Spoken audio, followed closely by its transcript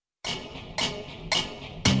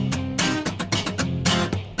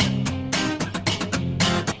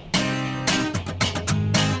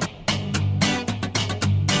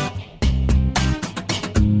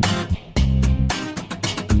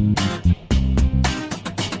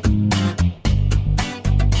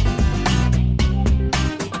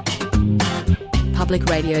Public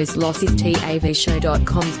Radio's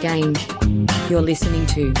LossisTAVShow.com's game. You're listening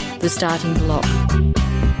to The Starting Block.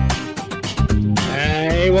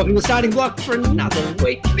 Hey, welcome to The Starting Block for another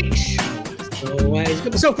week. Big show. As always,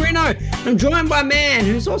 got myself Greeno. I'm joined by a man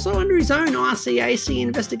who's also under his own RCAC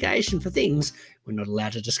investigation for things we're not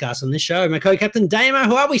allowed to discuss on this show. My co-captain Damo,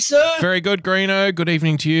 how are we, sir? Very good, Greeno. Good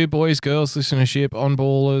evening to you, boys, girls, listenership,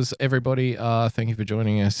 on-ballers, everybody. Thank you for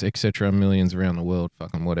joining us, etc. Millions around the world,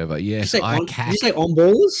 fucking whatever. Yes, Did you say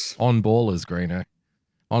on-ballers? On-ballers, Greeno.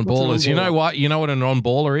 On-ballers. You know what? You know what an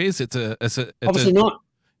on-baller is? Obviously not.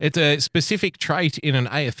 It's a specific trait in an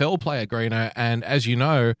AFL player, Greeno, and as you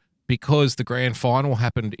know, because the grand final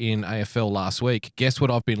happened in AFL last week, guess what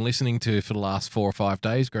I've been listening to for the last 4 or 5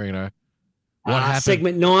 days, Greeno? What happened?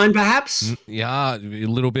 Segment 9, perhaps? Yeah, a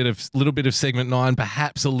little bit of segment 9,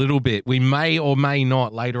 perhaps a little bit. We may or may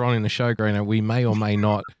not, later on in the show, Greeno, we may or may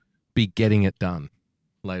not be getting it done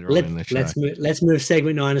later on in the show. Let's move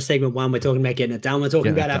segment 9 to segment 1. We're talking about getting it done. We're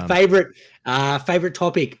talking about our favorite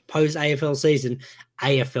topic post AFL season,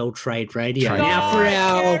 AFL Trade Radio.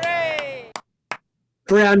 Now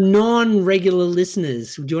for our non-regular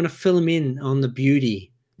listeners, do you want to fill them in on the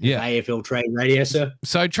beauty of AFL Trade Radio, sir?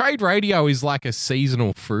 So Trade Radio is like a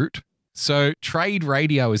seasonal fruit. So Trade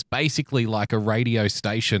Radio is basically like a radio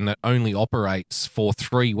station that only operates for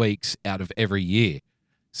 3 weeks out of every year.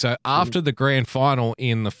 So after the grand final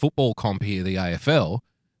in the football comp here, the AFL,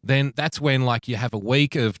 then that's when like you have a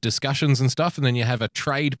week of discussions and stuff, and then you have a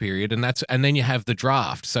trade period, and then you have the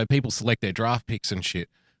draft. So people select their draft picks and shit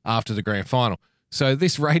after the grand final. So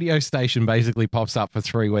this radio station basically pops up for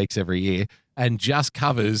 3 weeks every year and just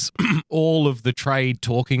covers all of the trade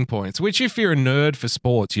talking points, which if you're a nerd for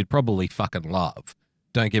sports, you'd probably fucking love.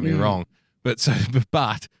 Don't get me wrong. But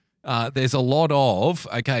there's a lot of,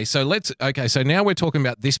 so now we're talking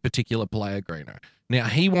about this particular player, Greeno. Now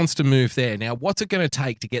he wants to move there. Now what's it going to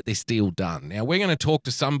take to get this deal done? Now we're going to talk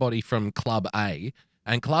to somebody from Club A,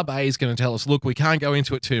 and Club A is going to tell us, look, we can't go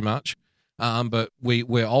into it too much. But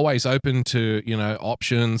we're always open to,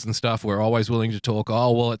 options and stuff. We're always willing to talk.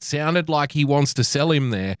 Oh, well, it sounded like he wants to sell him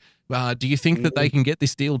there. Do you think that they can get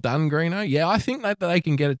this deal done, Greeno? Yeah, I think that they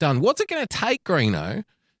can get it done. What's it going to take, Greeno,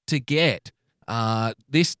 to get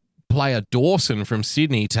this player Dawson from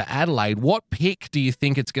Sydney to Adelaide? What pick do you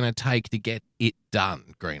think it's going to take to get it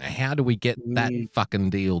done, Greeno? How do we get that fucking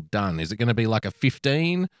deal done? Is it going to be like a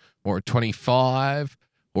 15 or a 25?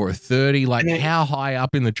 Or a 30, how high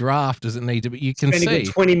up in the draft does it need to be? You can see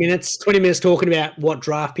 20 minutes talking about what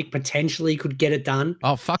draft pick potentially could get it done.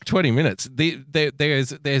 Oh, fuck 20 minutes.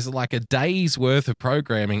 There's like a day's worth of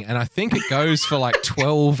programming, and I think it goes for like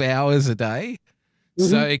 12 hours a day. Mm-hmm.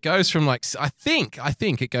 So it goes from I think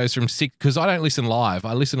it goes from 6, because I don't listen live.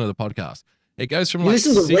 I listen to the podcast. It goes from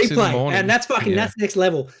listen to 6 replay, in the morning. And that's next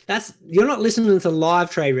level. You're not listening to live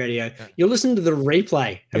Trade Radio. You're listening to the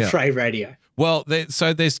replay of Trade Radio. Well,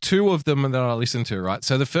 there's 2 of them that I listen to, right?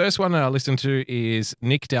 So the first one that I listen to is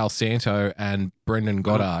Nick Dal Santo and Brendan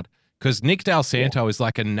Goddard, because Nick Dal Santo is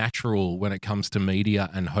like a natural when it comes to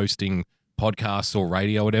media and hosting podcasts or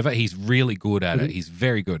radio or whatever. He's really good at it. He's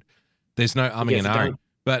very good. There's no umming and ahhing.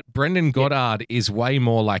 But Brendan Goddard is way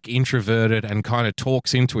more like introverted and kind of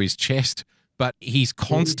talks into his chest, but he's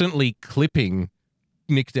constantly clipping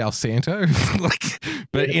Nick Dal Santo,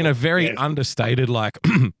 but in a very understated,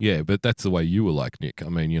 but that's the way you were like, Nick. I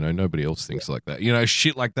mean, nobody else thinks like that,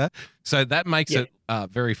 shit like that. So that makes it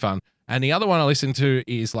very fun. And the other one I listen to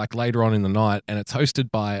is like later on in the night, and it's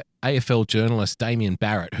hosted by AFL journalist Damien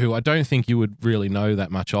Barrett, who I don't think you would really know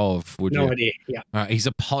that much of, would you? No idea. Yeah. He's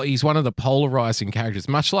one of the polarizing characters,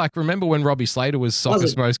 much like, remember when Robbie Slater was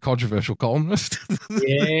soccer's most controversial columnist?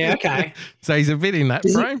 Yeah, okay. So he's a bit in that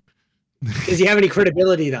frame. Does he have any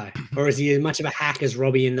credibility, though? Or is he as much of a hack as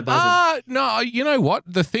Robbie in the Buzzard? No, you know what?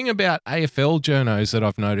 The thing about AFL journos that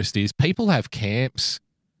I've noticed is people have camps.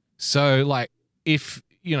 So, if,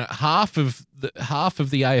 half of the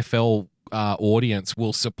AFL audience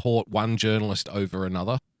will support one journalist over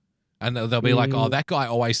another. And they'll be like, oh, that guy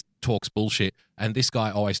always talks bullshit and this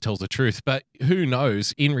guy always tells the truth. But who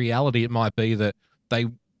knows? In reality, it might be that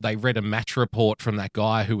they read a match report from that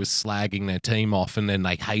guy who was slagging their team off and then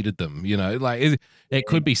they hated them, it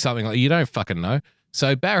could be something like, you don't fucking know.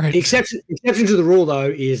 So Barrett... The exception to the rule, though,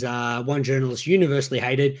 is one journalist universally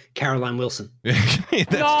hated, Caroline Wilson.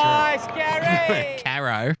 Nice, Gary!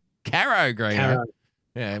 Caro, Greeno.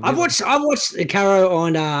 Yeah, I've watched Caro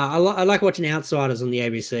on, I like watching Outsiders on the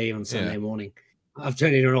ABC on Sunday morning. I've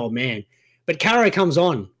turned into an old man. But Caro comes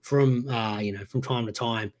on from time to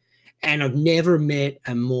time. And I've never met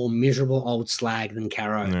a more miserable old slag than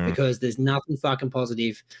Caro because there's nothing fucking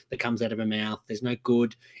positive that comes out of her mouth. There's no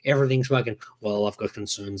good. Everything's fucking, well, I've got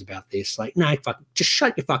concerns about this. Like, no, just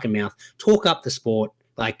shut your fucking mouth. Talk up the sport.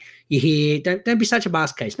 Like, you hear, don't be such a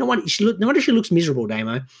basket case. No wonder she looks miserable,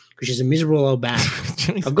 Damo, because she's a miserable old bag.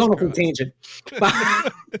 I've gone off on a tangent.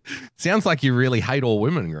 But sounds like you really hate all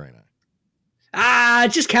women, Greeno.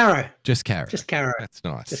 Just Caro. Just Caro. That's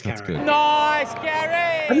nice. Just That's Caro. good. Nice,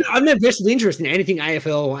 Gary. I've no vested interest in anything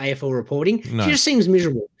AFL or AFL reporting. No. She just seems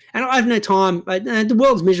miserable. And I have no time. The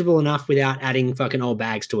world's miserable enough without adding fucking old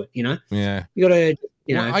bags to it, you know? Yeah. You got to,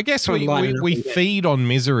 Well, I guess we feed on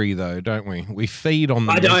misery, though, don't we? We feed on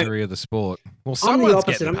the misery of the sport. Well, I'm the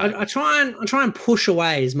opposite. I try and push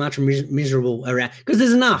away as much miserable around because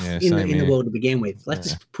there's enough in the world to begin with. Let's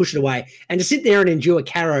just push it away. And to sit there and endure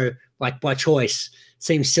Caro like by choice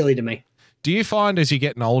seems silly to me. Do you find as you're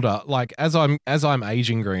getting older, like as I'm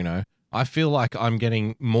aging, Greeno, I feel like I'm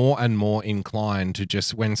getting more and more inclined to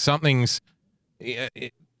just when something's,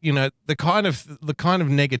 you know, the kind of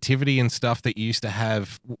negativity and stuff that you used to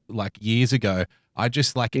have like years ago, I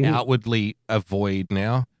just like outwardly avoid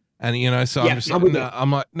now. And, you know, so I'm just,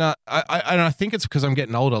 I think it's because I'm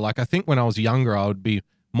getting older. Like, I think when I was younger, I would be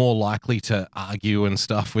more likely to argue and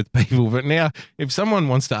stuff with people. But now if someone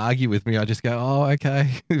wants to argue with me, I just go, oh, okay.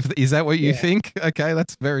 Is that what you think? Okay.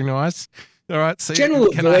 That's very nice. All right. So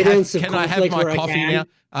can I have my coffee now?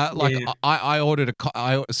 I ordered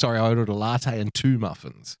I ordered a latte and 2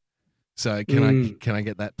 muffins. So can I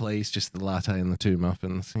get that, please? Just the latte and the 2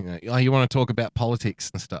 muffins. You know, oh, you want to talk about politics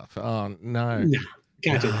and stuff? Oh no,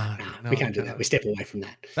 can't do that. No, we can't do that. We step away from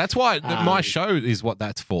that. That's why my show is what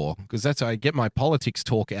that's for, because that's how I get my politics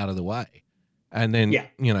talk out of the way. And then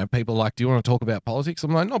you know, people are like, do you want to talk about politics?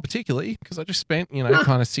 I'm like, not particularly, because I just spent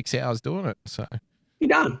kind of 6 hours doing it. So. You're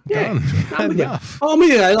done. Yeah. Done. Enough. I'm with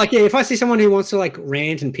you though. Like, if I see someone who wants to like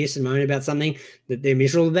rant and piss and moan about something that they're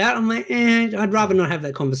miserable about, I'm like, I'd rather not have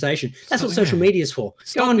that conversation. That's what social media is for.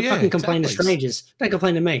 Go and fucking complain to strangers. Don't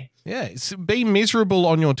complain to me. Yeah. Be miserable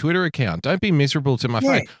on your Twitter account. Don't be miserable to my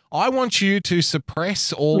face. I want you to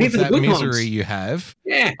suppress all of that misery you have.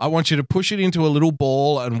 Yeah. I want you to push it into a little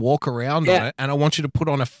ball and walk around on it. And I want you to put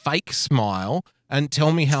on a fake smile and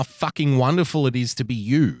tell me how fucking wonderful it is to be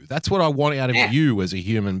you. That's what I want out of you as a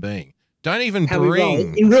human being. Don't even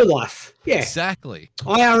bring in real life. Yeah, exactly.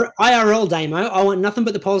 IRL Damo. I want nothing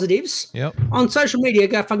but the positives. Yep. On social media,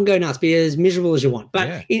 go nuts. Be as miserable as you want.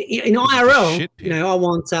 But in IRL,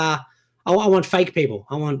 I want fake people.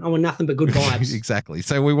 I want nothing but good vibes. Exactly.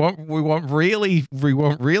 So we want really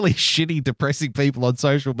shitty, depressing people on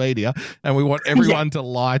social media, and we want everyone to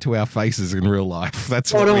lie to our faces in real life.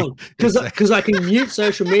 That's right on. Because I can mute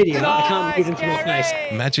social media. I can't mute them to my face.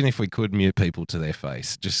 Imagine if we could mute people to their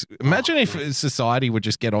face. Just imagine if society would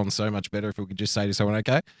just get on so much better if we could just say to someone,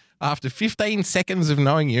 okay, after 15 seconds of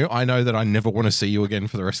knowing you, I know that I never want to see you again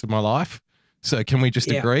for the rest of my life. So can we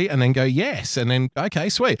just agree and then go, yes, and then, okay,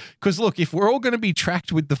 sweet. Because look, if we're all going to be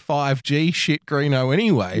tracked with the 5G shit, Greeno,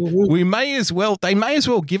 anyway, they may as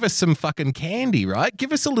well give us some fucking candy, right?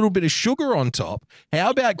 Give us a little bit of sugar on top.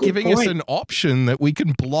 How about giving us an option that we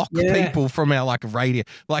can block people from our like radio,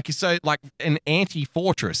 like an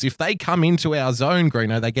anti-fortress. If they come into our zone,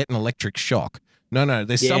 Greeno, they get an electric shock. No,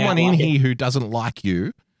 there's someone in here who doesn't like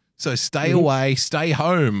you. So stay away, stay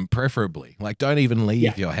home, preferably. Like, don't even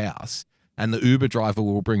leave your house. And the Uber driver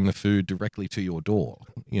will bring the food directly to your door,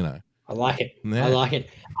 you know. I like it. Yeah. I like it.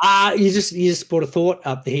 You just brought a thought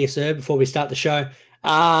up here, sir, before we start the show.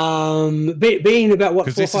 Being about,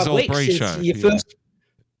 4 or 5 weeks since your first...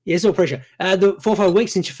 Yeah, it's all pre-show. The 4 or 5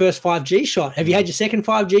 weeks since your first 5G shot. Have you had your second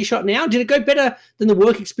 5G shot now? Did it go better than the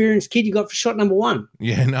work experience kid you got for shot number 1?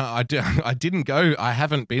 Yeah, no, I didn't go. I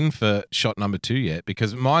haven't been for shot number 2 yet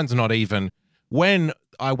because mine's not even... When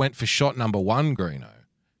I went for shot number 1, Greeno,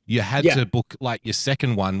 you had to book like your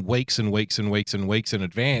second one weeks and weeks and weeks and weeks in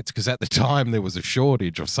advance because at the time there was a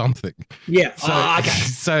shortage or something. Yeah. So, okay.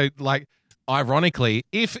 So like, ironically,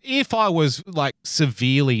 if I was like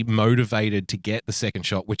severely motivated to get the second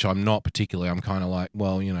shot, which I'm not particularly, I'm kind of like,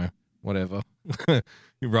 well, you know, whatever,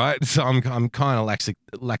 right? So I'm kind of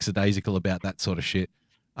lackadaisical about that sort of shit.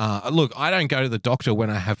 Look, I don't go to the doctor when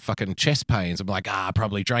I have fucking chest pains. I'm like, I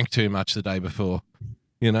probably drank too much the day before.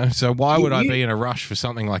 You know, so why would I be in a rush for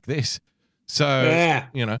something like this? So,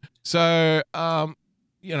 you know,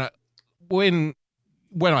 when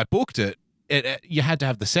I booked it, you had to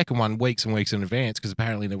have the second one weeks and weeks in advance because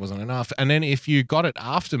apparently there wasn't enough. And then if you got it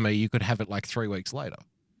after me, you could have it like 3 weeks later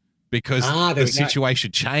because the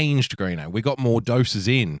situation changed, Greeno. We got more doses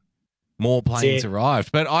in, more planes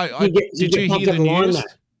arrived. But did you hear the news?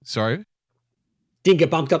 Sorry? Didn't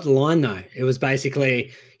get bumped up the line though. It was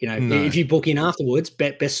basically, if you book in afterwards,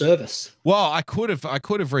 best service. Well, I could have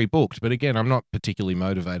rebooked, but again, I'm not particularly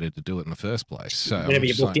motivated to do it in the first place. So whenever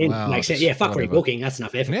you booked in, makes sense. Yeah, fuck rebooking. That's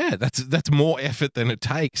enough effort. Yeah, that's more effort than it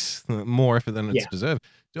takes, more effort than it's deserved.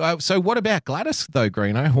 So what about Gladys though,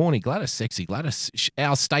 Greeno? Horny Gladys, sexy Gladys,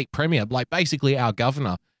 our state premier, like basically our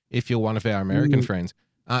governor, if you're one of our American friends.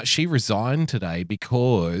 She resigned today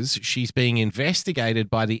because she's being investigated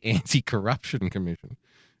by the Anti-Corruption Commission.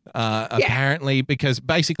 Apparently, because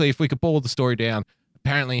basically, if we could boil the story down,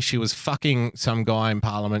 apparently she was fucking some guy in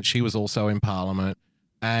Parliament. She was also in Parliament.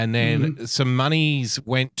 And then some monies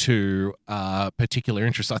went to particular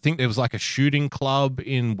interests. I think there was like a shooting club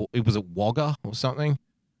it was at Wagga or something.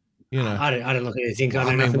 I don't look at anything. I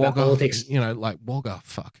don't know nothing about politics. Like Wagga,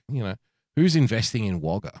 fuck, who's investing in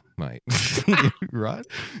Wagga, mate? Right?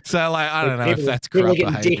 So, like, I don't know if that's corrupt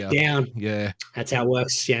behavior. Dicked down. Yeah. That's how it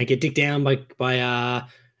works. Get dicked down by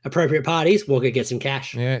appropriate parties. Wagga gets some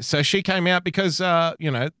cash. Yeah. So she came out because,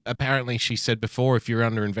 apparently she said before, if you're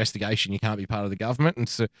under investigation, you can't be part of the government. And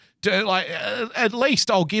so, at least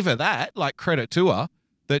I'll give her that, like, credit to her,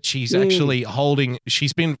 that she's actually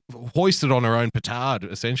she's been hoisted on her own petard,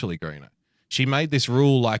 essentially, Greeno. She made this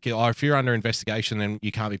rule like, if you're under investigation, then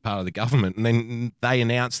you can't be part of the government. And then they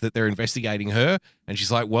announced that they're investigating her. And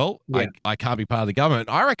she's like, I can't be part of the government.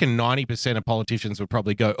 I reckon 90% of politicians would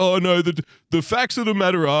probably go, oh, no, the facts of the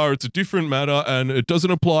matter are it's a different matter and it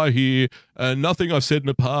doesn't apply here. And nothing I've said in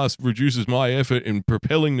the past reduces my effort in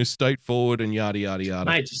propelling this state forward and yada, yada,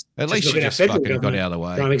 yada. Mate, at least she just fucking got out of the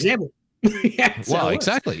way. Prime example. Well,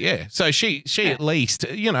 exactly, yeah. So she at least,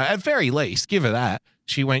 at very least, give her that.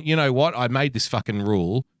 She went, you know what? I made this fucking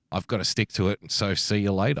rule. I've got to stick to it. So see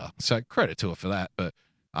you later. So credit to her for that. But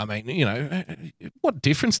I mean, what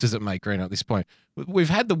difference does it make, Green, at this point? We've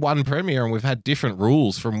had the one premier and we've had different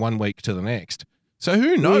rules from one week to the next. So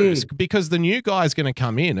who knows? Because the new guy's going to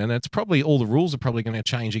come in and it's probably all the rules are probably going to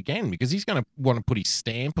change again because he's going to want to put his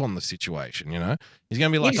stamp on the situation, He's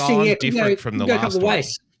going to be like, I'm different from the last one.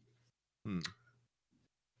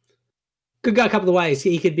 Could go a couple of ways.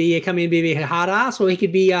 He could be come in and be a hard ass, or he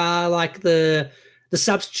could be like the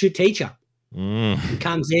substitute teacher. He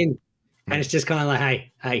comes in and it's just kind of like,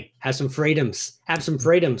 hey, have some freedoms,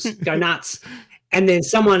 go nuts. And then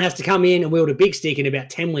someone has to come in and wield a big stick in about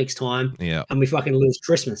 10 weeks' time, and we fucking lose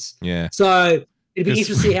Christmas. Yeah. So it'd be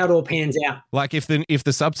interesting to see how it all pans out. Like if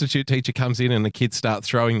the substitute teacher comes in and the kids start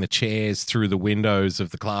throwing the chairs through the windows of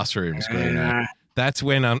the classrooms, that's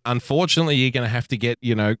when, unfortunately, you're going to have to get,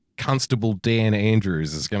 Constable Dan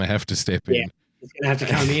Andrews is going to have to step in. Yeah, he's going to have to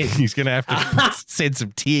come in. He's going to have to send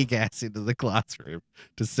some tear gas into the classroom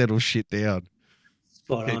to settle shit down.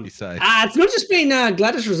 Spot on. It's not just been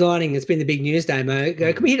Gladys resigning. It's been the big news day, Mo.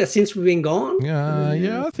 Can we hit it since we've been gone?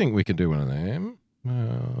 Yeah, I think we can do one of them. Oh,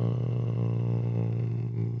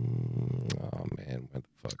 man, what the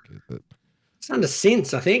fuck is it? It's under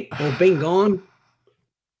since, I think, or been gone.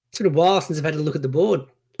 It's been a while since I've had to look at the board.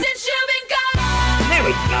 Since you've been gone. There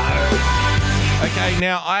we go. Okay,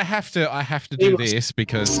 now I have to do this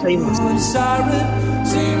because Siren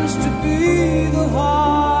seems to be the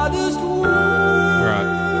hardest one.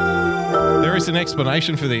 Right. There is an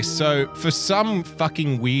explanation for this. So, for some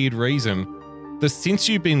fucking weird reason, the "Since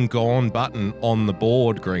You've Been Gone" button on the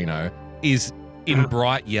board, Greeno, is in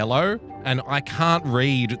bright yellow. And I can't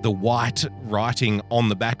read the white writing on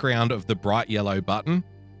the background of the bright yellow button.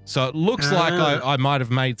 So it looks like I might have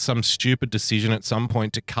made some stupid decision at some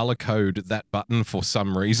point to color code that button for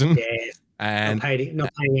some reason. Yeah. And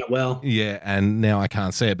not paying it well. Yeah, and now I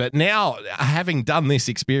can't see it. But now, having done this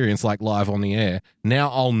experience like live on the air, now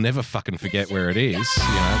I'll never fucking forget where it is.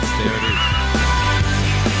 There it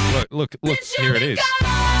is. Look, here it is.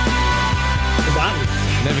 The button.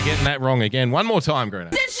 Never getting that wrong again. One more time, Greeno.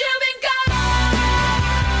 All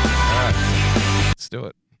right, let's do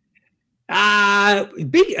it.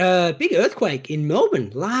 Big earthquake in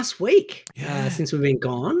Melbourne last week. Since we've been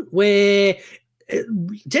gone, where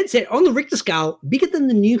dead set on the Richter scale, bigger than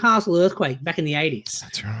the Newcastle earthquake back in the 80s.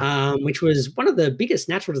 That's right. Which was one of the biggest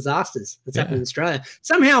natural disasters that's happened in Australia.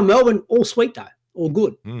 Somehow Melbourne, all sweet though, all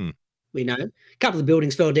good. A couple of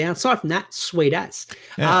buildings fell down. Aside from that, sweet as.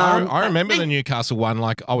 Yeah, I remember the Newcastle one.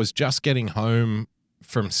 Like I was just getting home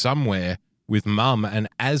from somewhere with Mum, and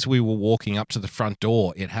as we were walking up to the front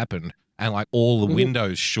door, it happened. And like all the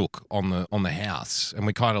windows shook on the house, and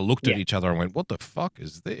we kind of looked at each other and went, "What the fuck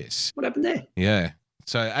is this? What happened there?" Yeah.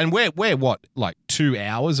 So, and we're what, like 2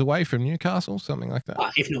 hours away from Newcastle, something like that,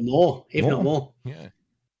 if not more. Yeah.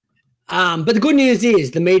 But the good news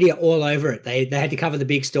is the media all over it. They had to cover the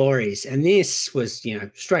big stories, and this was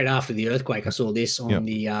straight after the earthquake. I saw this on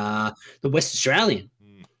the West Australian.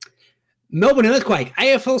 Melbourne earthquake.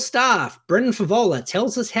 AFL staff Brendan Favola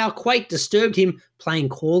tells us how quake disturbed him playing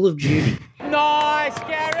Call of Duty. Nice,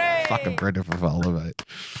 Gary. Fucking Brendan Favola, mate.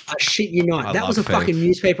 I shit you not. I That was a love Fev. fucking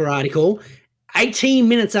newspaper article. 18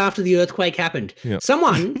 minutes after the earthquake happened. Yep.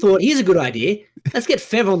 Someone thought, here's a good idea. Let's get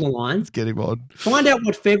Fev on the line. Let's get him on. Find out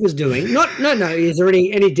what Fev was doing. No. Is there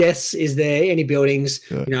any deaths? Is there any buildings?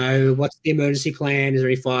 Yeah. What's the emergency plan? Is there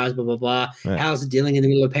any fires? Blah, blah, blah. Yeah. How's it dealing in the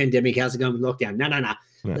middle of a pandemic? How's it going with lockdown? No.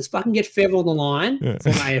 Yeah. Let's fucking get Fev on the line,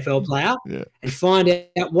 former AFL player, Yeah. and find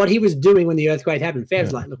out what he was doing when the earthquake happened.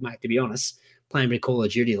 Fev's like, look, mate, to be honest, playing a bit of Call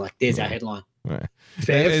of Duty, like, there's our headline. Right.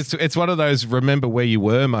 Fev. It's one of those remember where you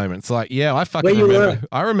were moments. Like, yeah, I fucking Where you remember.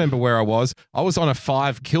 I remember where I was. I was on a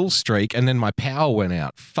 5 kill streak and then my power went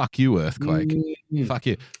out. Fuck you, earthquake. Mm. Fuck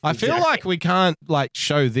you. I feel Exactly. like we can't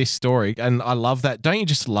show this story, and I love that. Don't you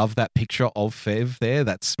just love that picture of Fev there?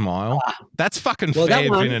 That smile. That's fucking Well, that Fev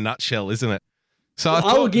one- in a nutshell, isn't it? So Well,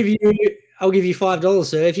 I'll give you $5,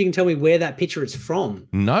 sir, if you can tell me where that picture is from.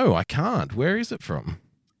 No, I can't. Where is it from?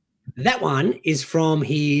 That one is from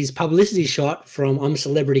his publicity shot from I'm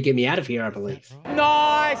Celebrity, Get Me Out of Here, I believe.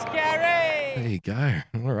 Nice, Gary. There you go.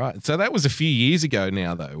 All right. So that was a few years ago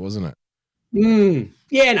now, though, wasn't it?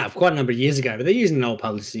 Yeah, no, quite a number of years ago, but they're using an old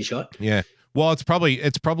publicity shot. Yeah. Well, it's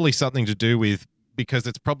probably something to do with, because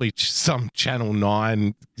it's probably some Channel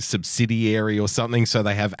 9 subsidiary or something, so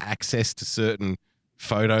they have access to certain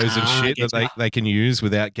photos and shit that they can use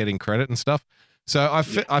without getting credit and stuff. So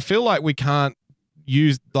I feel like we can't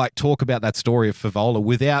talk about that story of Favola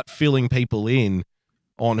without filling people in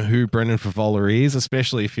on who Brendan Favola is,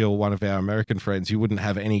 especially if you're one of our American friends. You wouldn't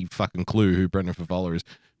have any fucking clue who Brendan Favola is.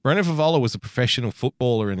 Brendan Favola was a professional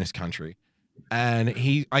footballer in this country. And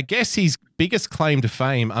I guess his biggest claim to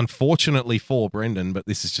fame, unfortunately for Brendan, but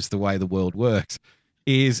this is just the way the world works,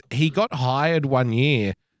 is he got hired one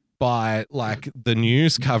year by the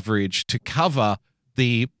news coverage to cover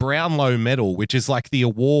the Brownlow Medal, which is like the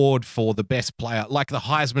award for the best player, like the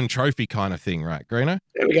Heisman Trophy kind of thing, right, Greeno?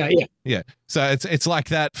 There we go, yeah. Yeah. So it's like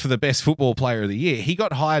that for the best football player of the year. He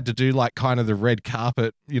got hired to do kind of the red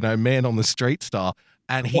carpet, man on the street style.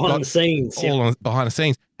 And he Behind got the scenes, behind the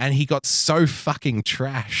scenes, and he got so fucking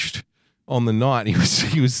trashed on the night.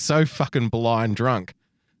 He was so fucking blind drunk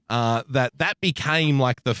that became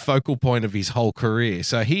the focal point of his whole career.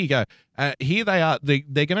 So here you go. Here they are.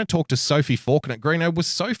 They're going to talk to Sophie Faulkner. Greeno, was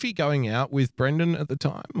Sophie going out with Brendan at the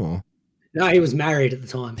time, or? No, he was married at the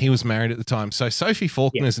time. He was married at the time. So Sophie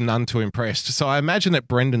Faulkner's none too impressed. So I imagine that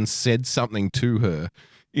Brendan said something to her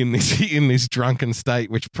in this drunken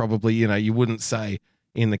state, which probably you wouldn't say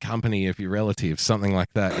in the company of your relatives, something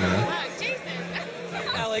like that,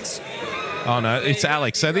 Alex. Oh, no, it's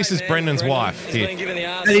Alex. So this is Brendan's wife He's here. been given the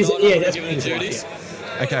arse, That is- not yeah, been that's given the Brendan's duties.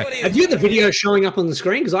 wife, Okay. Have you got the video showing up on the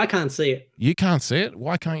screen? Because I can't see it. You can't see it?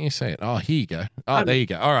 Why can't you see it? Oh, here you go. Oh, there you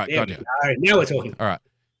go. All right, There got we you. go. All right, now we're talking. All right.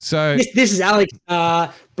 So This is Alex,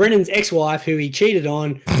 Brendan's ex-wife, who he cheated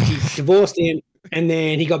on. She divorced him, and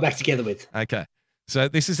then he got back together with. Okay. So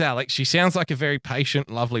this is Alex. She sounds like a very patient,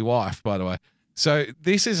 lovely wife, by the way. So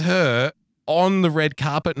this is her on the red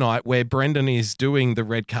carpet night where Brendan is doing the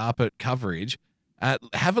red carpet coverage.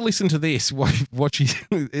 Have a listen to this. What she?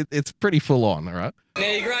 It's pretty full on. All right. Now,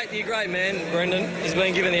 you're great, man, Brendan. He's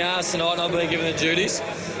been given the arse tonight and I've been given the duties.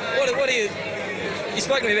 What are you... You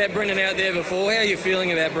spoke to me about Brendan out there before. How are you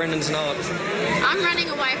feeling about Brendan tonight? I'm running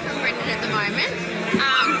away from Brendan at the moment.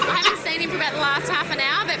 I haven't seen him for about the last half an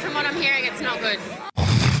hour, but from what I'm hearing, it's not good.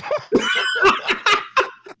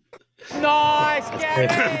 Nice,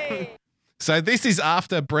 Gary. So this is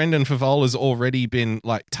after Brendan Favola's already been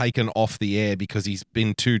taken off the air because he's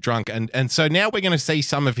been too drunk, and so now we're going to see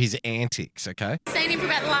some of his antics. Okay. Seen him for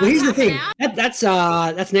about the last Well, here's the half an thing.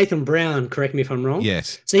 hour. That's Nathan Brown. Correct me if I'm wrong.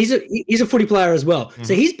 Yes. So he's a footy player as well.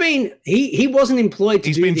 So he's been he wasn't employed to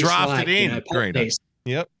He's do been this, drafted in, pop Greeno. piece.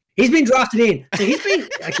 Yep. He's been drafted in. So he's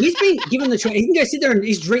been given the choice. He can go sit there and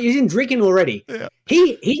he's in drinking already. Yeah.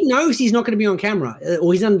 He knows he's not going to be on camera,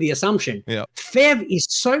 or he's under the assumption. Yeah. Fev is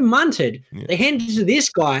so munted. Yeah. They hand it to this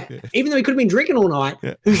guy, even though he could have been drinking all night,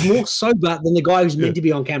 Yeah. who's more sober than the guy who's meant to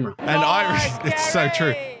be on camera. And Nice, it's so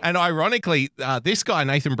true. Gary. And ironically, this guy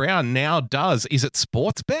Nathan Brown now is it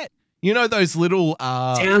Sportsbet? You know those little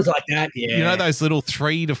Sounds like that. Yeah. you know those little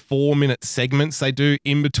 3 to 4 minute segments they do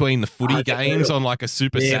in between the footy Oh, games brutal. on a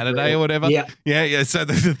Super Yeah, Saturday brutal. or whatever. Yeah. Yeah. So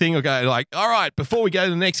the thing will go all right, before we go to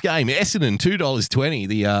the next game, Essendon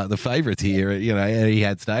 $2.20, the favourites here at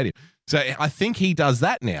Etihad Stadium. So I think he does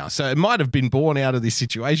that now. So it might have been born out of this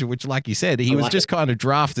situation, which, like you said, he was just kind of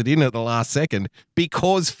drafted in at the last second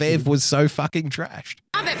because Fev was so fucking trashed.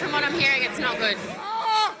 But from what I'm hearing, it's not good.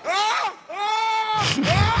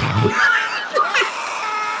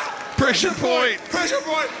 Pressure point. Pressure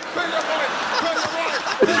point. Pressure point. Pressure point.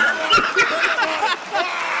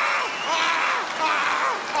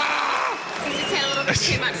 He's just had a little bit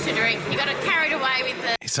too much to drink. He got carried away with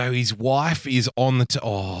the... So his wife is on the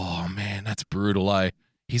oh man, that's brutal, eh?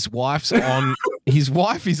 His wife's on his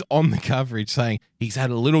wife is on the coverage saying he's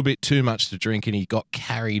had a little bit too much to drink and he got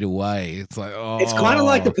carried away. It's like, oh, it's kind of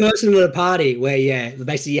like the person at a party where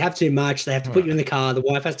basically you have too much, they have to put you in the car, the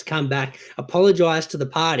wife has to come back, apologize to the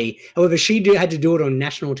party. However, she had to do it on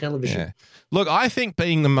national television. Yeah. Look, I think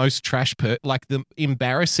being the most trash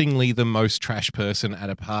embarrassingly the most trash person at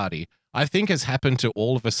a party, I think has happened to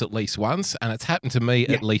all of us at least once, and it's happened to me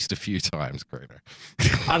at least a few times, Greeno.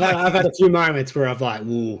 I've had a few moments where I've like,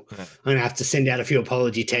 ooh, I'm going to have to send out a few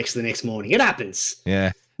apology texts the next morning. It happens.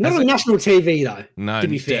 Yeah. Not on national TV, though, no, to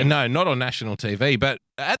be fair. No, not on national TV, but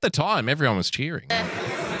at the time, everyone was cheering.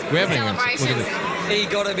 We haven't even, look at this. He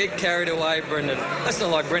got a bit carried away, Brendan. That's not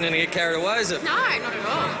like Brendan to get carried away, is it? No, not at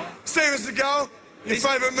all. Steven Seagal. Your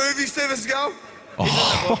favourite movie, Steven Seagal?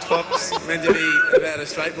 Vox Pops meant to be about a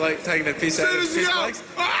straight bloke taking a piss out of piss blokes.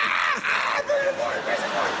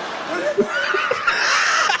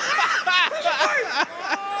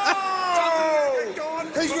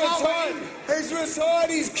 He's retired. He's retired.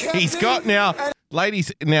 He's captain. He's got now,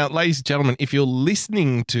 ladies and gentlemen, if you're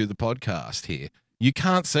listening to the podcast here, you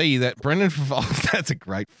can't see that Brendan Favola, that's a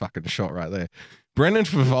great fucking shot right there. Brendan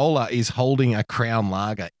Favola is holding a Crown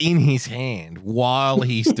Lager in his hand while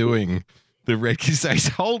he's doing the red. So he's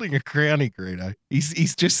holding a Crownie, Greeno.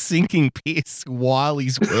 He's just sinking piss while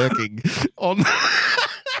he's working on.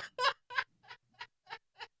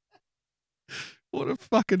 What a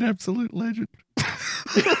fucking absolute legend.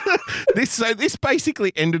 This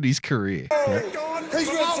basically ended his career. He's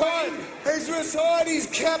retired. He's retired. He's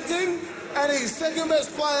captain, and he's second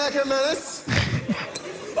best player at Menace.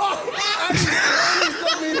 And he's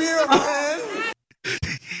not me near a man.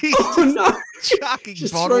 He's chucking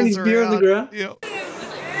Just bottles throwing his beer on the ground. Yep.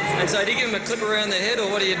 And so do you give him a clip around the head, or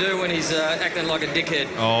what do you do when he's acting like a dickhead?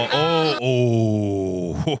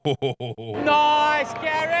 Nice,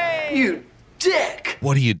 Gary! You dick!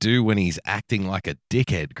 What do you do when he's acting like a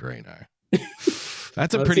dickhead, Greeno?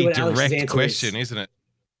 That's a Let's pretty see what Alex's direct answer question, isn't it?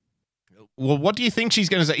 Well, what do you think she's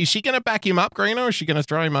going to say? Is she going to back him up, Greeno, or is she going to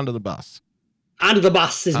throw him under the bus? Under the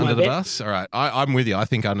bus is Under my the bet. bus? All right. I'm with you. I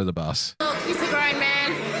think under the bus. Look, he's a grown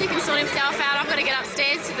man. He can sort himself out. I've got to get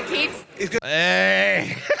upstairs to the kids.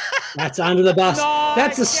 Hey! That's under the bus. Nice,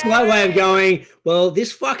 That's a slow way of going, well,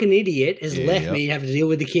 this fucking idiot has left Yep. me having to deal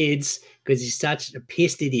with the kids because he's such a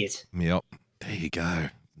pissed idiot. Yep. There you go.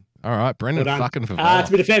 All right. Brendan Well done. fucking Favola. It's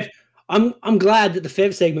a bit of Fev. I'm glad that the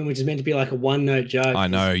Fev segment, which is meant to be like a one-note joke. I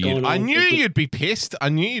know. has gone I on. knew you'd be pissed. I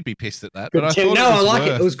knew you'd be pissed at that. But I Good thought no, I like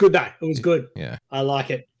worth... it. It was good, though. It was good. Yeah. I like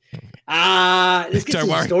it. Let's get Don't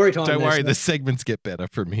to worry. story time. Don't worry. Leslie. The segments get better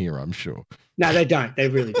from here, I'm sure. No, they don't. They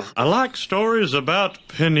really don't. I like stories about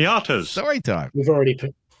pinatas. Story time. We've already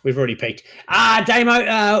peaked.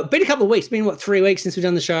 Damo, been a couple of weeks. Been what, 3 weeks since we've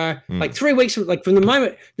done the show? Like 3 weeks, like from the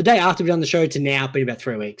moment the day after we've done the show to now, been about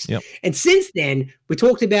 3 weeks. Yep. And since then, we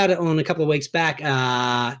talked about it on a couple of weeks back.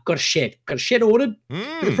 Got a shed ordered.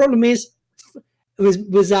 But the problem is, it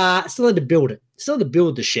was still had to build it. Still had to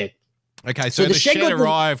build the shed. Okay, so the shed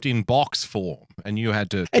arrived in box form, and you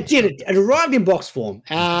had to. It did. It arrived in box form.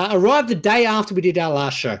 Arrived the day after we did our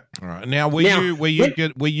last show. All right. Now, were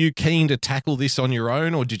you keen to tackle this on your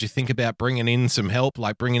own, or did you think about bringing in some help,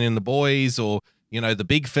 like bringing in the boys, or the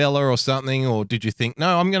big fella, or something, or did you think,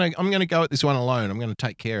 no, I'm gonna go at this one alone. I'm gonna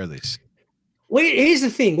take care of this. Well, here's the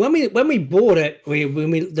thing. When we bought it,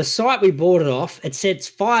 the site we bought it off, it said it's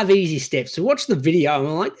 5 easy steps. So watch the video, and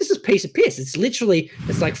I'm like, this is a piece of piss.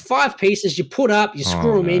 It's like 5 pieces you put up, you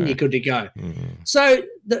screw them in, you're good to go. So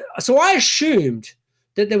I assumed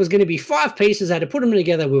that there was going to be 5 pieces. I had to put them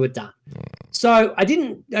together. We were done. So I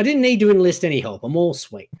didn't need to enlist any help. I'm all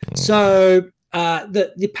sweet. So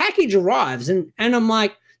the package arrives, and I'm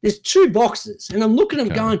like, there's 2 boxes, and I'm looking at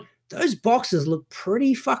them going, those boxes look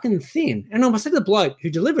pretty fucking thin. And I said to the bloke who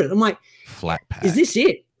delivered it, I'm like, flat pack. Is this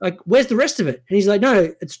it? Like, where's the rest of it? And he's like,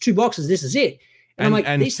 no, it's 2 boxes. This is it. And I'm like,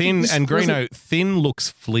 thin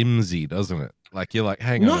looks flimsy, doesn't it? Like you're like,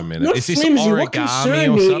 hang on a minute, not is this flimsy.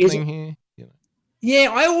 origami or something here?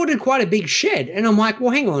 Yeah, I ordered quite a big shed, and I'm like,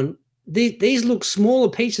 well, hang on, these look smaller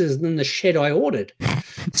pieces than the shed I ordered.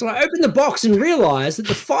 So I opened the box and realized that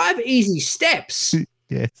the 5 easy steps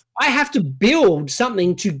Yes. I have to build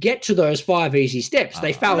something to get to those 5 easy steps.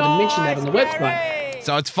 They failed to mention that on the website.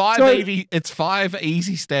 So it's five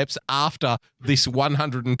easy steps after this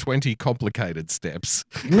 120 complicated steps.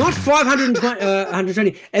 Not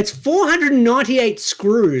 120. It's 498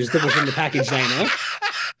 screws that was in the package, Dana.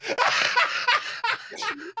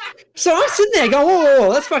 So I'm sitting there going, whoa,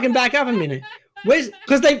 let's fucking back up a minute.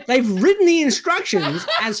 Because they've written the instructions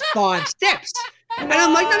as 5 steps. And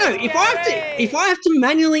I'm like, no. If I have to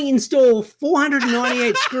manually install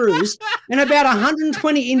 498 screws and about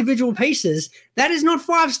 120 individual pieces, that is not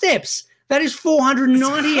 5 steps. That is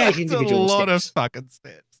 498 individual steps. That's a lot of fucking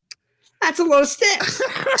steps. That's a lot of steps.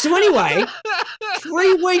 So anyway,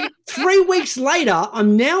 3 weeks later,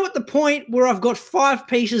 I'm now at the point where I've got 5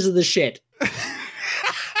 pieces of the shed.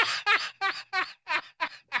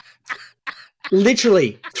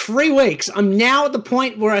 Literally 3 weeks. I'm now at the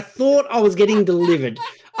point where I thought I was getting delivered.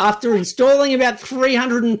 After installing about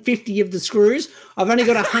 350 of the screws, I've only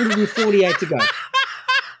got 148 to go.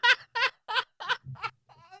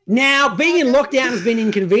 Now, being in lockdown has been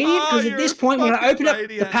inconvenient because at this point, when I open up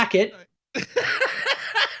the packet,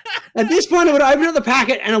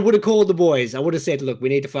 and I would have called the boys. I would have said, look, we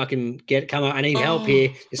need to fucking come out. I need help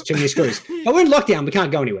here. There's too many screws. But we're in lockdown. We can't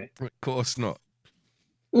go anywhere. Of course not.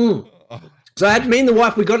 So me and the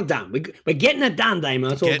wife, we got it done. We're getting it done,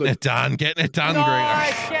 Damo. It's all Getting it done,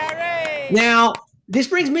 Nice, Now, this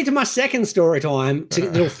brings me to my second story time.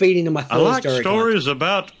 It'll feed into my third I like story stories time.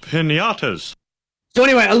 about pinatas. So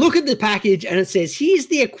anyway, I look at the package and it says, here's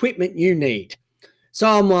the equipment you need. So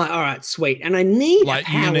I'm like, all right, sweet. And I need like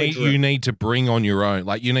you need to bring on your own.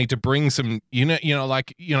 Like you need to bring some, you're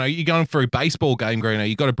going for a baseball game, Greeno,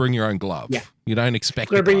 you got to bring your own glove. Yeah. You don't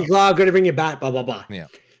expect got to bring your glove, got to bring your bat, blah, blah, blah. Yeah.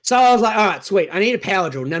 So I was like, all right, sweet. I need a power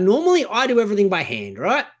drill. Now, normally I do everything by hand,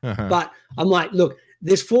 right? Uh-huh. But I'm like, look,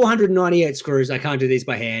 there's 498 screws. I can't do these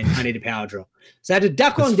by hand. I need a power drill. So I had to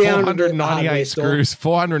duck on down. 498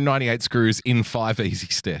 screws in 5 easy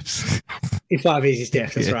steps. In 5 easy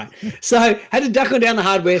steps, that's right. So I had to duck on down the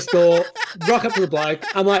hardware store, rock up to the bloke.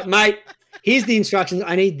 I'm like, mate, here's the instructions.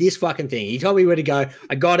 I need this fucking thing. He told me where to go.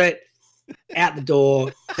 I got it. Out the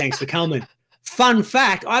door. Thanks for coming. Fun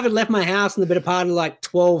fact, I haven't left my house in the better part of like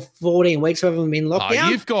 12, 14 weeks. I've been in lockdown. Oh,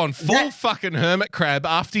 you've gone full fucking hermit crab.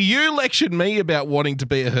 After you lectured me about wanting to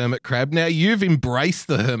be a hermit crab, now you've embraced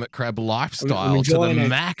the hermit crab lifestyle to the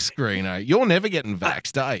max, Greeno. You're never getting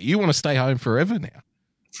vaxxed, eh? You want to stay home forever now.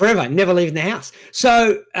 Forever, never leaving the house.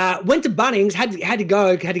 So went to Bunnings, had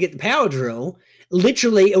to get the power drill.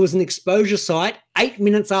 Literally, it was an exposure site 8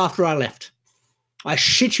 minutes after I left. I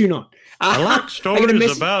shit you not. I like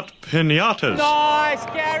stories about pinatas. Nice,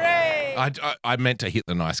 Gary. I meant to hit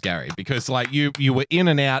the nice Gary because like you were in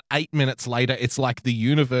and out 8 minutes later. It's like the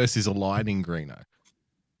universe is aligning, Greeno.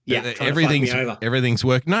 Yeah, everything's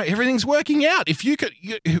working. No, everything's working out. If you could,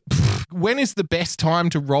 when is the best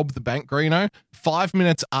time to rob the bank, Greeno? 5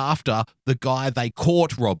 minutes after the guy they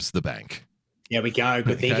caught robs the bank. There we go.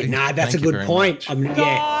 Good thinking. Nah, that's a good point.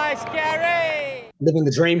 Nice, Gary. Living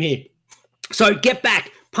the dream here. So get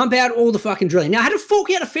back. Pump out all the fucking drilling. Now, I had to fork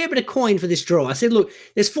out a fair bit of coin for this drill. I said, look,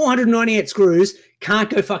 there's 498 screws. Can't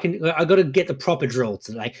go I got to get the proper drill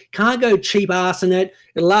today. Can't go cheap ass in it.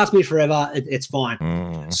 It'll last me forever. It's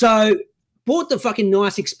fine. So bought the fucking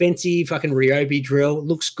nice, expensive fucking Ryobi drill.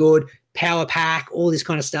 Looks good. Power pack, all this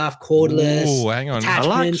kind of stuff. Cordless. Oh, hang on. I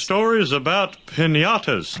like stories about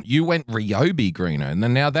pinatas. You went Ryobi, Greeno. And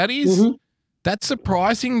then now that is... That's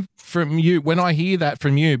surprising from you when I hear that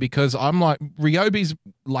from you because I'm like, Ryobi's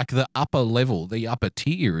like the upper level, the upper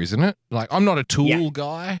tier, isn't it? Like, I'm not a tool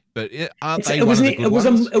guy, but aren't they one of the good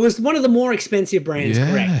ones? It was one of the more expensive brands,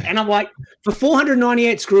 correct? And I'm like, for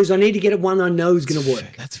 498 screws, I need to get one I know is going to work.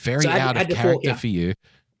 That's very out of character for you.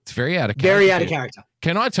 It's very out of character. Very out of character.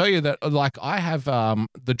 Can I tell you that, like, I have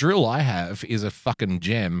the drill I have is a fucking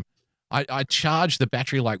gem. I charge the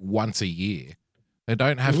battery like once a year. I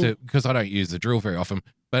don't have to because I don't use the drill very often,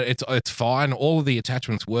 but it's fine. All of the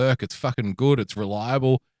attachments work. It's fucking good. It's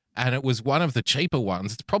reliable. And it was one of the cheaper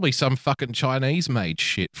ones. It's probably some fucking Chinese made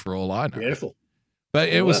shit for all I know. Beautiful. But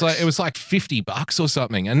it was like $50 or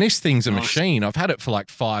something. And this thing's a machine. I've had it for like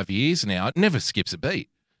 5 years now. It never skips a beat.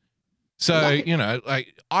 So, you know,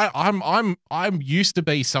 like I'm used to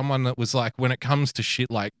be someone that was like, when it comes to shit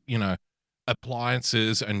like, you know,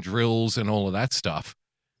 appliances and drills and all of that stuff,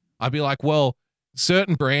 I'd be like, well,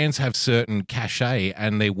 certain brands have certain cachet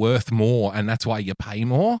and they're worth more and that's why you pay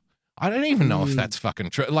more. I don't even know if that's fucking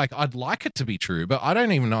true. Like, I'd like it to be true, but I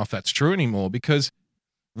don't even know if that's true anymore because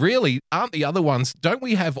really, aren't the other ones, don't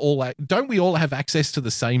we all have access to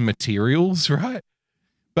the same materials, right?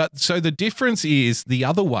 But so the difference is the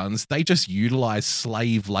other ones, they just utilize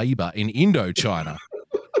slave labor in Indochina.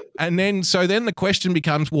 And then the question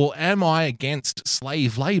becomes, well, am I against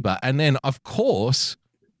slave labor? And then, of course,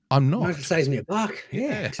 I'm not. If it saves me a buck.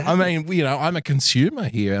 Yeah. Exactly. I mean, I'm a consumer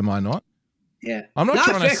here, am I not? Yeah. I'm not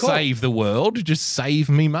trying to save the world, just save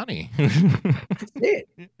me money. That's it.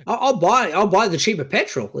 I'll buy the cheaper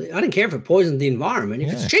petrol. I don't care if it poisons the environment.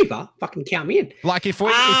 If it's cheaper, fucking count me in. Like if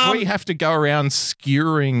we have to go around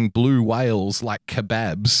skewering blue whales like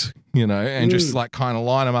kebabs, and just like kind of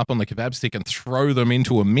line them up on the kebab stick and throw them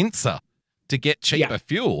into a mincer to get cheaper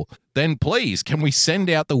fuel, then please, can we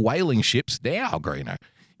send out the whaling ships now, Greeno?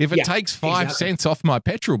 If it takes 5 cents off my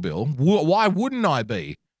petrol bill, why wouldn't I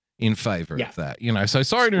be in favor of that? So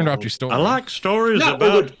sorry to interrupt your story. I like stories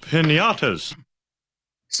about pinatas.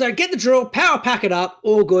 So get the drill, power pack it up,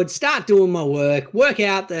 all good, start doing my work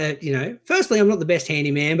out firstly, I'm not the best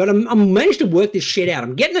handyman, but I'm managed to work this shit out.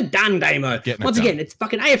 I'm getting it done, Damo. Once again, it's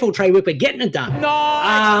fucking AFL Trade Week, but getting it done.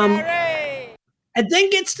 It then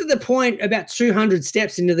gets to the point about 200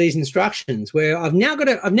 steps into these instructions where I've now got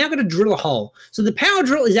to drill a hole. So the power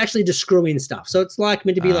drill is actually to screw in stuff. So it's like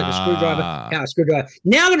meant to be like a screwdriver, power screwdriver.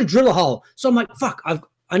 Now I'm going to drill a hole. So I'm like, fuck, I've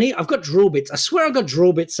got drill bits. I swear I've got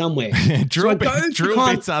drill bits somewhere. Drill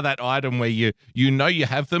bits are that item where you you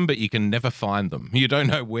have them, but you can never find them. You don't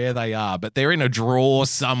know where they are, but they're in a drawer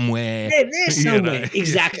somewhere. Yeah, they're somewhere.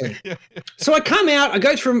 Exactly. So I come out, I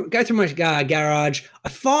go through my garage, I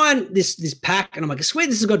find this pack, and I'm like, I swear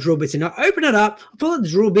this has got drill bits in it. I open it up, I pull out the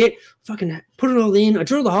drill bit, fucking put it all in, I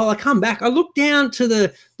drill the hole, I come back, I look down to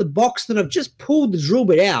the box that I've just pulled the drill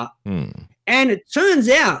bit out. And it turns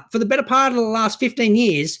out, for the better part of the last 15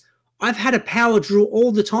 years, I've had a power drill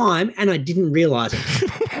all the time, and I didn't realize it.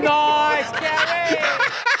 Nice, Gary!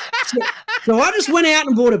 So I just went out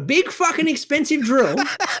and bought a big fucking expensive drill.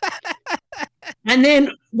 And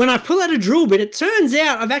then when I pull out a drill bit, it turns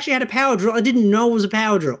out I've actually had a power drill. I didn't know it was a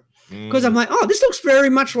power drill. Because I'm like, oh, this looks very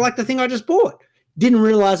much like the thing I just bought. Didn't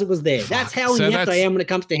realize it was there. That's how inept I am when it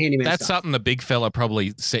comes to handyman That's stuff. something the big fella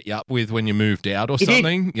probably set you up with when you moved out or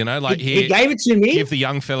something. He gave it to me. Give the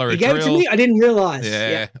young fella a drill. He gave it to me. I didn't realize.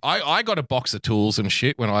 Yeah. I got a box of tools and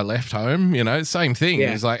shit when I left home. Same thing.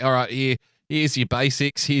 Yeah. It's like, all right, here's your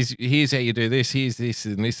basics. Here's how you do this. Here's this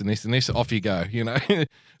and this and this and this. Off you go.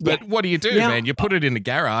 But what do you do, man? You put it in the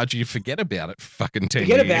garage. You forget about it. For fucking 10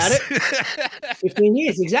 years. Forget about it. 15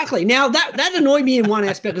 years, exactly. Now that annoyed me in one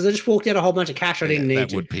aspect because I just forked out a whole bunch of cash I didn't need.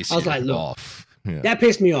 That would piss you off. Yeah. That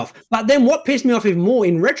pissed me off. But then what pissed me off even more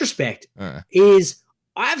in retrospect is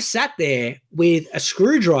I've sat there with a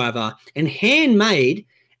screwdriver and handmade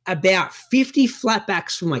about 50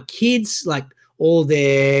 flatbacks for my kids, like all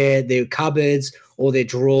their cupboards, all their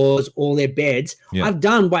drawers, all their beds. Yeah. I've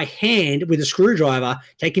done by hand with a screwdriver,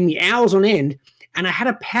 taking me hours on end, and I had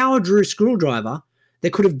a power drill screwdriver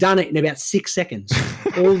that could have done it in about 6 seconds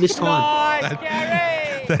all this time.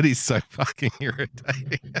 Nice, that is so fucking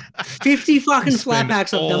irritating. 50 fucking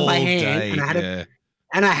flatbacks I've done by hand, day,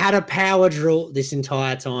 and I had a power drill this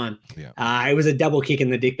entire time. Yeah. It was a double kick in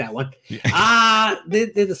the dick, that one. Yeah.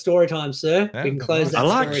 They're the story time, sir. We can close that. I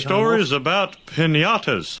like stories about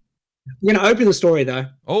pinatas. You're going to open the story, though.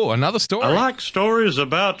 Oh, another story. I like stories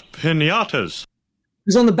about pinatas.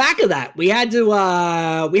 Because on the back of that, we had to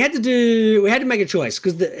make a choice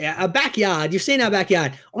because our backyard, you've seen our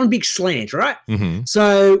backyard on a big slant, right? Mm-hmm.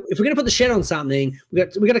 So if we're going to put the shed on something, we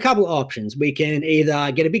got a couple of options. We can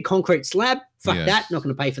either get a big concrete slab. Fuck that, not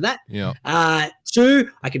going to pay for that. Yeah. 2,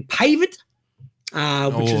 I could pave it. Which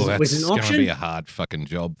was an option. That's going to be a hard fucking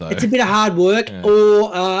job, though. It's a bit of hard work. Yeah. Or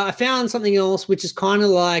I found something else, which is kind of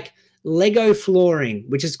like Lego flooring,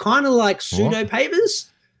 which is kind of like pseudo pavers.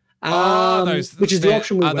 Which is the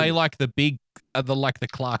option we went. They like the big, like the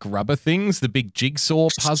Clark rubber things, the big jigsaw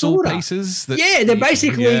puzzle pieces? They're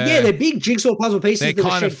basically, they're big jigsaw puzzle pieces. They're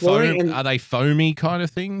kind of flooring. Are they foamy kind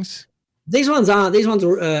of things? These ones aren't. These ones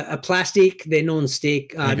are plastic. They're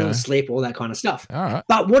non-stick, non-slip, all that kind of stuff. All right.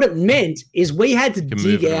 But what it meant is we had to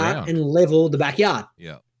dig out and level the backyard.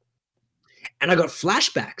 Yeah. And I got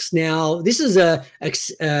flashbacks. Now, this is a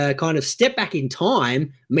kind of step back in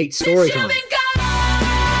time meet story time.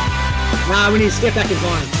 We need to step back in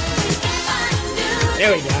time.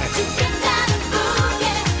 There we go.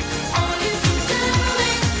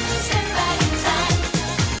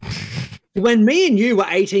 When me and you were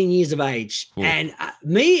 18 years of age, and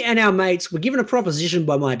me and our mates were given a proposition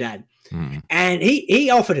by my dad, and he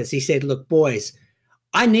offered us. He said, "Look, boys,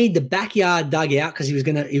 I need the backyard dug out because he was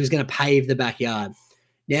gonna pave the backyard.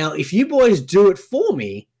 Now, if you boys do it for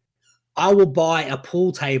me, I will buy a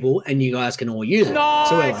pool table and you guys can all use it." Nice,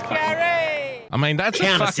 so we're like, Gary. I mean, that's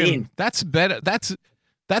better. That's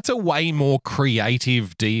That's a way more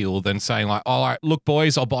creative deal than saying like, all right, look,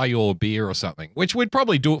 boys, I'll buy you a beer or something, which we'd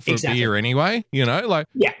probably do it for a beer anyway. You know, like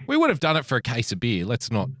we would have done it for a case of beer. Let's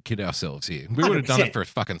not kid ourselves here. We would have done it for a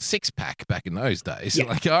fucking 6-pack back in those days. Yeah.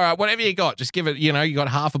 Like, all right, whatever you got, just give it. You know, you got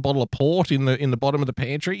half a bottle of port in the bottom of the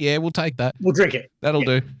pantry. Yeah, we'll take that. We'll drink it. That'll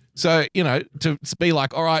do. So, you know, to be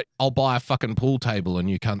like, all right, I'll buy a fucking pool table and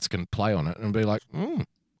you cunts can play on it, and be like,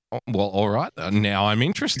 well, all right. Now I'm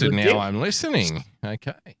interested. Now I'm listening.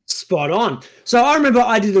 Okay. Spot on. So I remember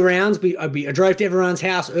I did the rounds. I drove to everyone's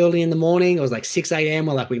house early in the morning. It was like 6 a.m.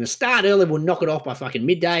 We're like, we're going to start early. We'll knock it off by fucking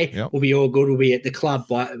midday. Yep. We'll be all good. We'll be at the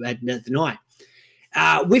club at the night.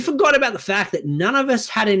 We forgot about the fact that none of us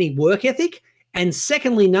had any work ethic. And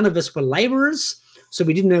secondly, none of us were laborers. So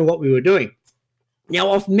we didn't know what we were doing. Now,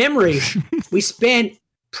 off memory, we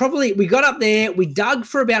got up there. We dug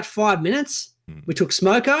for about 5 minutes. We took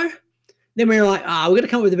Smoko. Then we were like, we're going to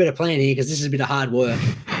come up with a better plan here because this is a bit of hard work.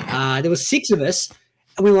 There were 6 of us.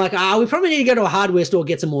 And we were like, we probably need to go to a hardware store,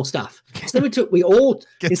 get some more stuff. So then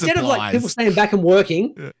instead of like people staying back and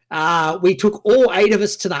working, we took all 8 of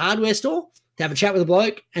us to the hardware store to have a chat with a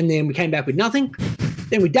bloke. And then we came back with nothing.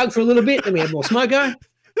 Then we dug for a little bit. Then we had more Smoko.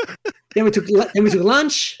 Then we took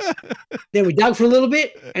lunch. Then we dug for a little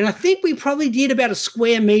bit. And I think we probably did about a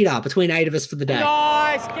square meter between 8 of us for the day.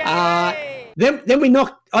 Nice, Gary! Then we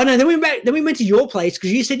knocked. Oh no! Then we went to your place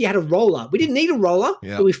because you said you had a roller. We didn't need a roller,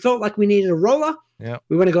 but we felt like we needed a roller. Yeah.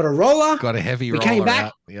 We went and got a roller. Got a heavy roller. We came back.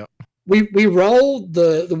 Out. Yep. We rolled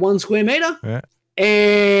the 1 square meter. Yeah.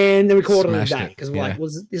 And then we called it a Smashed day because we're like, well,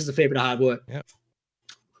 this is a fair bit of hard work. Yep.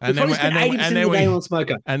 And then 80% of the day on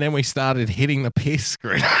Smoko. And then we started hitting the piss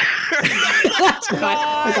screen. That's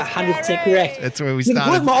right. That's 100% correct. That's where we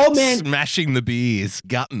started my old man, smashing the beers,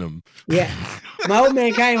 gutting them. Yeah. My old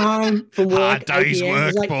man came home from work. Hard day's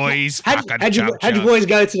work, like, boys. How'd you boys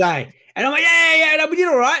go today? And I'm like, yeah, no, we did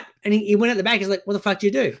all right. And he went at the back. He's like, what the fuck do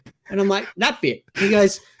you do? And I'm like, that bit. He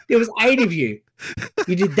goes, there was 8 of you.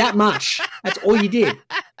 You did that much. That's all you did.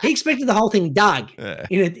 He expected the whole thing dug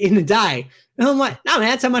in a day. And I'm like, no, man,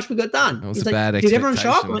 that's how much we got done. He's like, bad did everyone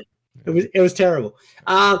show up? Like, it was terrible.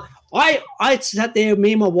 I sat there,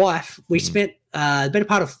 me and my wife, we spent the better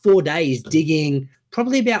part of 4 days digging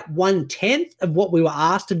probably about 1/10 of what we were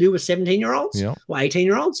asked to do with 17-year-olds or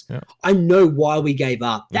 18-year-olds. Yep. I know why we gave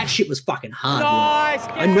up. That shit was fucking hard Nice,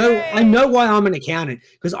 work. I know why I'm an accountant,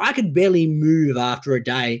 because I could barely move after a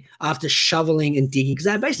day after shoveling and digging, because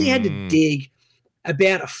I basically had to dig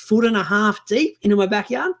about 1.5 feet deep into my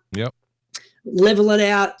backyard. Yep. Level it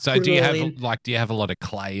out. So do you have a lot of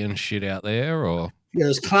clay and shit out there, or? There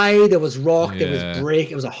was clay, there was rock, there was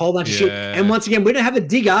brick. It was a whole bunch of shit. And once again, we didn't have a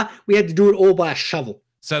digger. We had to do it all by a shovel.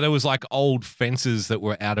 So there was like old fences that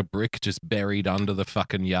were out of brick just buried under the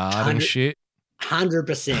fucking yard and shit?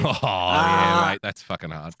 100%. Oh, yeah, mate. That's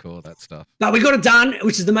fucking hardcore, that stuff. But we got it done,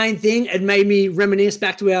 which is the main thing. It made me reminisce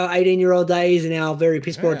back to our 18-year-old days and our very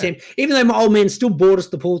piss-poor attempt. Even though my old man still bought us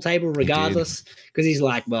the pool table regardless, because he's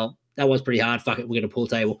like, well, that was pretty hard. Fuck it, we'll get a pool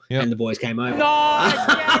table. Yep. And the boys came over. Nice,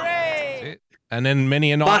 Gary! And then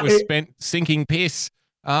many a night was spent sinking piss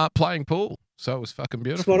playing pool. So it was fucking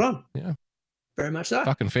beautiful. Spot on. Yeah. Very much so.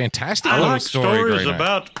 Fucking fantastic. I little like stories Greeno.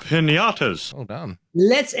 about pinatas. Well done.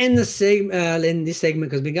 Let's end this segment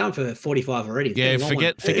because we've been going for 45 already. It's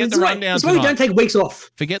forget the rundown tonight. We don't take weeks off.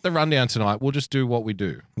 Forget the rundown tonight. We'll just do what we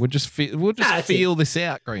do. We'll just feel this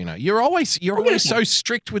out, Greeno. You're always so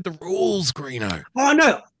strict with the rules, Greeno. Oh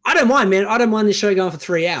no. I don't mind, man. I don't mind this show going for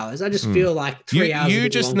 3 hours. I just feel like 3 hours. You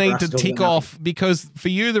just need to tick off, because for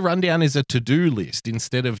you the rundown is a to-do list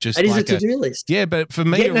instead of just. It is a to-do list. Yeah, but for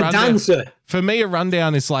me, getting it done, sir. For me, a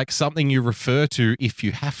rundown is like something you refer to if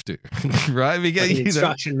you have to, right? Because, like an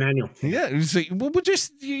instruction manual. Yeah,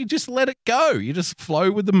 you just let it go. You just flow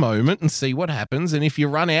with the moment and see what happens. And if you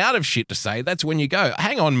run out of shit to say, that's when you go,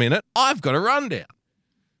 hang on a minute, I've got a rundown.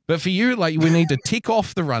 But for you, like, we need to tick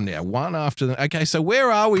off the rundown one after the. Okay, so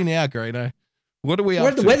where are we now, Greeno? What are we up to? We're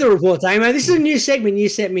at the weather report, Amo. This is a new segment you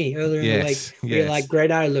sent me earlier in the week. You're like,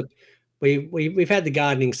 Greeno, look, we've had the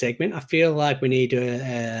gardening segment. I feel like we need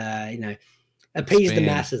to, appease the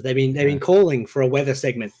masses. They've been calling for a weather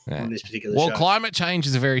segment on this particular show. Well, climate change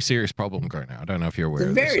is a very serious problem, Greeno. I don't know if you're aware.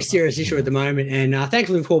 It's a very serious issue at the moment, and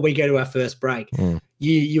thankfully, before we go to our first break,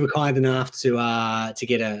 you were kind enough to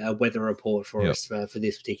get a weather report for us for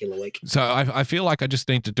this particular week. So I feel like I just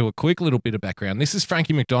need to do a quick little bit of background. This is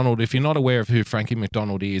Frankie McDonald. If you're not aware of who Frankie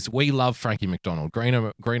McDonald is, we love Frankie McDonald.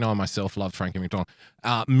 Greeno and myself love Frankie McDonald.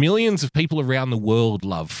 Millions of people around the world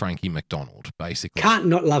love Frankie McDonald, basically. Can't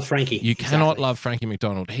not love Frankie. You cannot love Frankie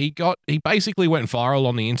McDonald. He basically went viral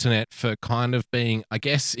on the internet for kind of being, I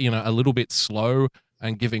guess, a little bit slow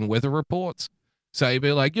and giving weather reports. So he'd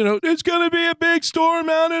be like, there's going to be a big storm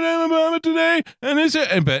out in Alabama today.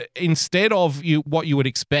 But instead of what you would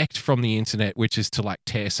expect from the internet, which is to like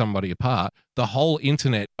tear somebody apart, the whole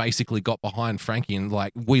internet basically got behind Frankie and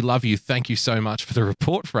like, we love you. Thank you so much for the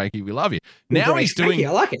report, Frankie. We love you. Now he's doing, I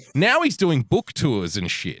like it. Now he's doing book tours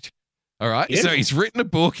and shit. All right. Yeah. So he's written a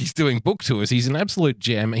book. He's doing book tours. He's an absolute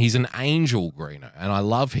gem. He's an angel, Greeno, and I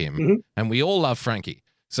love him. Mm-hmm. And we all love Frankie.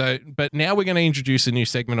 So, but now we're going to introduce a new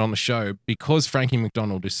segment on the show because Frankie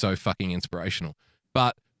McDonald is so fucking inspirational.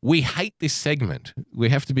 But we hate this segment. We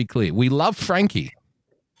have to be clear. We love Frankie.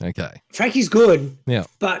 Okay. Frankie's good. Yeah.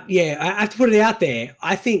 But yeah, I have to put it out there.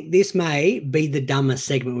 I think this may be the dumbest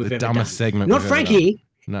segment we've ever done. Dumbest segment. Not Frankie.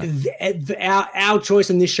 No. Our choice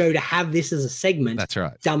on this show to have this as a segment. That's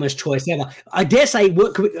right. Dumbest choice ever. I dare say,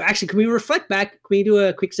 can we reflect back? Can we do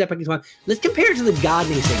a quick step back in time? Let's compare it to the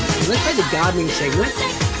gardening segment. Let's play the gardening segment.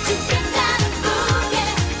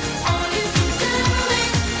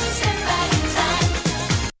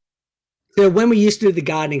 So when we used to do the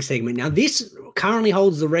gardening segment, now this currently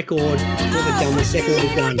holds the record for the dumbest segment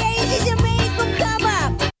we've done.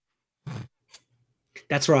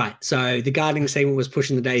 That's right. So the gardening segment was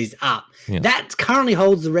pushing the days up. Yeah. That currently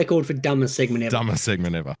holds the record for dumbest segment ever. Dumbest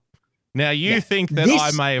segment ever. Now, you think that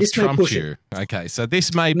I may have this may trumped push you. it. Okay, so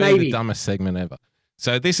this may be the dumbest segment ever.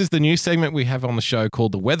 So this is the new segment we have on the show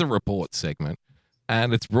called the Weather Report segment,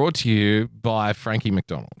 and it's brought to you by Frankie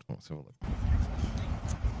McDonald. Let's have a look.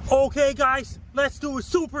 Okay, guys, let's do a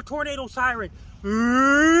super tornado siren.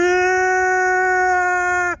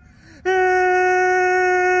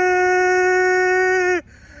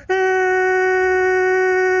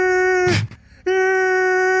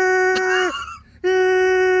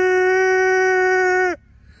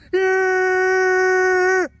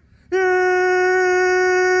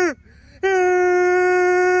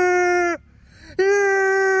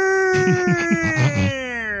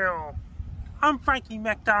 I'm Frankie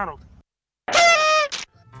McDonald.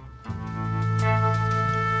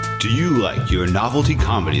 Do you like your novelty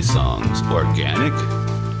comedy songs organic?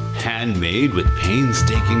 Handmade with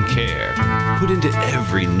painstaking care, put into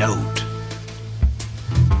every note?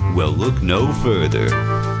 Well, look no further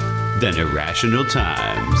than Irrational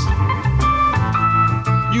Times.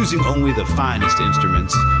 Using only the finest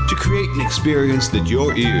instruments to create an experience that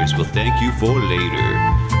your ears will thank you for later.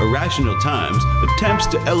 Irrational Times attempts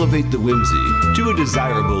to elevate the whimsy to a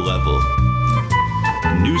desirable level.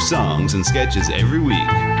 New songs and sketches every week,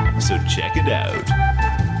 so check it out.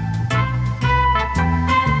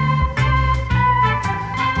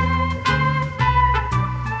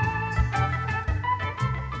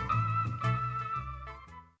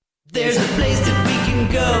 There's a place that we can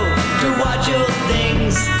go to watch old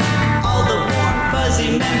things. All the warm,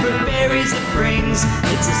 fuzzy member berries it brings.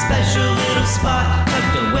 It's a special little spot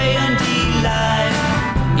tucked away on D-Live.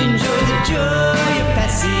 Enjoy the joy of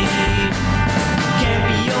Pepsi.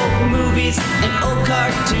 Campy old movies and old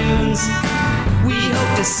cartoons. We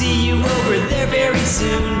hope to see you over there very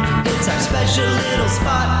soon. It's our special little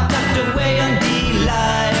spot tucked away on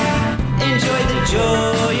D-Live. Enjoy the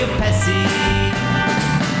joy of Pepsi.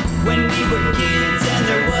 When we were kids and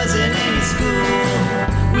there wasn't any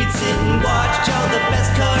school, we'd sit and watch all the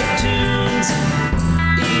best cartoons,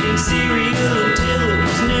 eating cereal until it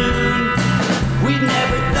was noon. We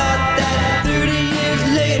never thought that 30 years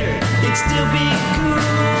later it'd still be cool.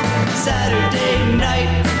 Saturday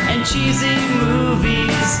night and cheesy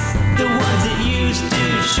movies, the ones that used to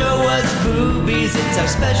show us boobies. It's our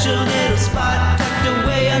special little spot tucked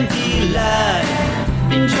away on D-Live.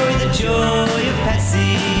 Enjoy the joy of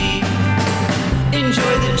Pepsi.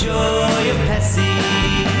 Enjoy the joy of Pepsi.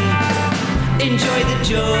 Enjoy the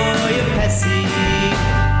joy of Pepsi.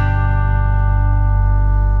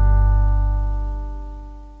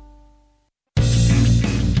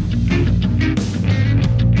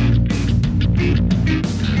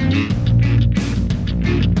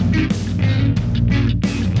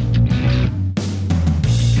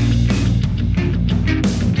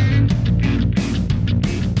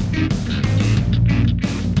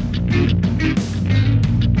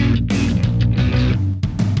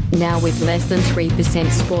 Now with less than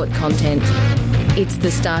 3% sport content. It's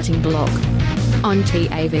the starting block on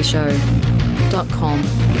TAVshow.com.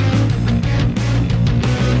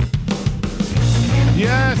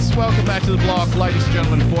 Yes, welcome back to the block, ladies and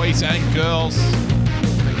gentlemen, boys and girls.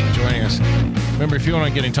 Thank you for joining us. Remember, if you want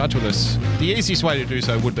to get in touch with us, the easiest way to do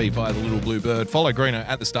so would be via the Little Blue Bird. Follow Greeno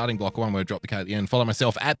at the starting block, one word, drop the K at the end. Follow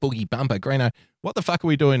myself at Boogie Bumper. Greeno, what the fuck are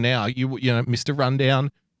we doing now? You know, Mr.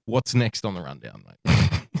 Rundown. What's next on the rundown, mate?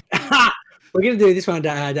 We're going to do this one,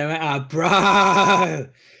 bro.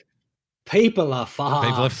 People are fucked.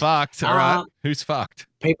 People are fucked. All right. Who's fucked?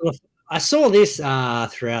 I saw this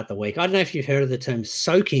throughout the week. I don't know if you've heard of the term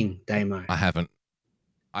soaking, Damo. I haven't.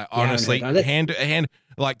 I honestly, hand,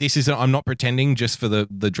 like this isn't, I'm not pretending just for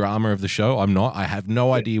the drama of the show. I'm not. I have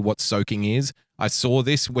no idea what soaking is. I saw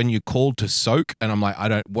this when you called to soak, and I'm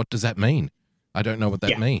like, what does that mean? I don't know what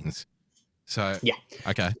that means. So,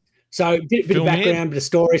 okay. So, bit of background, bit of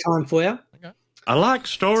story time for you. Okay. I like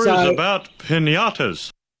stories about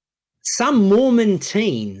pinatas. Some Mormon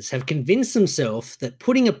teens have convinced themselves that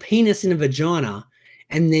putting a penis in a vagina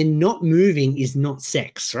and then not moving is not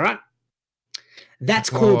sex, right? That's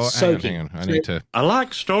called soaking. Hang on. I need to. I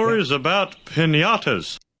like stories about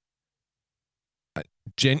pinatas.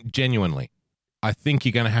 Genuinely, I think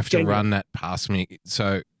you're going to have to run that past me.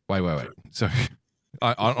 So, wait. So,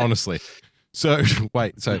 I honestly. So,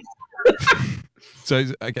 wait. So,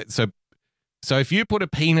 okay. So if you put a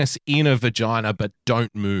penis in a vagina but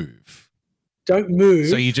don't move. So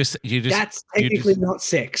you just that's technically not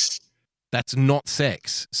sex. That's not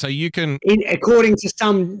sex. So you can according to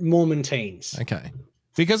some Mormon teens. Okay.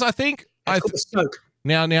 Because I think that's called a soak.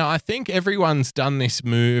 Now I think everyone's done this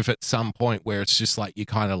move at some point where it's just like you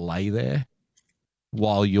kind of lay there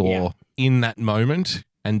while you're in that moment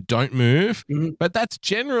and don't move. Mm-hmm. But that's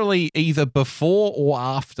generally either before or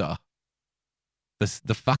after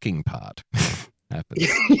the fucking part happens.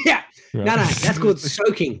 Yeah. Right. No, that's called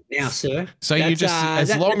soaking now, sir. So you just,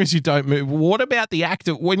 as long as you don't move. What about the act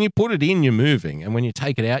of when you put it in, you're moving, and when you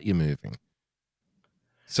take it out, you're moving?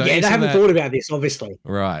 So they haven't thought about this, obviously.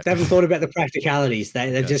 Right. They haven't thought about the practicalities.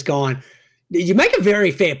 They've just gone. You make a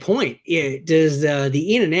very fair point. Yeah, does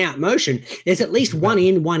the in and out motion? There's at least one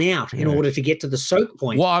in, one out in order to get to the soak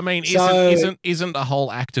point. Well, I mean, isn't the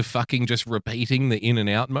whole act of fucking just repeating the in and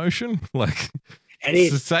out motion? Like, it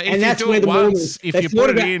is, so and that's where the Mormons. If you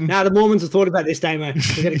put it in, now the Mormons have thought about this, Damo.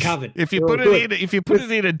 We've got it covered. If you put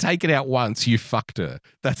it in and take it out once, you fucked her.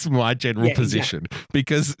 That's my general position. Exactly.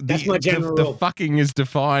 Because the fucking is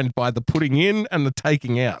defined by the putting in and the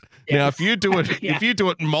taking out. Yeah. Now, if you do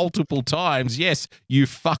it multiple times, yes, you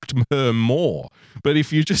fucked her more. But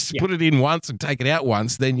if you just put it in once and take it out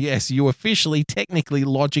once, then yes, you officially, technically,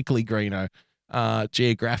 logically, Greeno,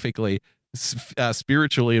 geographically,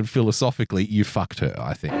 spiritually and philosophically, you fucked her,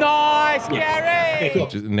 I think. Nice, Gary! Yeah, cool.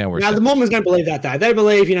 Now the Mormons don't believe that, though. They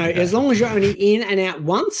believe, as long as you're only in and out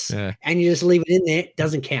once and you just leave it in there, it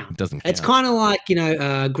doesn't count. It's kind of like,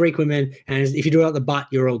 Greek women, and if you do it out the butt,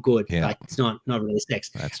 you're all good. Yeah. Like, it's not really sex.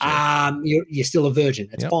 That's true. You're still a virgin.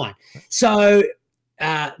 It's fine. So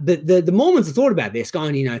the Mormons have thought about this,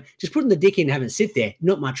 going, just putting the dick in and having it sit there,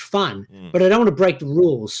 not much fun. But I don't want to break the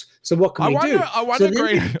rules. So what can we do? I wonder,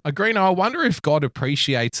 Greeno, I wonder if God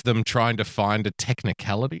appreciates them trying to find a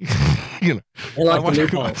technicality. I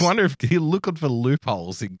wonder if he's looking for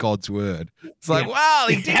loopholes in God's word. It's like, well,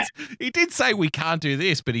 he did say we can't do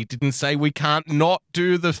this, but he didn't say we can't not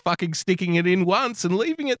do the fucking sticking it in once and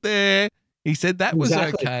leaving it there. He said that was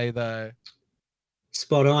okay, though.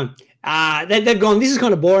 Spot on. They've gone, this is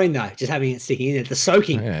kind of boring, though, just having it sticking in it. The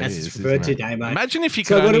soaking, that's it's referred to, Damo. Imagine if you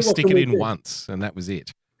could only stick it in once, and that was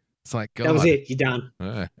it. It's like, God. That was it. You're done.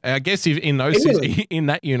 I guess in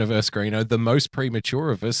that universe, Greeno, the most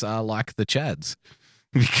premature of us are like the Chads.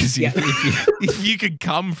 Because if you could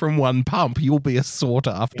come from one pump, you'll be a sought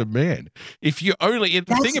after man. If you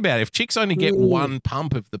think about it, if chicks only get one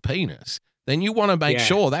pump of the penis, then you want to make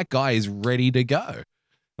sure that guy is ready to go.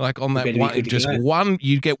 Like on that one, just one,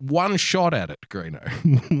 you get one shot at it,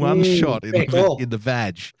 Greeno. One shot in the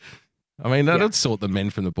vag. I mean, that'd sort the men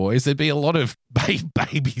from the boys. There'd be a lot of balding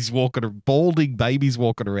babies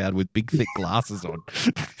walking around with big, thick glasses on,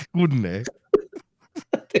 wouldn't there?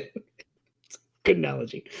 Good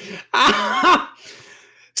analogy.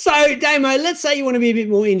 So, Damo, let's say you want to be a bit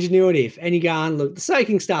more ingenuitive, and you go, look, the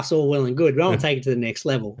soaking stuff's all well and good, but I want to take it to the next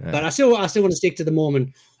level. Yeah. But I still want to stick to the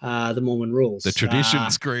Mormon rules, the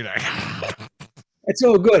traditions, Greeno. It's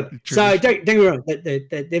all good. So don't get me wrong,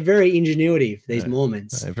 they're very ingenuitive, these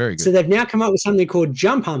Mormons. Very good. So they've now come up with something called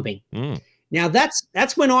jump humping. Now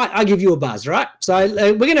that's when I give you a buzz, right?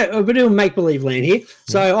 So we're doing make believe land here.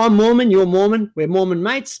 So I'm Mormon, you're Mormon, we're Mormon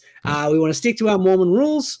mates. We want to stick to our Mormon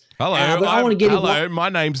rules. Hello, my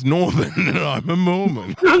name's Norman and I'm a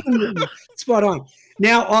Mormon. Spot on.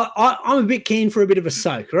 Now I'm a bit keen for a bit of a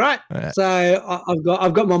soak, right? So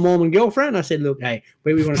I've got my Mormon girlfriend. I said, look, hey,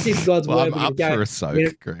 we want to stick to God's word. I'm up for a soak.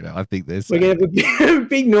 I think there's. We're gonna have a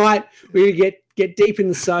big night. We're gonna get deep in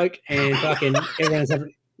the soak and fucking everyone's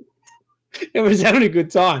having a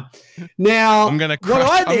good time. Now I'm gonna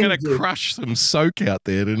crush some soak out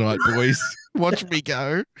there tonight, boys. Watch me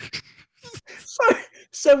go.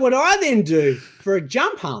 So what I then do for a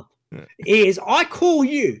jump hump is I call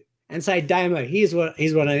you and say, Damo, here's what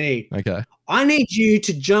I need. Okay. I need you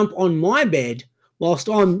to jump on my bed whilst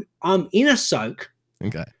I'm in a soak.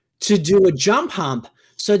 Okay. To do a jump hump.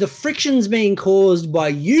 So the friction's being caused by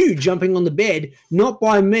you jumping on the bed, not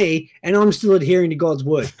by me, and I'm still adhering to God's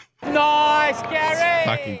word. Nice,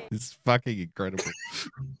 Gary. It's fucking incredible.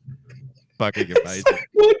 Fucking amazing.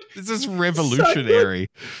 So this is revolutionary.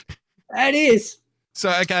 So that is.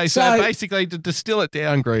 So basically, to distill it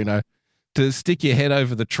down, Greeno, to stick your head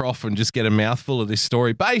over the trough and just get a mouthful of this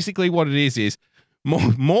story, basically what it is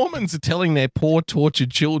Mormons are telling their poor,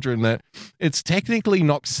 tortured children that it's technically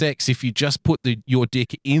not sex if you just put your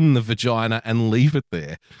dick in the vagina and leave it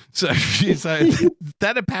there. So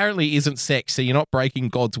that apparently isn't sex. So you're not breaking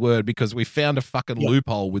God's word because we found a fucking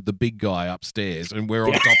loophole with the big guy upstairs and we're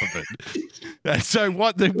on top of it. And so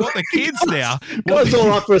what the kids now? God's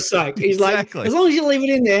all up for a soak. He's like, as long as you leave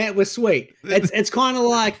it in there, we're sweet. It's kind of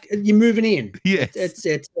like you're moving in. Yes,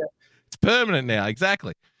 it's permanent now.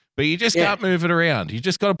 Exactly. But you just can't move it around. You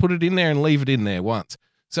just got to put it in there and leave it in there once.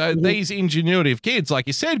 So these ingenuitive kids, like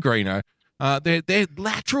you said, Greeno, they're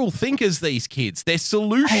lateral thinkers, these kids. They're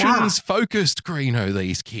solutions-focused, Greeno,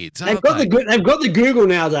 these kids. They've got the Google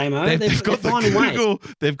now, Damo. They've got the Google.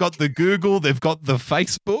 They've got the Google. They've got the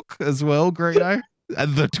Facebook as well, Greeno,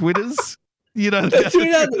 and the Twitters. You know,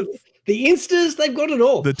 the Instas, they've got it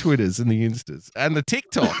all. The Twitters and the Instas and the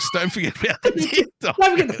TikToks. Don't forget about the TikTok.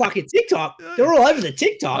 Don't forget the fucking TikTok. They're all over the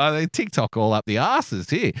TikTok. They TikTok all up the asses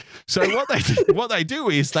here. So what they do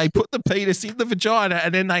is they put the penis in the vagina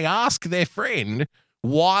and then they ask their friend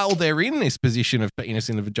while they're in this position of penis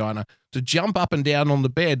in the vagina to jump up and down on the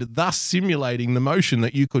bed, thus simulating the motion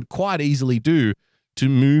that you could quite easily do to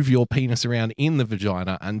move your penis around in the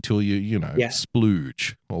vagina until you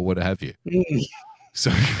splooge or what have you. So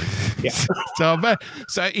is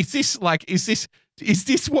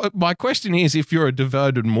this what my question is? If you're a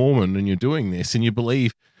devoted Mormon and you're doing this and you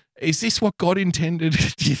believe, is this what God intended?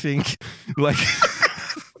 Do you think? Like,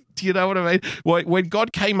 do you know what I mean? When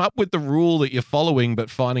God came up with the rule that you're following but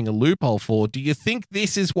finding a loophole for, do you think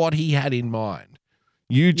this is what He had in mind?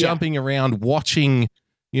 You jumping around watching,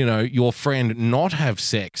 your friend not have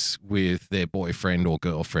sex with their boyfriend or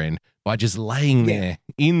girlfriend by just laying there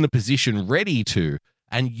in the position ready to,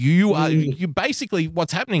 and you basically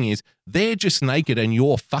what's happening is they're just naked and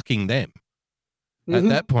you're fucking them at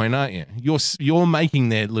that point, aren't you? You're making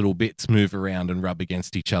their little bits move around and rub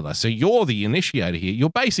against each other. So you're the initiator here. You're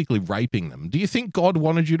basically raping them. Do you think God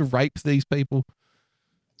wanted you to rape these people?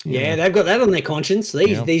 Yeah, they've got that on their conscience.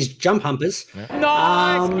 These jump humpers.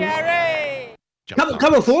 Nice, Gary.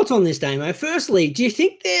 Couple of thoughts on this, Damo. Firstly, do you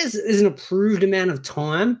think there's an approved amount of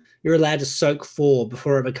time you're allowed to soak for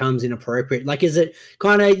before it becomes inappropriate? Like, is it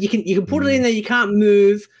kind of you can put it in there, you can't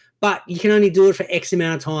move, but you can only do it for X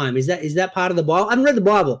amount of time? Is that part of the Bible? I haven't read the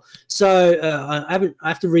Bible, so I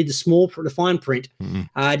have to read the fine print. Do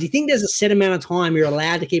you think there's a set amount of time you're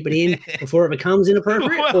allowed to keep it in before it becomes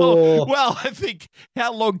inappropriate? Well, I think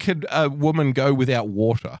how long can a woman go without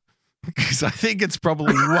water? Because I think it's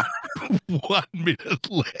probably 1 minute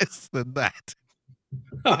less than that.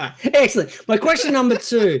 All right, excellent. My question number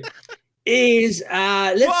 2 is,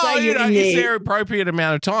 let's say you're in is there appropriate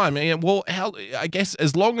amount of time? Well, I guess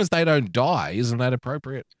as long as they don't die, isn't that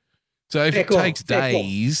appropriate? So if it takes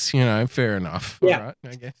days, fair enough. Yeah. All right,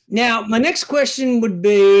 I guess. Now, my next question would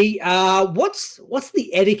be, what's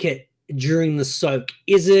the etiquette during the soak?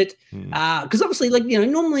 Is it because obviously,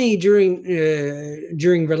 normally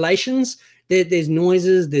during relations, there's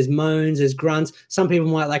noises, there's moans, there's grunts. Some people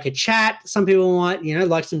might like a chat. Some people might,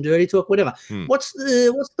 like some dirty talk, whatever. What's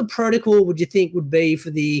the protocol would you think would be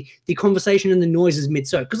for the conversation and the noises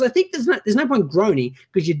mid-soak? Because I think there's no point groaning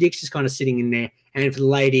because your dick's just kind of sitting in there, and for the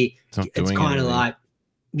lady, it's kind of like,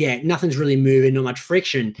 nothing's really moving, not much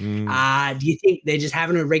friction. Do you think they're just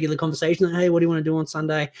having a regular conversation? Like, hey, what do you want to do on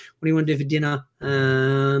Sunday? What do you want to do for dinner?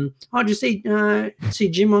 I just see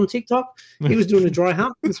Jim on TikTok. He was doing a dry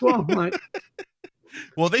hump as well. Like,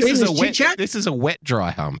 well, this is a wet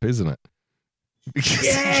dry hump, isn't it?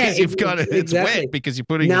 Because you've got it. It's wet because you're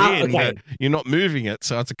putting it in, but you're not moving it,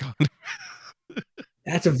 so it's a kind of.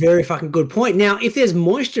 That's a very fucking good point. Now, if there's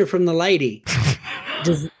moisture from the lady,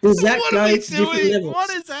 does that go to different levels? What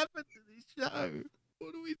has happened to this show?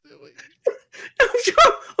 What are we doing?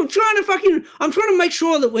 I'm trying to make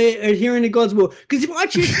sure that we're adhering to God's will. Because if I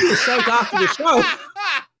choose to do a soak after the show,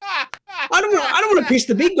 I don't want to piss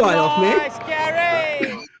the big guy off, man.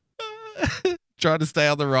 Gary. Trying to stay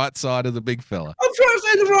on the right side of the big fella. I'm trying to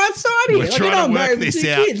stay on the right side here. We're trying to work this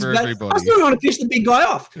out for everybody. I still don't want to piss the big guy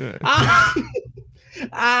off.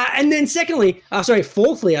 And then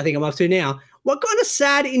fourthly, I think I'm up to now. What kind of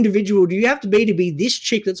sad individual do you have to be this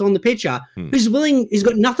chick that's on the picture who's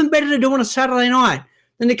got nothing better to do on a Saturday night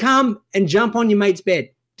than to come and jump on your mate's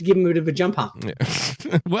bed to give him a bit of a jump up?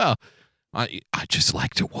 Yeah. Well, I just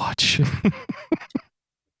like to watch.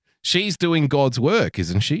 She's doing God's work,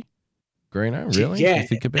 isn't she? Greeno, really? Yeah. You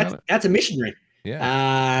think about it? That's a missionary.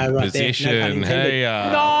 Yeah. Right Position. there. Hey,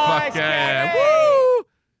 Nice, fuck yeah. Gary. Woo!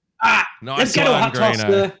 Let's Nice get to a one, hot toss, Greeno.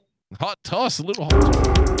 sir. Hot toss, a little hot toss.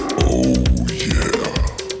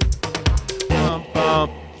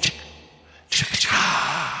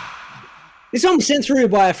 This one was sent through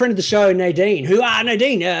by a friend of the show, Nadine, who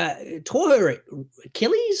tore her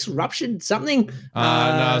Achilles, ruptured something.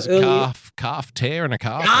 No, it was a calf tear and a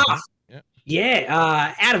calf.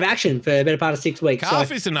 Yeah, out of action for the better part of 6 weeks.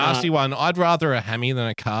 Calf is a nasty one. I'd rather a hammy than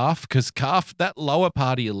a calf because calf, that lower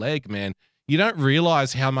part of your leg, man, you don't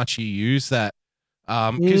realize how much you use that.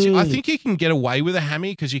 Because I think you can get away with a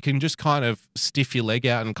hammy because you can just kind of stiff your leg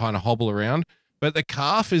out and kind of hobble around. But the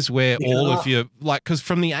calf is where all of your, because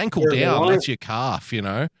from the ankle down, that's your calf,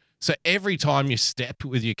 So every time you step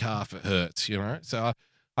with your calf, it hurts, So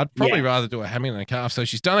I'd probably rather do a hammy than a calf. So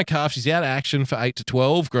she's done a calf. She's out of action for 8 to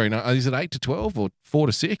 12. Greeno, is it 8 to 12 or 4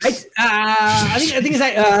 to 6? I think it's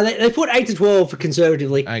 8. They put 8 to 12 for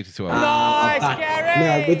conservatively. 8 to 12. Nice,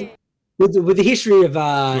 Gary. With the history of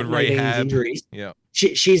rehab injuries, yeah,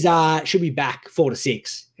 she'll be back 4 to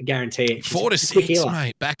 6. I guarantee it. 4 to 6,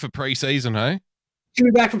 mate. Back for preseason, hey? She'll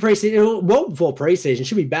be back for preseason. Well, before preseason,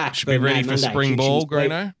 she'll be back. She'll be ready for spring ball,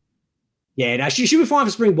 Greeno. Yeah, no, she'll be fine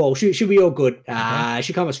for spring ball. She'll be all good.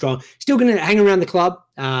 She'll come up strong. Still going to hang around the club.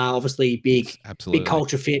 Obviously, big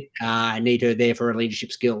culture fit. Need her there for her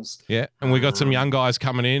leadership skills. Yeah, and we got some young guys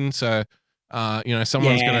coming in, so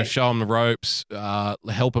someone's going to show them the ropes,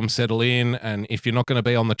 help them settle in, and if you're not going to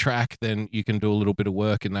be on the track, then you can do a little bit of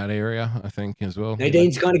work in that area, I think, as well.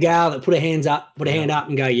 Nadine's kind of gal that put her hand up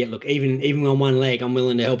and go, yeah, look, even on one leg, I'm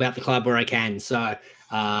willing to help out the club where I can. So,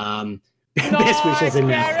 best wishes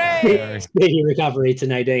and speedy recovery to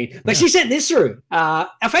Nadine. But she sent this through. Our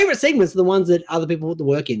favourite segments are the ones that other people put the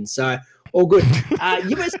work in. So all good.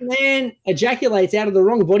 US man ejaculates out of the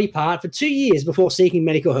wrong body part for 2 years before seeking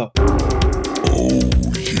medical help.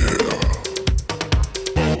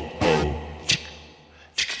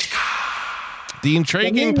 The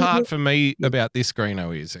intriguing part for me about this,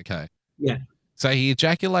 Greeno, is, yeah. So he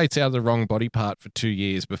ejaculates out of the wrong body part for 2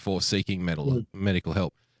 years before seeking medical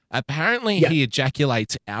help. Apparently, he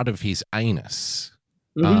ejaculates out of his anus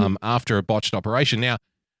after a botched operation. Now,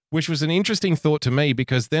 which was an interesting thought to me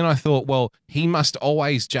because then I thought, well, he must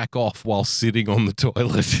always jack off while sitting on the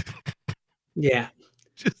toilet. Yeah.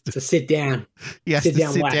 To sit down. He has to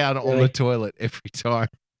sit down on the toilet every time.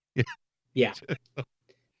 Yeah.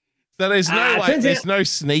 So there's no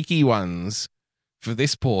sneaky ones for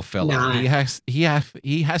this poor fella. Nah. He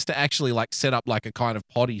has to actually set up like a kind of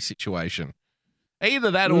potty situation.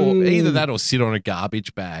 Either that or sit on a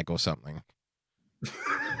garbage bag or something.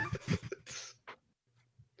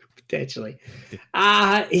 Potentially.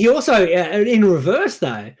 He also, in reverse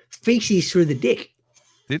though, feces through the dick.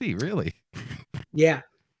 Did he really? Yeah.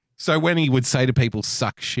 So when he would say to people,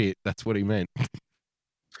 suck shit, that's what he meant.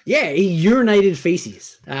 Yeah, he urinated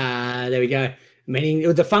feces. There we go.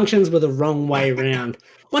 Meaning the functions were the wrong way around.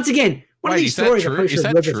 Once again, one of these stories I should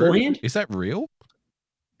have read beforehand. Is that real?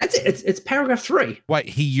 That's it. It's paragraph 3. Wait,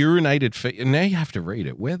 he urinated feces. Now you have to read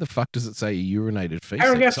it. Where the fuck does it say he urinated feces?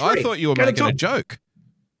 Paragraph 3. I thought you were making a joke.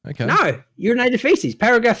 Okay. No, urinated feces.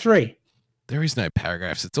 Paragraph 3. There is no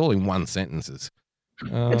paragraphs. It's all in one sentences.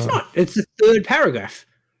 It's not. It's the third paragraph.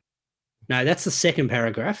 No, that's the second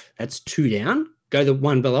paragraph. That's 2 down. Go the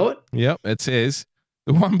one below it. Yep, it says.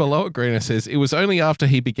 The one below it, Greeno says, it was only after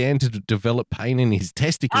he began to develop pain in his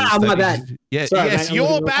testicles. My bad. Yeah, sorry, yes, mate,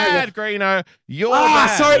 you're bad, Greeno. You're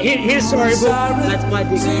bad. Sorry. Here's sorry, book. That's my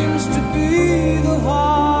dick. Seems to be the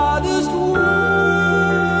hardest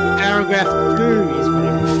one. Paragraph 2 is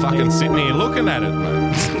I'm fucking sitting here looking at it,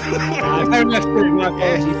 mate. Paragraph 2, my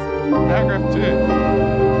apologies. Paragraph 2.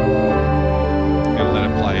 Gonna let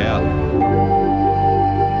it play out.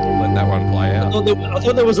 Let that one play out. I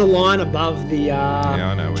thought there was a line above the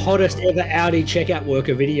I know hottest ever Audi checkout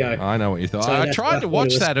worker video. I know what you thought. So I tried to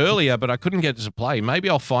watch that earlier, but I couldn't get it to play. Maybe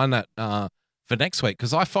I'll find that for next week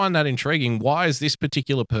because I find that intriguing. Why is this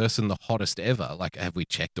particular person the hottest ever? Like, have we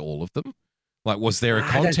checked all of them? Like, was there a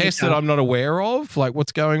contest that I'm not aware of? Like,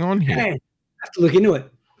 what's going on here? Yeah, I have to look into it.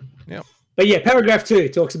 Yep. But yeah, paragraph 2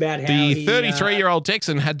 talks about how the 33-year-old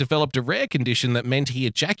Texan had developed a rare condition that meant he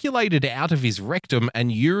ejaculated out of his rectum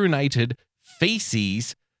and urinated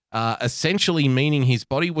feces essentially meaning his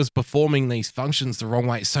body was performing these functions the wrong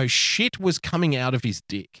way. So shit was coming out of his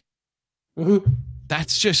dick. Mm-hmm.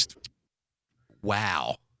 That's just,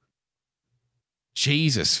 wow.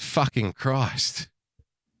 Jesus fucking Christ.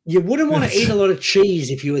 You wouldn't want to eat a lot of cheese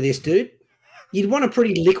if you were this dude. You'd want a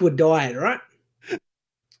pretty liquid diet, right?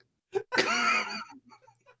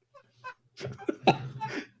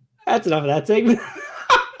 That's enough of that segment.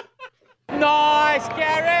 Nice,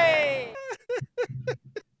 Gary!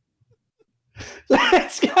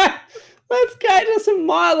 Let's go to some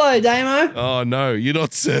Milo, Damo. Oh, no, you're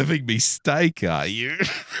not serving me steak, are you?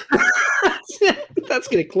 That's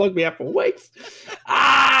going to clog me up for weeks.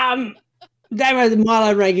 Damo, the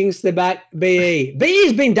Milo rankings, they're back. BE.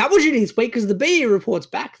 BE's been double shooting this week because the BE report's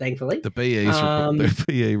back, thankfully. The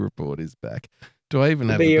BE report is back. Do I even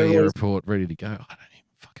have the BE report ready to go? I don't even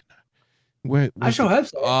fucking know. I sure hope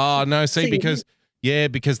so. Oh, no, see, because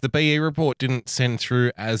the BE report didn't send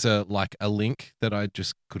through as a link that I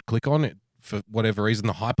just could click on it. For whatever reason,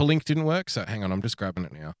 the hyperlink didn't work. So hang on, I'm just grabbing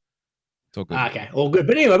it now. It's all good. Okay, all good.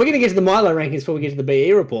 But anyway, we're going to get to the Milo rankings before we get to the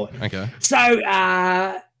BE report. Okay.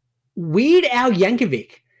 So, Weird Al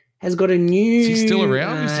Yankovic has got a new... Is he still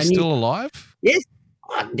around? Is he still alive? Yes,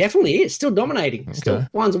 definitely is. Still dominating. Okay. Still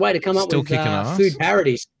finds a way to come up with food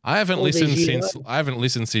parodies. I haven't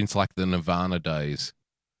listened since like the Nirvana days.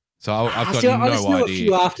 So I've got no idea. A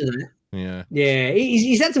few after that. Yeah. Yeah,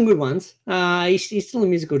 he's had some good ones. He's still a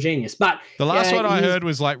musical genius. But the last one I heard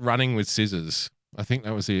was like Running with Scissors. I think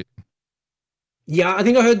that was it. Yeah, I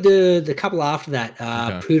think I heard the couple after that.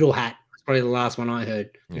 Poodle Hat was probably the last one I heard,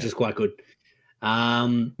 which is quite good.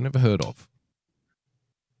 Never heard of.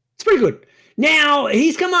 It's pretty good. Now,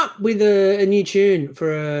 he's come up with a new tune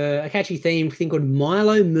for a catchy theme called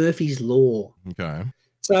Milo Murphy's Law. Okay.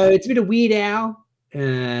 So it's a bit of Weird Al.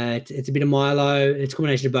 It's a bit of Milo. It's a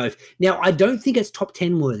combination of both. Now, I don't think it's top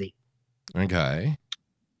 10 worthy. Okay.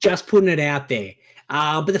 Just putting it out there.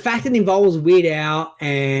 But the fact that it involves Weird Al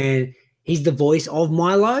and he's the voice of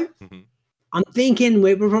Milo, I'm thinking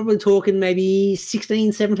we're probably talking maybe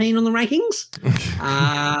 16, 17 on the rankings.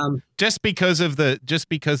 Just because of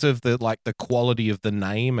the like the quality of the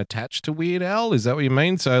name attached to Weird Al, is that what you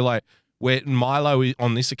mean? So like where Milo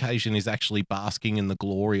on this occasion is actually basking in the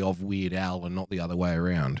glory of Weird Al and not the other way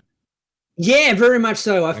around. Yeah, very much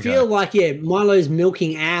so. I feel like Milo's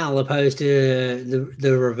milking Al opposed to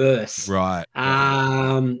the reverse. Right.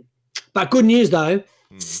 But good news though,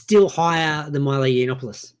 still higher than Milo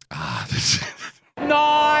Yiannopoulos.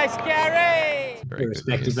 Nice, Gary!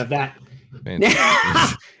 Irrespective of that. Now,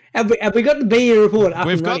 have we got the BE report up?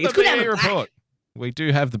 We've got the BE report. We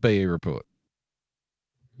do have the BE report.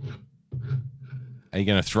 Are you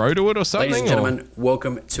going to throw to it or something? Ladies and gentlemen,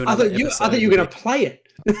 welcome to another episode. I thought you were going to play it.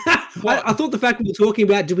 I thought the fact we were talking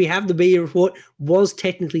about do we have the BE report was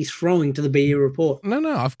technically throwing to the BE report.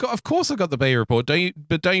 No, of course I got the BE report. Don't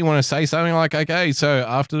you want to say something like, okay, so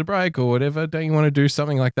after the break or whatever, don't you want to do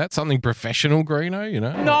something like that? Something professional, Greeno, you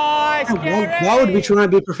know? Nice, why would we try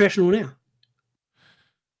and be professional now?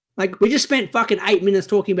 Like, we just spent fucking 8 minutes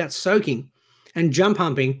talking about soaking and jump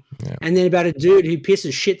humping, and then about a dude who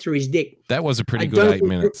pisses shit through his dick. That was a pretty good 8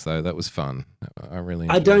 minutes, though. That was fun.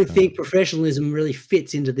 I don't think professionalism really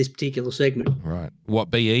fits into this particular segment. Right. What,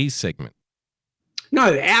 BE's segment?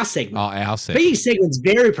 No, our segment. Oh, our segment. BE's segment's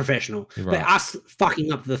very professional, right. but us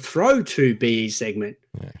fucking up the throw to BE's segment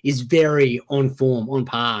is very on form, on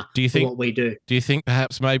par with what we do. Do you think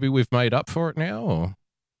perhaps maybe we've made up for it now,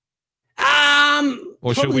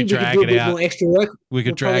 or should we drag it out? More extra work. We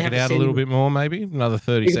could drag it out a little bit more, maybe another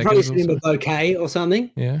 30 seconds. Probably send him a bouquet or something.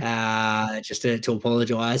 Yeah. Just to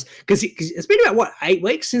apologise because it's been about 8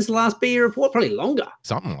 weeks since the last BE report, probably longer.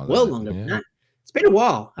 Something like that. Longer than that. It's been a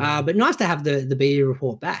while, but nice to have the BE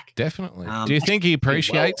report back. Definitely. Do you think he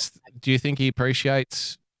appreciates? Do you think he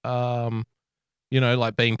appreciates?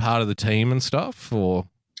 Like being part of the team and stuff, or?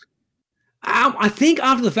 I think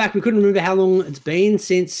after the fact, we couldn't remember how long it's been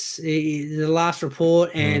since the last report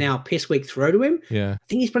and our piss week throw to him. Yeah. I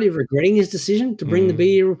think he's probably regretting his decision to bring the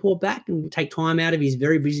BE report back and take time out of his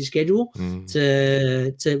very busy schedule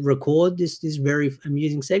to record this very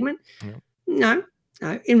amusing segment. Yeah.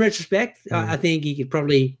 No. In retrospect, I think he could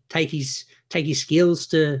probably take his skills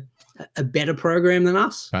to a better program than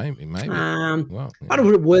us. Maybe. I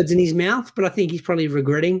don't put words in his mouth, but I think he's probably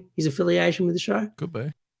regretting his affiliation with the show. Could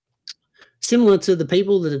be. Similar to the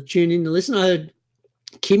people that have tuned in to listen. I heard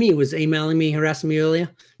Kimmy was emailing me, harassing me earlier,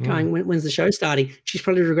 going, when's the show starting? She's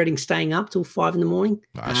probably regretting staying up till 5 a.m.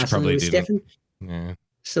 She probably did. Stefan. Yeah.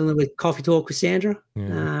 Similar with Coffee Talk with Sandra,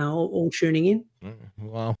 all tuning in.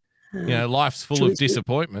 Well, life's full of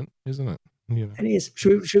disappointment, isn't it? You know. It is.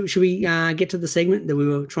 Should we get to the segment that we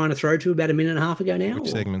were trying to throw to about a minute and a half ago now?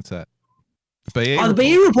 Which segment's that? The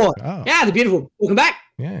BE report. Oh. Yeah, the beautiful. Welcome back.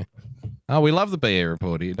 Yeah. Oh, we love the BE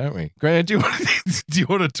report here, don't we? Grant, do you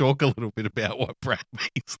want to talk a little bit about what Brad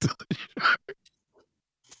means to the show?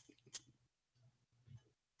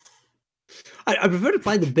 I prefer to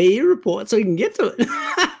play the BE report so we can get to it.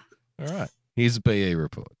 All right. Here's the BE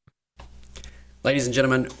report. Ladies and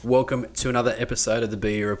gentlemen, welcome to another episode of the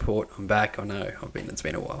BE Report. I'm back. I know it's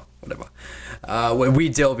been a while, whatever. Where we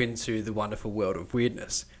delve into the wonderful world of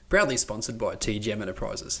weirdness. Proudly sponsored by TGM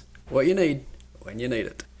Enterprises. What you need when you need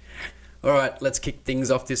it. All right, let's kick things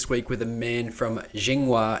off this week with a man from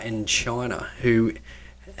Jinghua in China who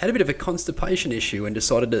had a bit of a constipation issue and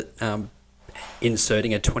decided that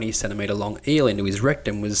inserting a 20 centimetre long eel into his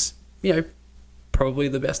rectum was, probably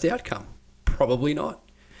the best outcome. Probably not.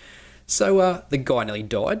 So the guy nearly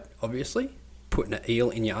died, obviously, putting an eel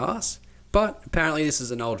in your ass. But apparently this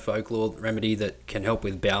is an old folklore remedy that can help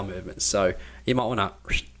with bowel movements. So you might want to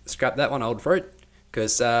scrap that one, old fruit,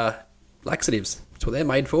 because laxatives, that's what they're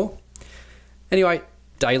made for. Anyway,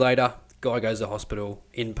 day later, guy goes to hospital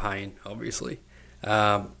in pain, obviously.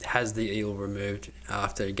 Has the eel removed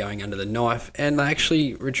after going under the knife, and they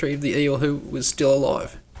actually retrieved the eel who was still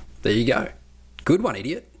alive. There you go. Good one,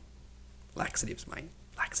 idiot. Laxatives, mate.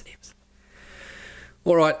 Laxatives.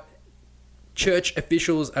 All right. Church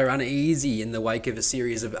officials are uneasy in the wake of a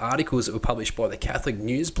series of articles that were published by the Catholic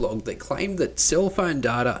News blog that claimed that cell phone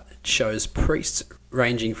data shows priests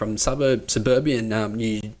ranging from suburban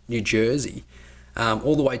New Jersey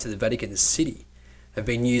all the way to the Vatican City have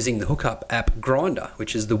been using the hookup app Grindr,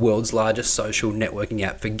 which is the world's largest social networking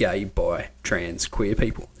app for gay, bi, trans, queer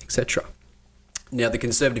people, etc. Now, the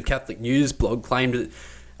conservative Catholic News blog claimed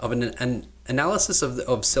of an analysis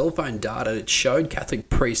of cell phone data that showed Catholic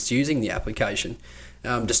priests using the application,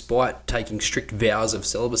 despite taking strict vows of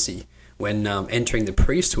celibacy when entering the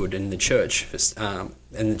priesthood in the church, and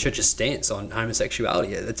the church's stance on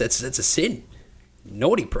homosexuality. That's a sin.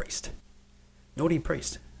 Naughty priest.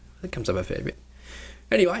 That comes up a fair bit.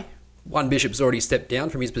 Anyway, one bishop's already stepped down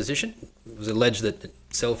from his position. It was alleged that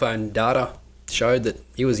cell phone data showed that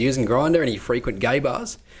he was using Grindr and he frequented gay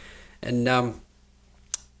bars. And,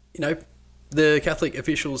 the Catholic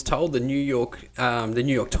officials told the New York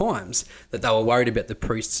Times that they were worried about the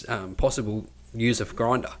priest's possible use of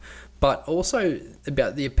Grindr, but also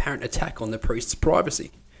about the apparent attack on the priest's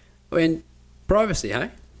privacy. I mean, privacy,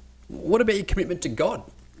 hey? What about your commitment to God?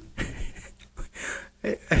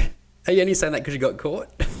 Are you only saying that because you got caught?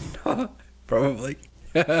 Probably.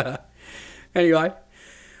 Anyway,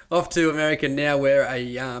 off to America now, where a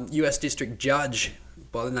US district judge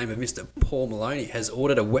by the name of Mr. Paul Maloney has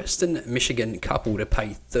ordered a Western Michigan couple to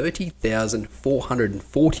pay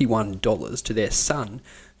 $30,441 to their son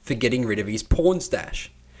for getting rid of his porn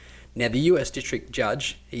stash. Now, the US district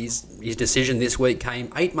judge, his decision this week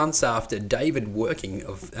came 8 months after David Working,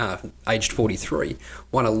 of aged 43,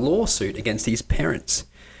 won a lawsuit against his parents.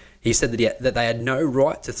 He said that they had no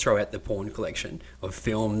right to throw out the porn collection of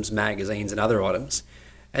films, magazines, and other items.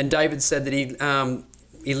 And David said that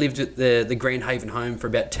he lived at the Grand Haven home for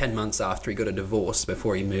about 10 months after he got a divorce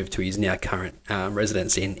before he moved to his now current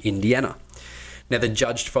residence in Indiana. Now, the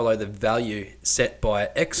judge followed the value set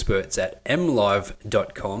by experts at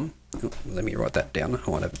mlive.com. Oh, let me write that down. I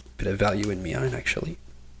want a bit of value in my own, actually.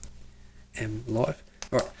 mlive.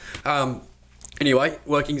 All right. Anyway,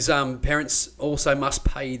 Working's parents also must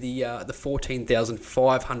pay the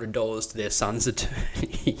 $14,500 to their son's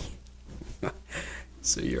attorney.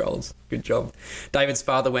 2-year-olds. Good job. David's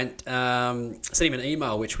father sent him an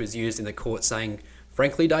email which was used in the court saying,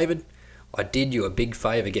 "Frankly, David, I did you a big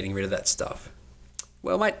favour getting rid of that stuff."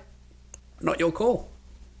 Well, mate, not your call.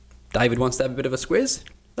 David wants to have a bit of a squiz.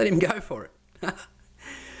 Let him go for it.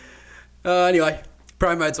 Anyway,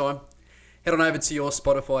 promo time. Head on over to your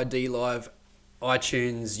Spotify, DLive,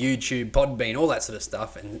 iTunes, YouTube, Podbean, all that sort of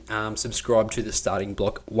stuff, and subscribe to The Starting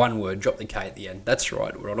Block. One word, drop the K at the end. That's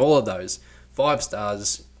right, we're on all of those. 5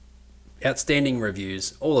 stars, outstanding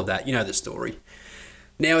reviews, all of that. You know the story.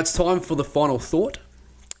 Now it's time for the final thought.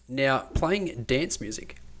 Now, playing dance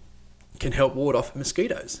music can help ward off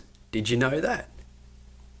mosquitoes. Did you know that?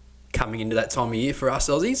 Coming into that time of year for us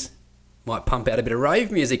Aussies, might pump out a bit of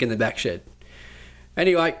rave music in the back shed.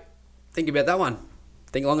 Anyway, think about that one.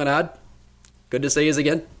 Think long and hard. Good to see you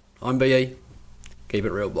again. I'm BE. Keep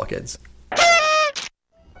it real, blockheads.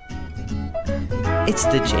 It's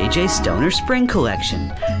the JJ Stoner Spring Collection,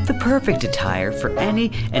 the perfect attire for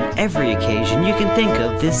any and every occasion you can think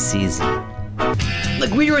of this season.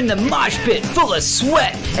 like we were in the mosh pit full of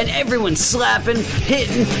sweat and everyone's slapping,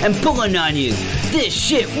 hitting, and pulling on you. This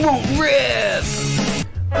shit won't rip!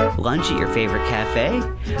 Lunch at your favorite cafe?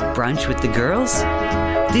 Brunch with the girls?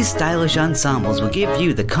 These stylish ensembles will give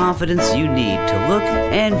you the confidence you need to look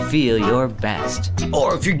and feel your best.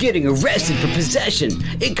 Or if you're getting arrested for possession,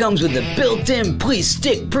 it comes with a built-in police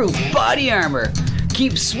stick-proof body armor.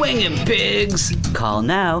 Keep swinging, pigs! Call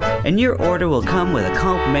now, and your order will come with a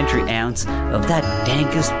complimentary ounce of that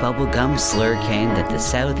dankest bubblegum slurricane that the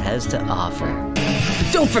South has to offer.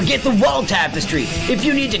 Don't forget the wall tapestry! If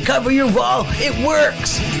you need to cover your wall, it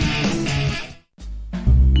works!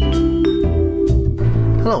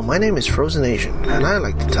 Hello, my name is Frozen Asian, and I'd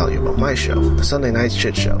like to tell you about my show, The Sunday Night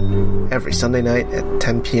Shit Show, every Sunday night at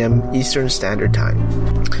 10 p.m. Eastern Standard Time.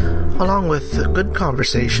 Along with good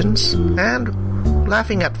conversations and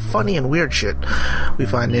laughing at funny and weird shit we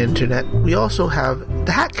find on the internet, we also have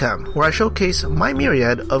the Hat Cam, where I showcase my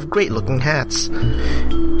myriad of great-looking hats.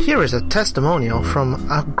 Here is a testimonial from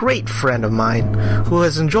a great friend of mine who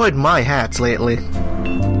has enjoyed my hats lately.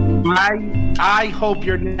 I hope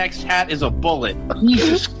your next hat is a bullet.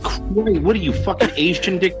 Jesus Christ, what are you, fucking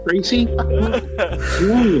Asian Dick Tracy? What's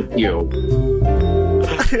wrong with you?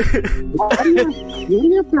 Why do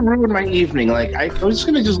you have to ruin my evening? Like, I was just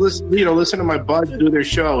gonna listen to my buds do their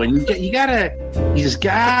show, and you just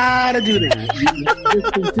gotta do that. You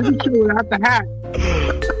do the show without the hat.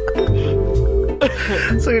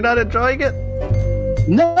 So you're not enjoying it?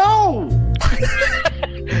 No!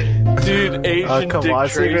 Dude, Asian come Dick on,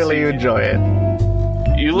 Tracy. secretly you enjoy it.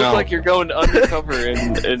 You look like you're going undercover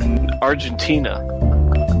in Argentina,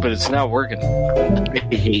 but it's not working. I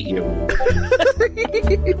hate you.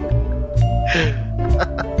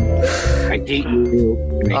 I hate you.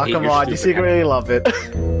 Oh, come on, you secretly love it.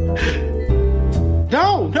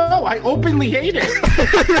 No, I openly hate it.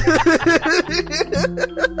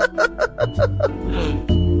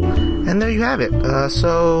 And there you have it.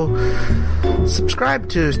 So subscribe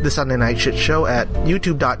to the Sunday Night Shit Show at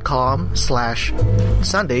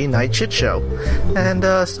youtube.com/Sunday Night Shit Show. And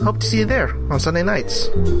hope to see you there on Sunday nights.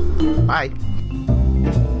 Bye.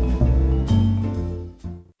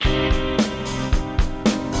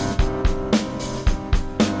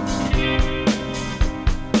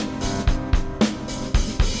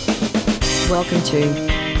 Welcome to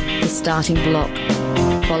The Starting Block.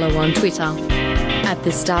 Follow on Twitter at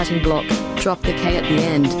The Starting Block. Drop the K at the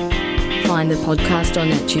end. Find the podcast on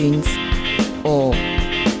iTunes or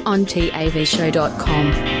on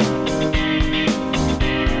tavshow.com.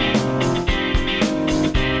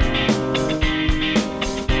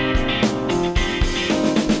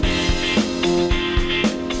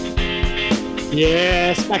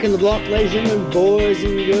 Yes, back in the block, ladies and gentlemen, boys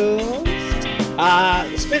and girls.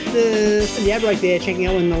 Spent the ad break there checking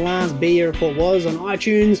out when the last beer report was on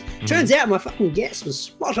iTunes. Turns out my fucking guess was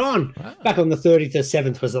spot on. Wow. Back on the 30th of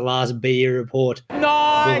 7th was the last beer report.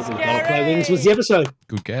 Nice, Play Wings was the episode.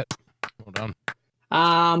 Good get. Well done.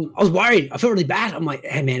 I was worried. I felt really bad. I'm like,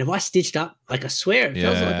 hey man, have I stitched up? Like I swear it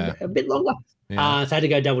feels like a bit longer. Yeah. So I had to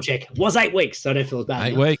go double check. It was 8 weeks, so I don't feel as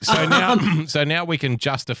bad. 8 weeks. So so now we can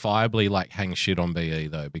justifiably like hang shit on BE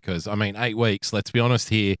though, because I mean 8 weeks. Let's be honest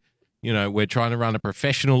here. You know, we're trying to run a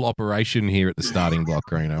professional operation here at the Starting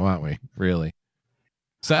Block, Reno, aren't we? Really?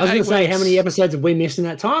 So I was going to say, how many episodes have we missed in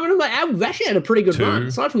that time? And I'm like, we've actually had a pretty good run,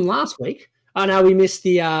 aside from last week. I know we missed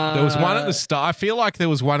the... there was one at the start. I feel like there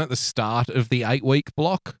was one at the start of the 8-week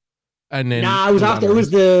block. And then... No, it was after. It was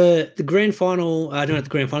the grand final. Not the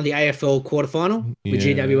grand final, the AFL quarterfinal with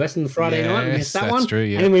GWS on the Friday night. We missed that one. True,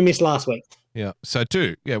 yeah. And then we missed last week. Yeah. So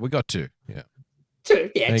 2. Yeah, we got 2. Yeah. 2.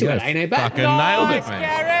 Yeah, 2 ain't no bad. Fucking nailed it,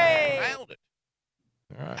 man.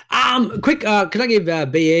 All right. Quick, can I give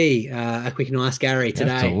BE a quick nice Gary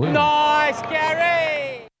today? Absolutely. Nice,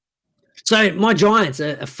 Gary! So my Giants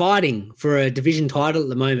are fighting for a division title at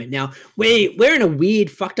the moment. Now, we're in a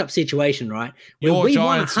weird, fucked up situation, right? Your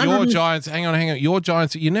Giants, hang on. Your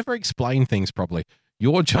Giants, you never explain things properly.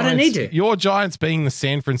 Your Giants, I don't need to. Your Giants being the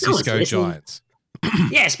San Francisco Giants.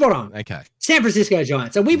 Yeah, spot on. Okay. San Francisco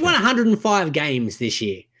Giants. So we've won 105 games this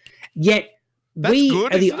year, yet we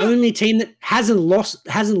are the only team that hasn't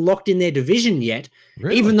locked in their division yet,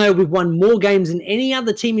 even though we've won more games than any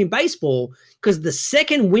other team in baseball, because the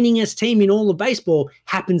second winningest team in all of baseball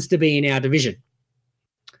happens to be in our division.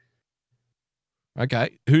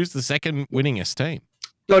 Okay. Who's the second winningest team?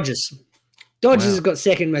 Dodgers. Dodgers have got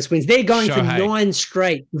second most wins. They're going for 9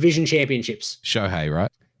 straight division championships. Shohei,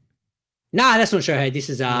 right? No, that's not Shohei. This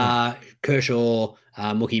is Kershaw,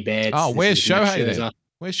 Mookie Betts. Oh, where's Shohei then?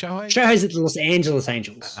 Where's Shohei? Shohei's at the Los Angeles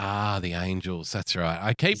Angels. Ah, the Angels. That's right.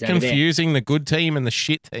 I keep He's over there. confusing the good team and the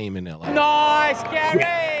shit team in LA. Nice,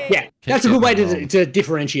 Gary. Yeah, that's a good way to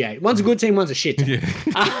differentiate. One's a good team, one's a shit team.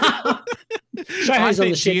 Shohei's on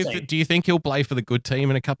the shit team. Do you think he'll play for the good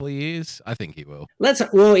team in a couple of years? I think he will.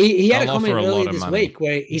 He had a I'll comment offer a lot earlier of this money. week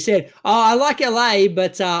where he said, "Oh, I like LA,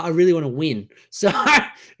 but I really want to win." So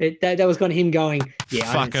that was kind of him going, "Yeah,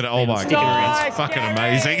 I Fucking, don't oh my sticking around." God. It's fucking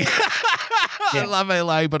amazing. I love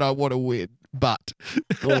LA, but I want to win. But.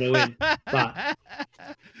 I want to win. But.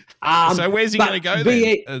 So where's he going to go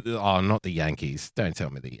BE then? Not the Yankees. Don't tell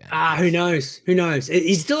me the Yankees. Who knows? Who knows?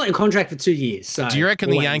 He's still in contract for 2 years. So Do you reckon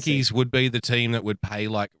we'll the wait and see. Yankees would be the team that would pay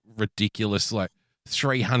like ridiculous, like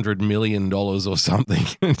 $300 million or something?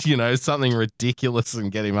 Something ridiculous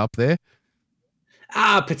and get him up there?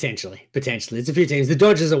 Potentially. It's a few teams. The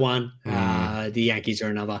Dodgers are one. The Yankees are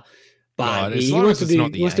another. But Right, as he long wants as to it's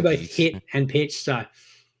not the he wants to both Yankees. hit and pitch. So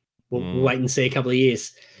we'll wait and see a couple of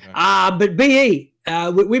years. But BE,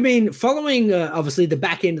 we've been following obviously the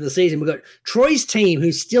back end of the season. We've got Troy's team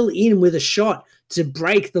who's still in with a shot to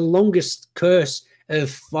break the longest curse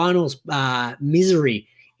of finals misery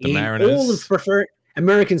The in Mariners. all of preferred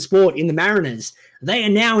American sport in the Mariners. They are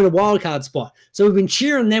now in a wild card spot. So we've been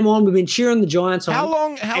cheering them on. We've been cheering the Giants on. How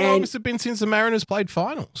long has it been since the Mariners played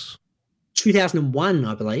finals? 2001,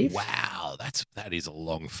 I believe. Wow, that is a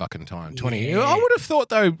long fucking time. 20 years. I would have thought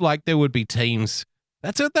though, like there would be teams.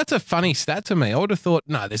 That's a funny stat to me. I would have thought,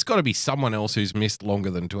 no, there's got to be someone else who's missed longer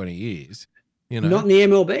than 20 years. Not in the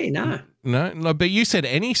MLB, no. No, but you said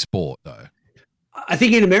any sport though. I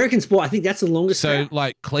think in American sport, I think that's the longest. So, drought.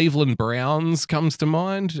 like Cleveland Browns comes to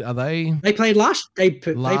mind. Are they? They played last. They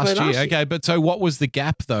played Last last year. Okay, but so what was the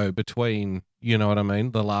gap though between, you know what I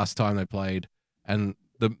mean, the last time they played and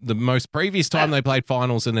the most previous time they played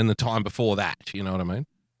finals and then the time before that? You know what I mean?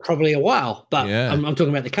 Probably a while, but Yeah. I'm talking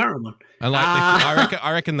about the current one. And like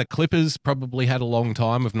I reckon the Clippers probably had a long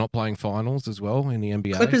time of not playing finals as well in the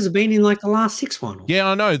NBA. Clippers have been in like the last 6 finals. Yeah,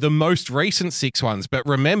 I know, the most recent 6 ones, but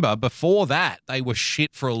remember before that they were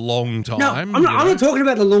shit for a long time. No, I'm not talking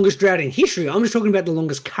about the longest drought in history. I'm just talking about the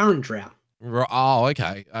longest current drought. Oh,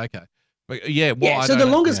 okay. But yeah, well, So the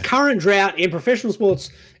longest current drought in professional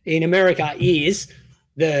sports in America is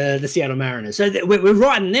the Seattle Mariners. So we're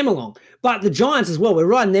riding them along. But the Giants as well, we're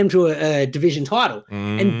riding them to a division title.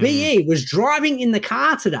 And BE was driving in the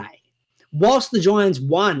car today. Whilst the Giants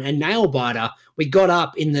won a nail biter, we got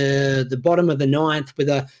up in the bottom of the 9th with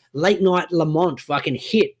a late night Lamont fucking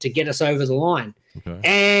hit to get us over the line. Okay.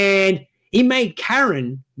 And he made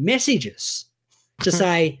Karen message us to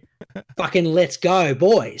say, fucking let's go,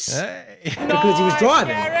 boys. Because he was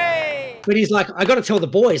driving. But he's like, I got to tell the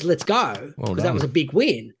boys, let's go. Because that was a big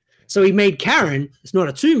win. So he made Karen, it's not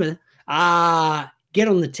a tumor, get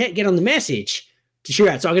on the message to cheer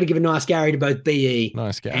out. So I'm going to give a nice Gary to both BE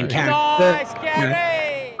and Karen. Nice,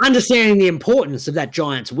 Gary. Understanding the importance of that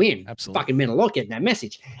Giants win. Absolutely. Fucking meant a lot getting that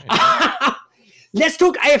message. Let's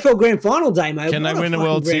talk AFL Grand Final day, mate. Can they What a win the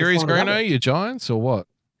fucking World grand Series, final that Bruno, was. your Giants, or what?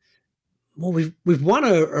 Well, we've won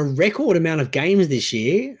a record amount of games this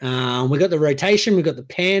year. We got the rotation, we got the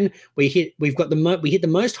pen. We hit the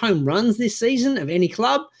most home runs this season of any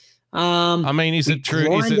club. I mean, is it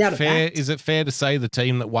true? Is grind out it at fair? bats. Is it fair to say the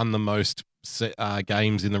team that won the most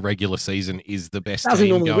games in the regular season is the best Doesn't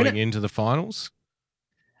team normally win going it. into the finals?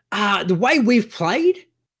 The way we've played,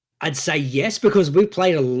 I'd say yes, because we've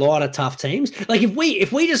played a lot of tough teams. Like if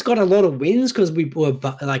we just got a lot of wins because we were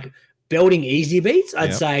like building easy beats, I'd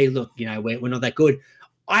Yep. say, look, we're not that good.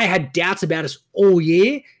 I had doubts about us all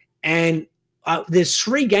year, and there's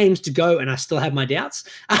 3 games to go, and I still have my doubts,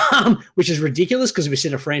 which is ridiculous because we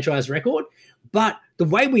set a franchise record. But the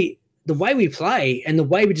way we play and the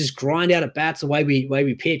way we just grind out at bats, the way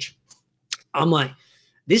we pitch, I'm like,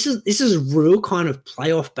 this is real kind of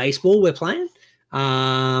playoff baseball we're playing.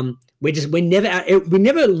 We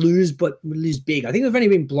never lose, but we lose big. I think we've only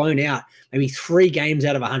been blown out maybe 3 games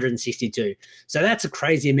out of 162. So that's a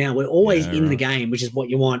crazy amount. We're always in the game, which is what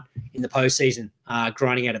you want in the postseason,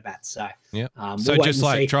 grinding out at bats. So Yeah. we'll So wait just and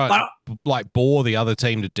like see. try like bore the other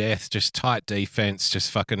team to death. Just tight defense. Just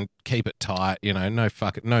fucking keep it tight.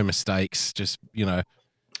 No mistakes. Just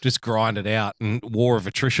grind it out and war of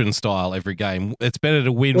attrition style every game. It's better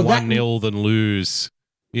to win 1-0 than lose.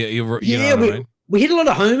 Yeah, you know what I mean? we hit a lot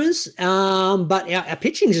of homers, but our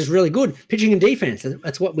pitching is really good. Pitching and defense.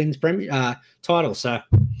 That's what wins titles. So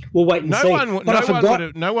we'll wait and see.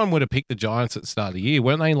 No one would have picked the Giants at the start of the year.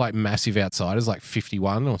 Weren't they like massive outsiders, like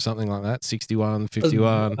 51 or something like that? 61,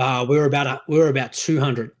 51. We were about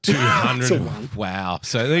 200. 200. Wow.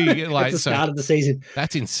 So there you get at the start of the season.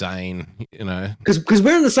 That's insane. You know, because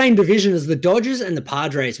we're in the same division as the Dodgers and the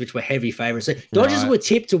Padres, which were heavy favorites. So Dodgers were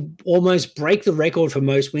tipped to almost break the record for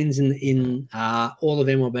most wins in all of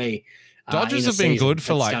MLB. Dodgers have been good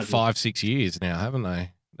for like 5-6 years now, haven't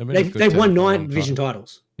they? They've won 9 division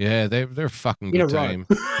titles. Yeah, they're a fucking good team.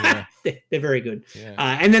 Yeah. They're very good. Yeah.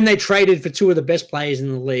 And then they traded for 2 of the best players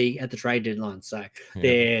in the league at the trade deadline. So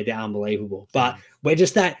they're unbelievable. But we're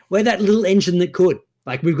that little engine that could.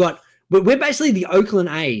 Like we're basically the Oakland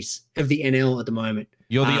A's of the NL at the moment.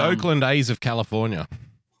 You're the Oakland A's of California,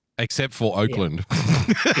 except for Oakland.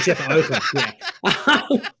 Yeah. Except for Oakland, yeah.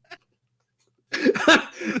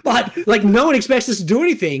 But like no one expects us to do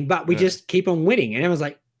anything, but we just keep on winning. And everyone's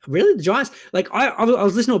like, really, the Giants? Like I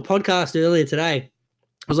was listening to a podcast earlier today.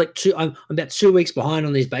 I was like, I'm about 2 weeks behind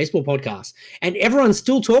on these baseball podcasts, and everyone's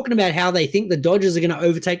still talking about how they think the Dodgers are going to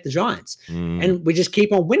overtake the Giants, and we just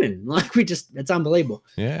keep on winning. Like it's unbelievable.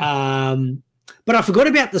 Yeah. But I forgot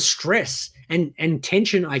about the stress and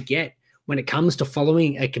tension I get when it comes to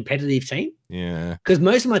following a competitive team. Yeah. Because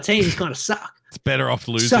most of my teams kind of suck. It's better off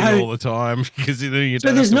losing all the time because you don't.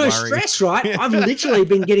 So there's no worry. stress, right? I've literally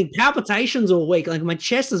been getting palpitations all week. Like my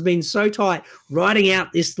chest has been so tight riding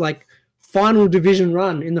out this like final division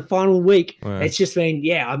run in the final week. Yeah. It's just been,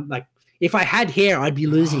 I'm like, if I had hair, I'd be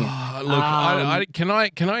losing it. Look, can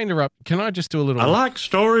I interrupt? Can I just do a little? I like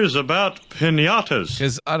stories about pinatas.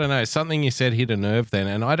 Because I don't know, something you said hit a nerve then,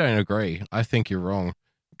 and I don't agree. I think you're wrong.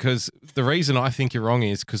 Because the reason I think you're wrong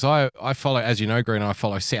is because I follow, as you know, Green, I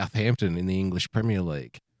follow Southampton in the English Premier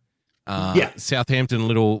League. Southampton,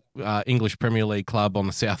 little English Premier League club on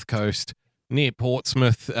the south coast near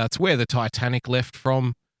Portsmouth. It's where the Titanic left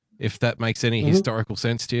from, if that makes any historical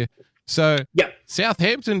sense to you. So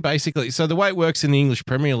Southampton basically, so the way it works in the English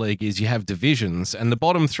Premier League is you have divisions, and the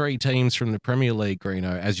bottom 3 teams from the Premier League,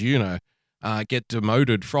 Greeno, as you know, get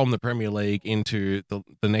demoted from the Premier League into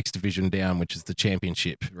the next division down, which is the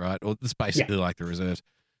Championship, right? Or it's basically like the reserves.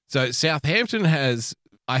 So Southampton has,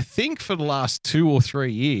 I think for the last 2 or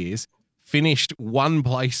 3 years, finished 1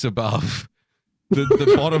 place above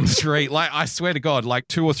the bottom 3. Like, I swear to God, like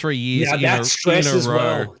 2 or 3 years in a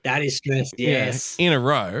row. Well. That is stress, yes. Yeah, in a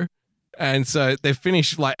row. And so they've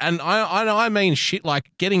finished like, and I mean shit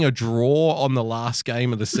like getting a draw on the last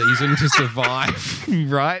game of the season to survive,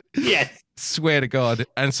 right? Yes. Swear to God.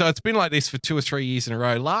 And so it's been like this for 2 or 3 years in a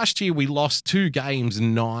row. Last year we lost 2 games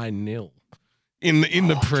 9-0 in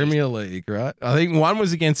the Premier League, right? I think one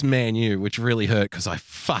was against Man U, which really hurt because I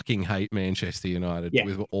fucking hate Manchester United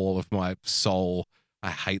with all of my soul.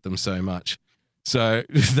 I hate them so much. So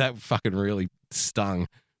that fucking really stung.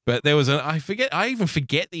 But there was I even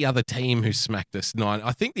forget the other team who smacked us 9.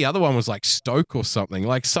 I think the other one was like Stoke or something,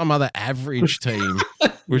 like some other average team,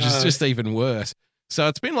 which is just even worse. So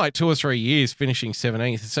it's been like 2 or 3 years finishing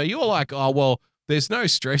 17th. So you're like, oh, well, there's no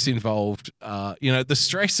stress involved. The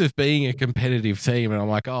stress of being a competitive team. And I'm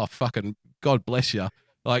like, oh, fucking God bless you.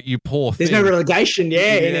 Like, you poor thing. There's no relegation,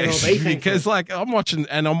 in MLB. Because like I'm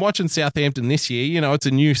watching Southampton this year. You know, it's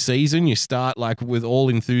a new season. You start like with all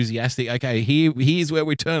enthusiastic. Okay, here's where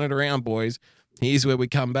we turn it around, boys. Here's where we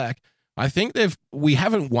come back. I think we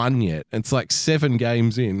haven't won yet. It's like 7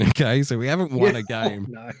 games in. Okay, so we haven't won a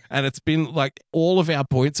game, and it's been like all of our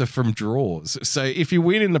points are from draws. So if you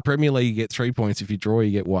win in the Premier League, you get 3 points. If you draw,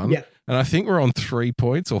 you get 1. Yeah. And I think we're on 3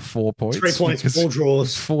 points or 4 points. 3 points, 4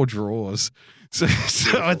 draws. 4 draws. So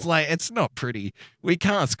it's like, it's not pretty. We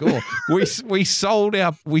can't score. we sold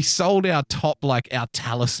our top, like our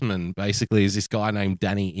talisman basically is this guy named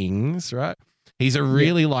Danny Ings, right? He's a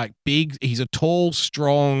really like big. He's a tall,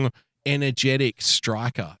 strong, energetic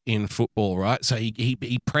striker in football, right? So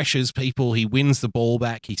he pressures people, he wins the ball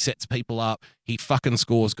back, he sets people up, he fucking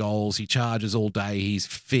scores goals, he charges all day, he's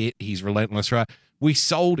fit, he's relentless, right? We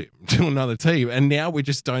sold him to another team, and now we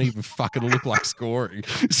just don't even fucking look like scoring.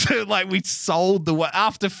 So, like, we sold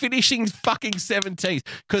after finishing fucking 17th,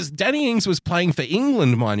 because Danny Ings was playing for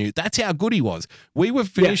England, mind you. That's how good he was. We were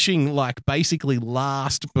finishing, like, basically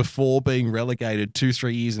last before being relegated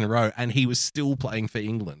 2-3 years in a row, and he was still playing for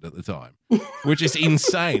England at the time, which is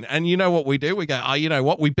insane. And you know what we do? We go, oh, you know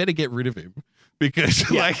what? We better get rid of him. Because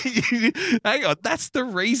like, hang on, that's the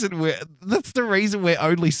reason we're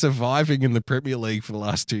only surviving in the Premier League for the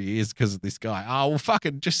last 2 years because of this guy. Oh, well,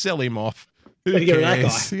 fucking just sell him off. Who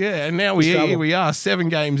cares? Yeah, and now here we are, 7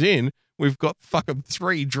 games in. We've got fucking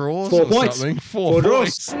 3 draws 4 or points. something. 4 draws.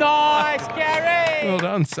 points. Nice, Gary. Well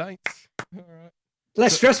done, Saints. All right.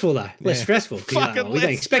 Less stressful though. Less Yeah. stressful. Fucking We don't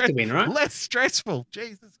less expect to win, right? Less stressful.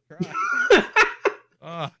 Jesus Christ.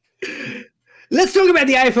 Oh. Let's talk about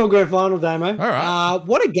the AFL Grand Final, Damo. All right.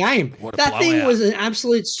 What a game. What a That thing blowout. was an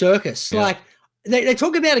absolute circus. Yeah. Like, they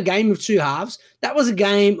talk about a game of 2 halves. That was a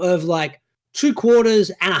game of like 2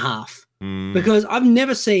 quarters and a half. Mm. Because I've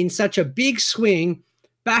never seen such a big swing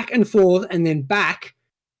back and forth and then back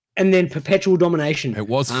and then perpetual domination. It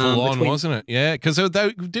was full on, between- wasn't it? Yeah, because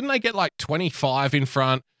didn't they get like 25 in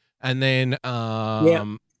front, and then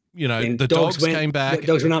you know, Then the dogs came back. The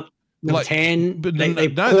dogs went up number 10. But They no,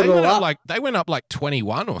 caught they it all went up up. like they went up like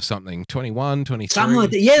 21 or something, 21, 23. Something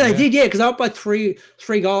like that. Yeah, they did. Yeah, because they were up by 3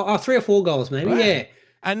 goals, 3 or 4 goals, maybe. Right. Yeah.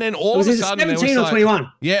 And then all Was of a it sudden, 17 there was or like,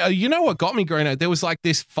 21? Yeah, you know what got me, Greeno? There was like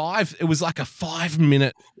this it was like a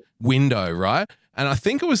 5-minute window, right? And I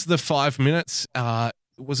think it was the 5 minutes.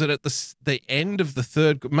 Was it at the end of the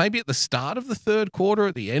third? Maybe at the start of the third quarter,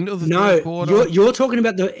 at the end of the third quarter? No, you're talking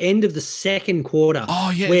about the end of the second quarter.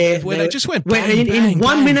 Oh yeah, where they just went bang, in bang,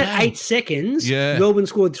 1 bang, minute bang. 8 seconds. Yeah. Melbourne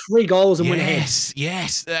scored 3 goals and went ahead.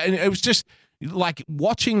 Yes, and it was just like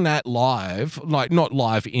watching that live, like not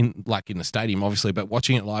live in the stadium, obviously, but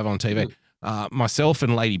watching it live on TV. Myself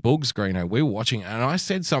and Lady Bugs, Greeno, we were watching it, and I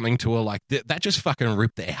said something to her like that just fucking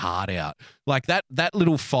ripped their heart out. Like that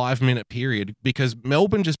little 5-minute period, because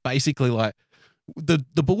Melbourne just basically like the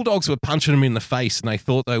Bulldogs were punching them in the face and they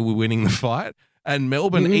thought they were winning the fight. And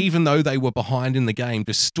Melbourne, even though they were behind in the game,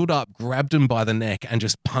 just stood up, grabbed them by the neck and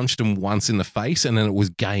just punched them once in the face, and then it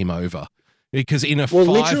was game over. Because in a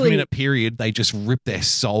 5-minute period, they just ripped their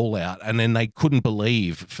soul out, and then they couldn't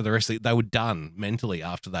believe for the rest of it. They were done mentally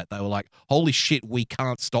after that. They were like, holy shit, we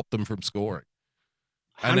can't stop them from scoring.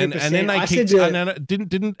 And then they kicked,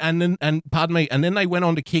 and then they went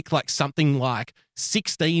on to kick like something like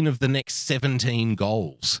 16 of the next 17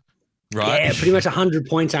 goals. Right. Yeah, pretty much 100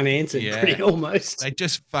 points unanswered. Yeah. Pretty almost. They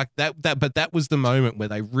just fucked that, but that was the moment where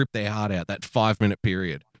they ripped their heart out, that 5-minute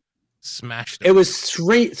period. Smashed it. It was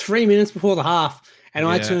three minutes before the half, and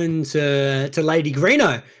I Yeah. turned to Lady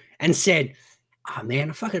Greeno and said, "Oh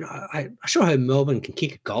man, I sure hope Melbourne can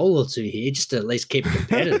kick a goal or 2 here, just to at least keep it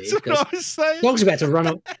competitive." Because Dog's about to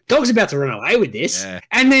run away with this. Yeah.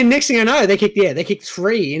 And then next thing I know, they kicked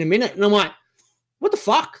 3 in a minute, and I'm like, "What the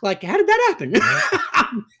fuck? Like, how did that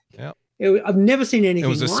happen?" Yep. I've never seen anything. It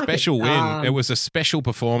was a like special it. win. It was a special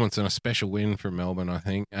performance and a special win from Melbourne, I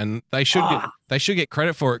think, and they should get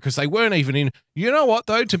credit for it because they weren't even in. You know what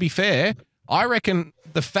though? To be fair, I reckon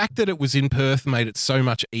the fact that it was in Perth made it so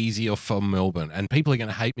much easier for Melbourne, and people are going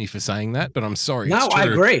to hate me for saying that, but I'm sorry. No, it's true. I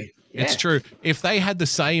agree. It's Yeah. true. If they had the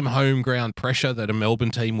same home ground pressure that a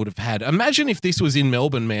Melbourne team would have had, imagine if this was in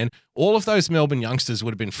Melbourne, man. All of those Melbourne youngsters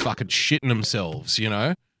would have been fucking shitting themselves, you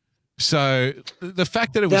know. So the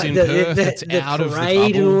fact that it was in Perth, it's out of the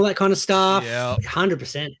parade and bubble. all that kind of stuff. Yeah.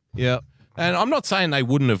 100%. Yeah. And I'm not saying they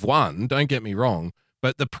wouldn't have won, don't get me wrong,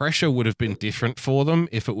 but the pressure would have been different for them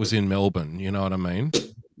if it was in Melbourne, you know what I mean?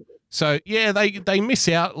 So yeah, they miss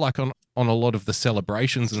out like on a lot of the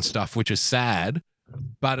celebrations and stuff, which is sad,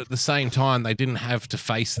 but at the same time they didn't have to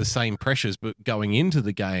face the same pressures but going into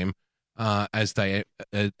the game as they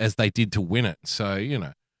did to win it. So, you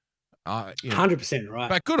know. 100% right.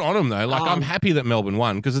 But good on them though. Like I'm happy that Melbourne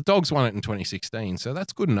won because the Dogs won it in 2016, so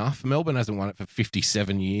that's good enough. Melbourne hasn't won it for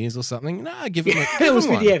 57 years or something. No, give them. It was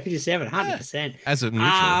one. 57, 100%. As a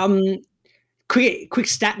neutral. Quick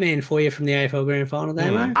stat man for you from the AFL Grand Final,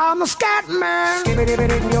 Damo. I'm a scat man.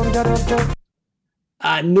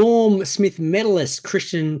 Norm Smith medalist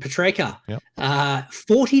Christian Petrarca. Yep.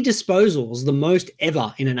 40 disposals, the most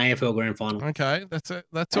ever in an AFL Grand Final. Okay, that's all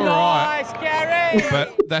right. Nice, Gary.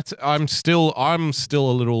 But I'm still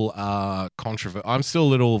a little controversial. I'm still a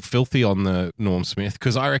little filthy on the Norm Smith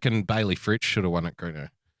because I reckon Bailey Fritsch should have won it, Gruno.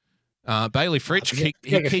 Bailey Fritsch kicked.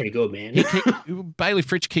 pretty good, man. Bailey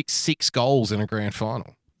Fritsch kicked 6 goals in a grand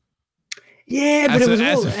final. Yeah, but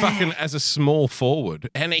as a small forward,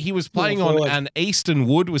 and he was playing and Easton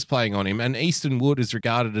Wood was playing on him, and Easton Wood is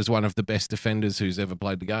regarded as one of the best defenders who's ever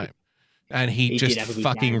played the game, and he just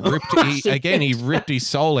fucking ripped his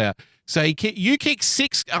soul out. So you kick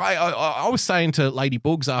 6. I was saying to Lady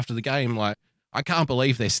Bugs after the game, like, I can't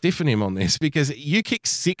believe they're stiffing him on this because you kick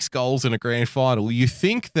 6 goals in a grand final. You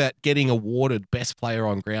think that getting awarded best player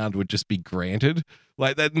on ground would just be granted.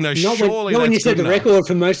 Like that? No, Not surely when you that's set good the enough. record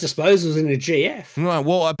for most disposals in a GF. Right,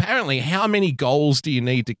 well, apparently, how many goals do you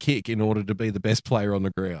need to kick in order to be the best player on the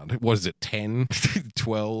ground? What is it, 10,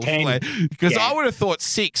 12? 10. Because Yeah. I would have thought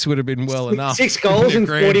 6 would have been well enough. 6 goals in and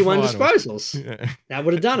the grand 41 final. disposals. Yeah. That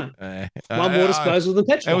would have done it. One more disposal than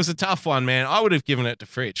Petrov. It was a tough one, man. I would have given it to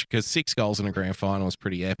Fritsch because 6 goals in a grand final is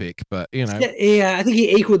pretty epic. But, you know. Yeah, I think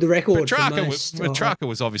he equaled the record. Petrarca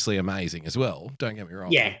was obviously amazing as well. Don't get me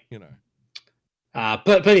wrong. Yeah. You know. But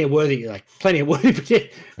plenty of worthy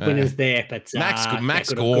winners there. But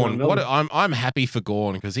Max Gawn. I'm happy for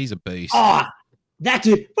Gawn because he's a beast. Oh, that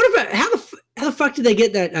dude. What about how the fuck did they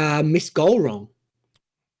get that missed goal wrong?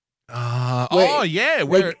 Did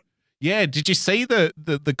you see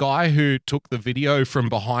the guy who took the video from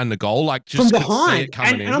behind the goal? Like just From could see behind, it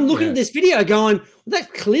coming and in? I'm looking at this video going, well,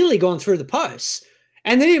 that's clearly gone through the posts.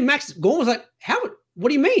 And then Max Gawn was like, "How? What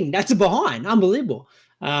do you mean? That's a behind? Unbelievable."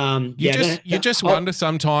 You just wonder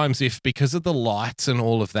sometimes if because of the lights and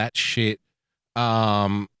all of that shit,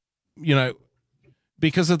 because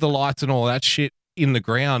of the lights and all that shit in the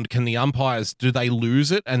ground, can the umpires, do they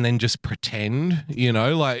lose it and then just pretend,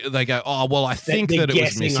 like they go, oh, well, I think They're that it was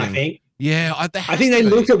guessing, missing. I think. Yeah. I think they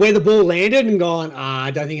looked at where the ball landed and gone,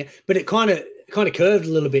 I don't think it, but it kind of curved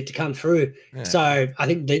a little bit to come through. Yeah. So I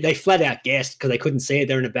think they flat out guessed because they couldn't see it.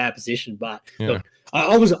 They're in a bad position. But Yeah. look,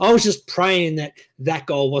 I was just praying that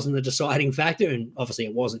goal wasn't the deciding factor, and obviously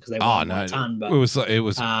it wasn't because they won by a ton. But it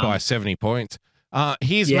was by 70 points.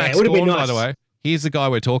 Here's yeah, Max it would've been Gawn, by nice. the way. Here's the guy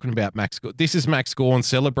we're talking about, Max. This is Max Gawn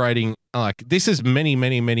celebrating. This is many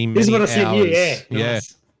This is what I hours. sent you. Yeah,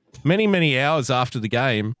 nice. Many hours after the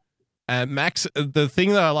game. Max, the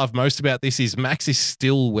thing that I love most about this is Max is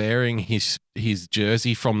still wearing his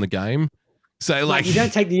jersey from the game. So like you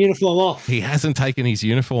don't take the uniform off. He hasn't taken his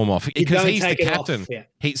uniform off because he's the take it off, captain. yeah.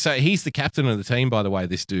 He's the captain of the team, by the way.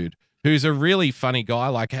 This dude, who's a really funny guy.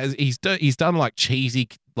 Like he's done like cheesy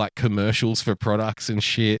like commercials for products and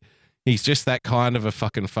shit. He's just that kind of a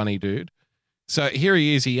fucking funny dude. So here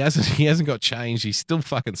he is. He hasn't got changed. He's still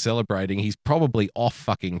fucking celebrating. He's probably off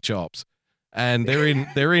fucking chops. And they're on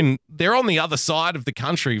the other side of the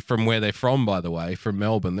country from where they're from, by the way, from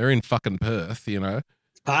Melbourne. They're in fucking Perth,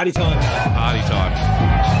 Party time. Party time.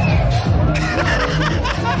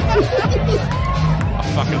 I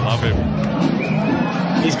fucking love him.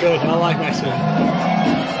 He's good. I like Maxwell.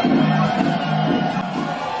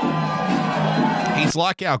 He's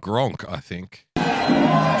like our Gronk, I think.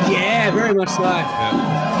 Yeah, very much so.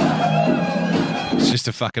 Yeah. It's just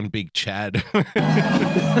a fucking big Chad.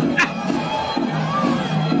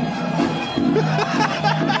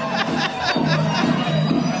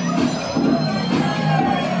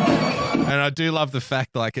 And I do love the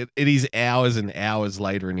fact, like, it is hours and hours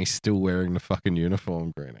later and he's still wearing the fucking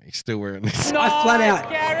uniform, Bruno. He's still wearing this. I flat out.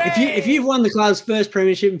 If you've won the club's first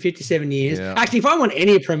premiership in 57 years, Yeah. actually, if I won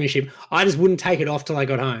any premiership, I just wouldn't take it off till I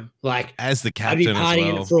got home. Like, As the I'd captain be as partying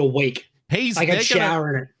in well. it for a week. He's like they're I'd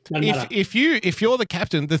shower in it. Doesn't matter. If you're the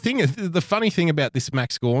captain, the funny thing about this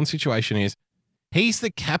Max Gawn situation is he's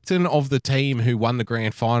the captain of the team who won the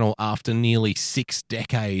grand final after nearly 6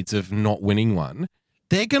 decades of not winning one.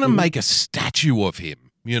 They're going to make a statue of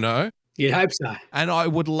him, You'd hope so. And I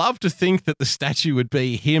would love to think that the statue would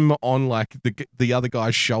be him on like the other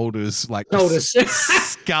guy's shoulders, like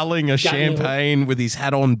sculling a champagne with his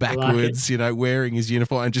hat on backwards, wearing his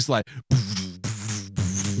uniform and just like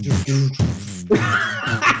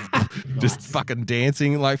just fucking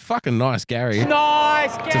dancing, like fucking nice, Gary.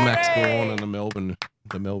 Nice, To Max Gawn and the Melbourne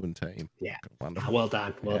team. Yeah, wonderful. Well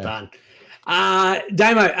done, well done.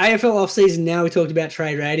 Damo, AFL off season. Now we talked about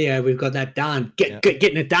trade radio. We've got that done.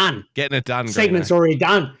 Getting it done. Getting it done. Segment's Greeno. already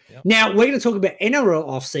done. Now we're going to talk about NRL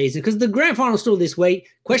off season because the grand final's still this week.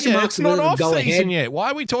 Question marks It's not whether off to go season ahead. yet. Why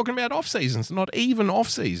are we talking about off season? It's not even off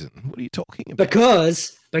season. What are you talking about?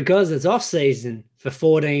 Because it's off season for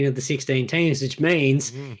 14 of the 16 teams, which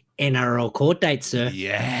means NRL court dates, sir.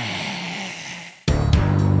 Yeah.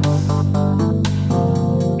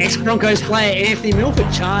 Ex-Broncos player Anthony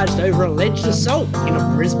Milford charged over alleged assault in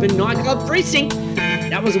a Brisbane nightclub precinct.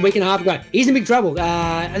 That was a week and a half ago. He's in big trouble.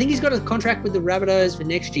 I think he's got a contract with the Rabbitohs for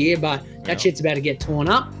next year, but that shit's about to get torn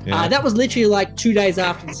up. Yeah. That was literally like 2 days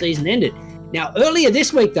after the season ended. Now, earlier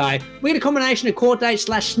this week, though, we had a combination of court date /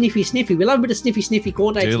 sniffy. We love a bit of sniffy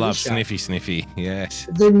court dates. Do in love this show. sniffy, yes.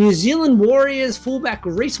 The New Zealand Warriors fullback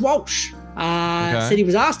Reece Walsh said he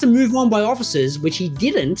was asked to move on by officers, which he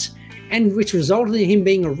didn't, and which resulted in him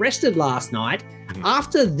being arrested last night.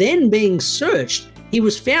 After then being searched, he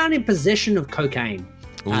was found in possession of cocaine.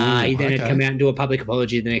 He then had come out and do a public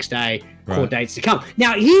apology the next day. Court dates to come.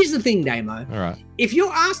 Now, here's the thing, Damo. All right. If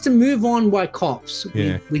you're asked to move on by cops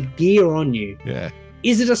with gear on you,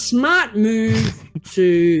 Is it a smart move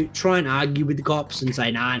to try and argue with the cops and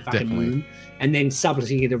say, nah, and fucking Definitely. move, and then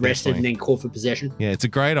subsequently get arrested Definitely. and then caught for possession? Yeah, it's a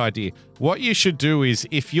great idea. What you should do is,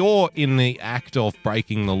 if you're in the act of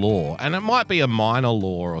breaking the law, and it might be a minor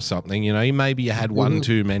law or something, you know, maybe you had one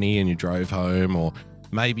too many and you drove home, or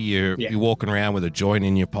maybe you're walking around with a joint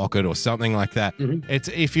in your pocket or something like that. It's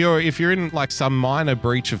if you're in like some minor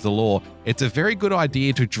breach of the law, it's a very good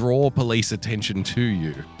idea to draw police attention to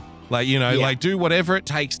you. Like, you know, like do whatever it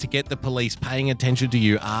takes to get the police paying attention to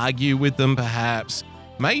you, argue with them perhaps,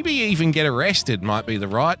 maybe even get arrested might be the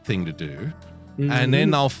right thing to do. And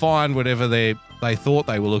then they'll find whatever they thought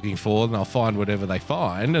they were looking for, and they'll find whatever they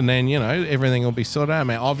find, and then, you know, everything will be sorted out. I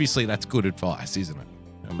mean, obviously that's good advice, isn't it?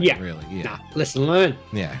 I mean, really, Nah, lesson learned.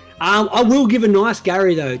 Yeah. I will give a nice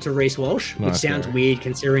Gary, though, to Reece Walsh, which Nice sounds Gary. weird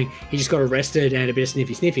considering he just got arrested and a bit of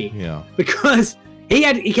sniffy. Yeah. Because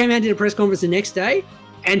he came out and did a press conference the next day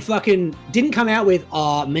and fucking didn't come out with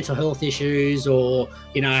mental health issues or,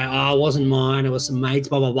 you know, it wasn't mine, it was some mates,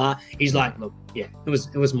 blah blah blah. He's like, look, yeah, it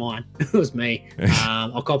was mine. It was me.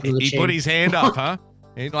 I'll cop it on the He chin. put his hand up, huh?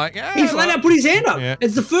 He's like, yeah, He flat out put his hand up. Yeah.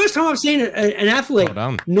 It's the first time I've seen an athlete Well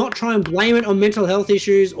done. not try and blame it on mental health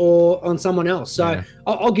issues or on someone else. So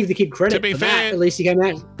I'll give the kid credit To be for fair, that. At least he came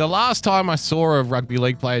out. The last time I saw a rugby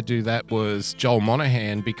league player do that was Joel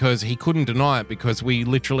Monahan, because he couldn't deny it, because we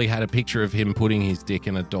literally had a picture of him putting his dick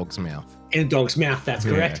in a dog's mouth. In a dog's mouth, that's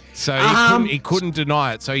correct. So he couldn't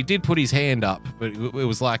deny it. So he did put his hand up, but it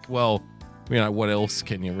was like, well, you know, what else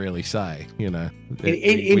can you really say? You know,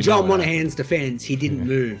 In Joel Monahan's defense, he didn't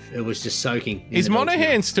move. It was just soaking. Is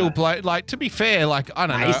Monahan still play? Like, to be fair, like, I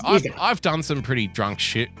don't know. he's I've done some pretty drunk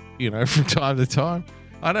shit, you know, from time to time.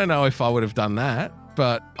 I don't know if I would have done that,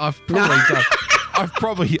 but I've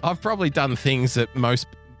probably I've probably done things that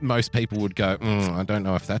most people would go, I don't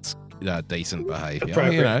know if that's decent behavior.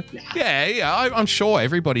 You know? I'm sure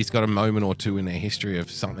everybody's got a moment or two in their history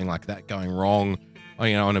of something like that going wrong, or,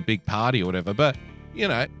 you know, on a big party or whatever. But, you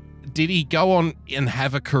know, did he go on and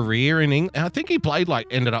have a career in England? I think he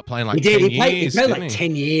ended up playing like 10 years. He played like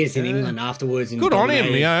 10 years in England afterwards. Good on him,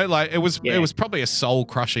 you know, like it was probably a soul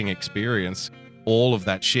crushing experience. All of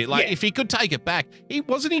that shit. Like, if he could take it back, he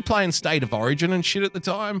playing State of Origin and shit at the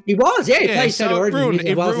time. He was, he played State of Origin.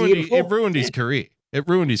 It ruined his career. It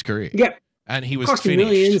ruined his career. Yeah. And he was cost him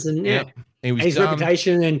finished. millions and he was his done.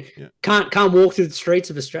 reputation and can't walk through the streets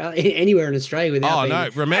of Australia anywhere in Australia without. Oh no!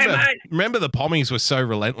 Being, Remember the Pommies were so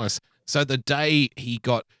relentless. So the day he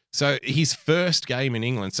got his first game in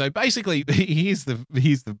England. So basically, here's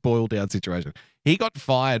the boiled down situation. He got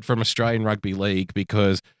fired from Australian Rugby League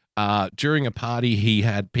because during a party he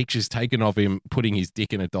had pictures taken of him putting his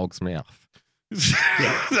dick in a dog's mouth.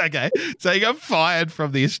 Okay, so he got fired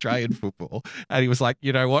from the Australian football, and he was like,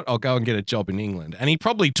 you know what, I'll go and get a job in England. And he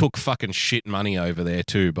probably took fucking shit money over there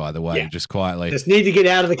too, by the way, just quietly. Just need to get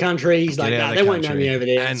out of the country. He's like, no, they won't know me over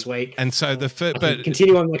there. And, sweet. And so but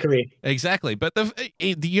continue on my career. Exactly, but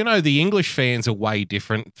the English fans are way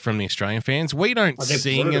different from the Australian fans. We don't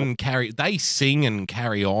sing brutal. And carry. They sing and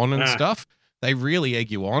carry on and stuff. They really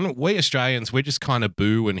egg you on. We Australians, we just kind of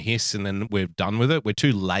boo and hiss and then we're done with it. We're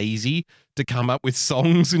too lazy to come up with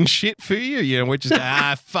songs and shit for you. You know, we're just,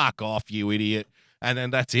 fuck off, you idiot. And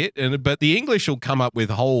then that's it. But the English will come up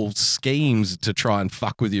with whole schemes to try and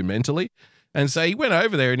fuck with you mentally. And so he went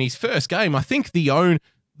over there in his first game. I think the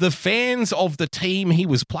fans of the team he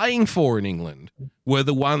was playing for in England were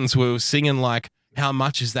the ones who were singing like, how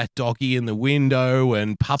much is that doggy in the window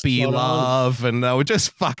and puppy love, and they were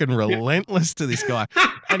just fucking relentless to this guy.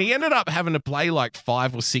 And he ended up having to play like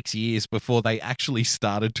 5 or 6 years before they actually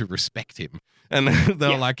started to respect him. And they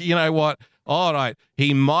were like, you know what? All right,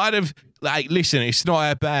 he might have, like, listen, it's not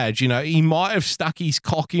that bad. You know, he might have stuck his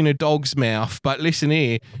cock in a dog's mouth, but listen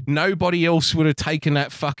here, nobody else would have taken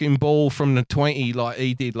that fucking ball from the 20 like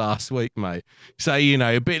he did last week, mate. So, you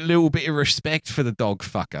know, little bit of respect for the dog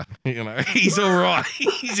fucker. You know, he's all right.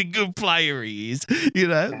 He's a good player, he is. You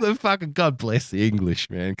know, the fucking God bless the English,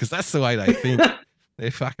 man, because that's the way they think. They're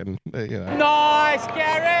fucking, you know. Nice,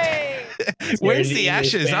 Gary! Where's the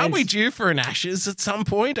Ashes? Aren't we due for an Ashes at some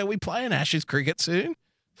point? Are we playing Ashes cricket soon?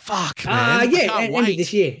 Fuck, man. End of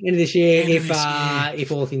this year.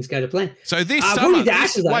 If all things go to plan. So this summer,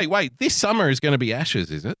 wait, this summer is going to be Ashes,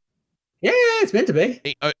 is it? Yeah, it's meant to be.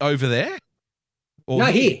 Over there? Or no,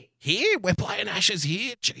 here. Here? We're playing Ashes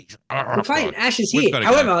here? Jeez. We're playing Ashes here.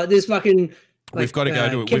 However, there's fucking... we've got to go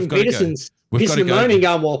to it. Kevin Peterson's pissing and moaning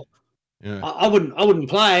going, well, I wouldn't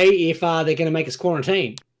play if they're going to make us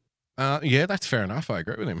quarantine. Yeah, that's fair enough. I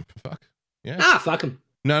agree with him. Fuck. Yeah. Fuck him.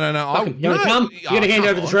 No. You want to come? You're going to hand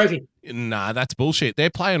over the trophy. Nah, that's bullshit. They're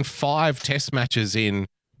playing 5 test matches in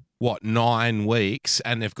 9 weeks,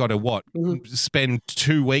 and they've got to spend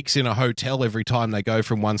 2 weeks in a hotel every time they go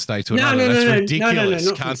from one state to another. That's ridiculous.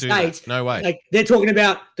 No, Can't do States. that. No way. Like they're talking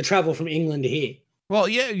about the travel from England to here. Well,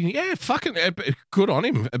 yeah, fucking good on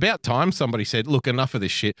him. About time somebody said, look, enough of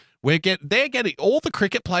this shit. They're getting all the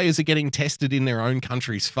cricket players are getting tested in their own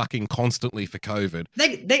countries fucking constantly for COVID.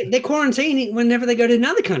 They're quarantining whenever they go to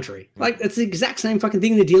another country. Like it's the exact same fucking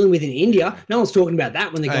thing they're dealing with in India. No one's talking about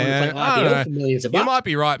that when they go and play IPL for millions of bucks. You might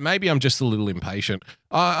be right. Maybe I'm just a little impatient.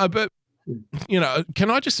 But you know,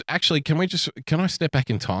 can I step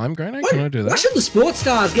back in time, Grano? Can I do that? Why should the sports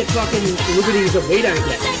stars get fucking liberties that we don't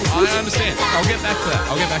get? I understand. I'll get back to that.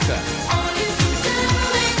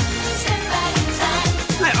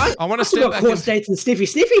 Mate, I want to step back. Court states and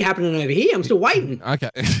sniffy happening over here. I'm still waiting.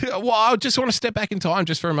 Okay. Well, I just want to step back in time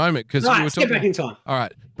just for a moment because we were step back in time. All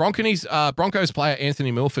right. Broncos player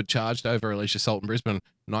Anthony Milford charged over alleged assault in Brisbane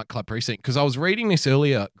nightclub precinct. Because I was reading this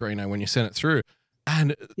earlier, Greeno, when you sent it through.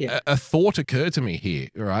 And a thought occurred to me here,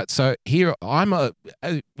 all right? So here, I'm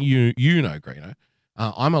you know, Greeno,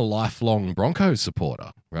 I'm a lifelong Broncos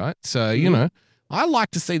supporter, right? So, you know, I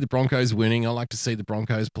like to see the Broncos winning. I like to see the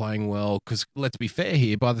Broncos playing well because let's be fair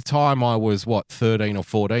here, by the time I was, 13 or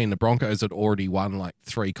 14, the Broncos had already won like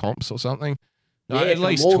 3 comps or something, at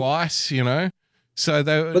least twice, you know? So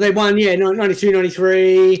they won, 92,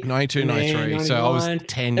 93. 92, 93. So I was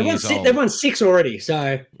 10 years old. They've won 6 already,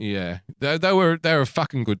 so. Yeah. They were a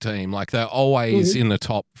fucking good team. Like, they're always in the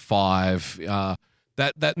top 5.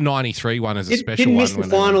 That 93 one is a special one. Didn't miss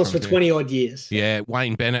the finals for 20-odd years. Yeah,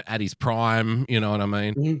 Wayne Bennett at his prime, you know what I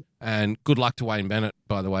mean? And good luck to Wayne Bennett,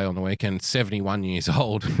 by the way, on the weekend. 71 years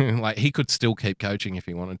old. Like, he could still keep coaching if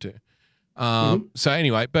he wanted to. So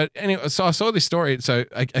anyway, so I saw this story. So,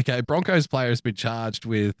 okay, Broncos player has been charged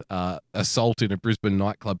with assault in a Brisbane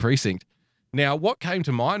nightclub precinct. Now, what came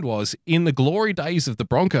to mind was in the glory days of the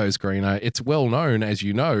Broncos, Greeno, it's well known, as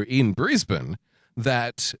you know, in Brisbane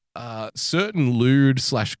that certain lewd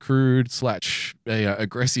 / crude /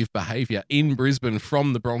 aggressive behavior in Brisbane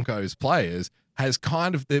from the Broncos players has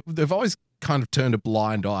kind of, they've always kind of turned a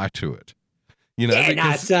blind eye to it. You know,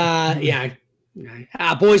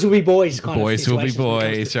 boys will be boys. Boys will be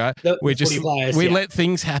boys, right? We let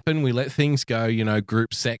things happen. We let things go. You know,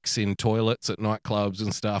 group sex in toilets at nightclubs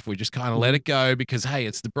and stuff. We just kind of let it go because hey,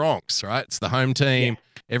 it's the Bronx, right? It's the home team.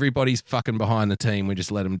 Everybody's fucking behind the team. We just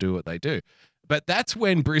let them do what they do. But that's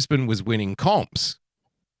when Brisbane was winning comps.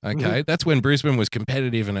 Okay, that's when Brisbane was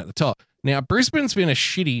competitive and at the top. Now Brisbane's been a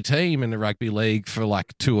shitty team in the rugby league for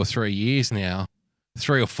like 2 or 3 years now,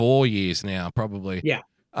 3 or 4 years now, probably. Yeah.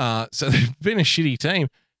 So they've been a shitty team.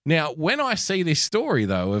 Now, when I see this story,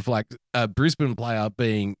 though, of like a Brisbane player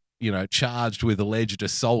being, you know, charged with alleged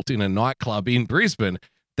assault in a nightclub in Brisbane,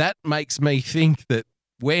 that makes me think that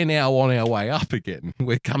we're now on our way up again.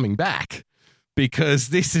 We're coming back because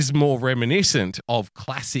this is more reminiscent of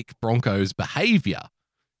classic Broncos behavior.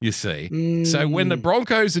 You see, so when the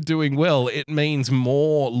Broncos are doing well, it means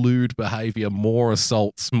more lewd behavior, more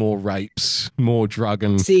assaults, more rapes, more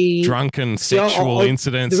drunken sexual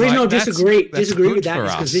incidents. The reason I'll disagree with that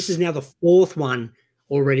is because this is now the 4th one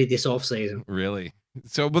already this offseason. Really?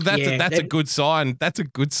 So, well, that's a good sign. That's a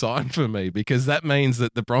good sign for me because that means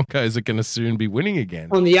that the Broncos are going to soon be winning again.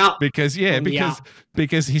 On the up. Because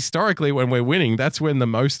historically when we're winning, that's when the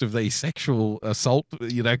most of these sexual assault,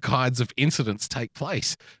 you know, kinds of incidents take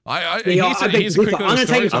place. Here's a quick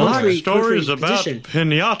little stories about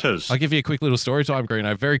pinatas. I'll give you a quick little story time,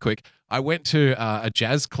 Greeno, very quick. I went to a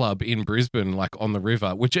jazz club in Brisbane, like on the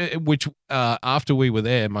river, which after we were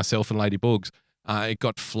there, myself and Lady Boogs, it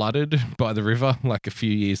got flooded by the river like a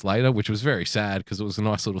few years later, which was very sad because it was a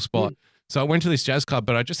nice little spot. So I went to this jazz club,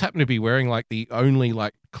 but I just happened to be wearing like the only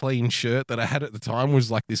like clean shirt that I had at the time was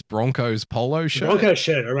like this Broncos polo shirt. Broncos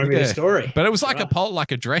shirt, I remember the story. But it was like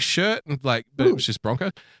like a dress shirt, but it was just Bronco.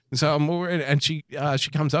 And so I'm wearing, and she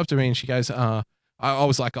comes up to me and she goes, I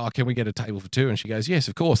was like, oh, can we get a table for 2? And she goes, yes,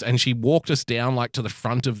 of course. And she walked us down like to the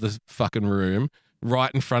front of the fucking room,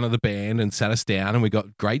 right in front of the band, and sat us down, and we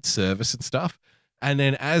got great service and stuff. And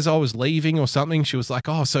then as I was leaving or something, she was like,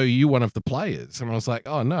 oh, so are you one of the players? And I was like,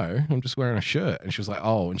 oh, no, I'm just wearing a shirt. And she was like,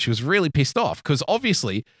 oh, and she was really pissed off because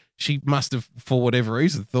obviously she must have, for whatever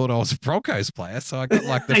reason, thought I was a Broncos player. So I got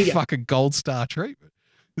like the fucking gold star treatment.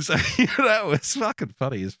 So, you know, that was fucking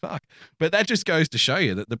funny as fuck. But that just goes to show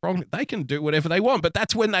you that the Broncos, they can do whatever they want. But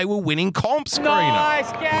that's when they were winning comps,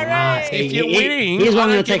 Nice, Gary! If you're winning, here's what I'm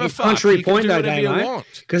going to take a contrary point, though, Damo.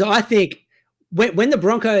 Because I think when the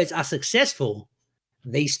Broncos are successful,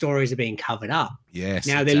 these stories are being covered up. Yes.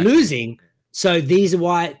 Now they're losing. So this is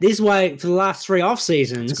why for the last 3 off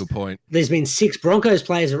seasons, That's a good point. There's been 6 Broncos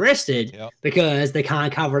players arrested because they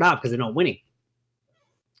can't cover it up because they're not winning.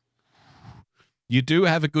 You do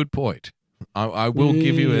have a good point. I will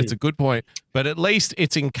give you it's a good point, but at least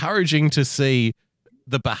it's encouraging to see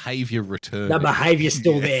the behavior return. The behavior's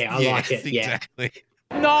still there. I like it. Exactly.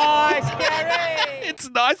 Nice, Gary! It's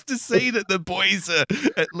nice to see that the boys are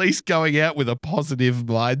at least going out with a positive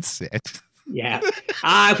mindset. Yeah.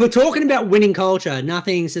 If we're talking about winning culture,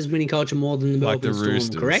 nothing says winning culture more than the Melbourne Storm,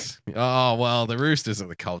 Roosters. Correct? Oh, well, the Roosters are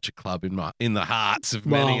the culture club in the hearts of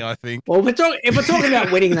many, I think. Well, if we're talking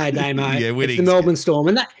about winning though, Damo, it's the Melbourne Storm.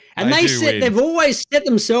 And they've always set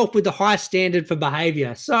themselves with the high standard for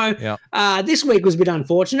behaviour. So this week was a bit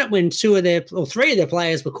unfortunate when 3 of their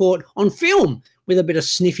players were caught on film with a bit of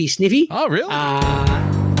sniffy. Oh, really?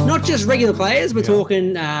 Not just regular players. We're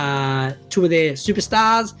talking 2 of their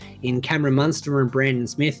superstars in Cameron Munster and Brandon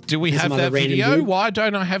Smith. Do we have that video? Why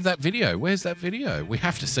don't I have that video? Where's that video? We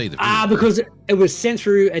have to see the video. Because it was sent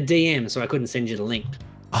through a DM, so I couldn't send you the link.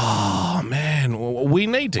 Oh man, we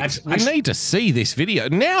need to see this video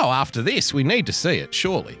now. After this, we need to see it.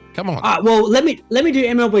 Surely, come on. Well, let me do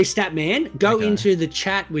MLB Statman. Go into the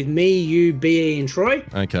chat with me, you, BE, and Troy.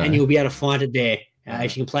 Okay, and you'll be able to find it there.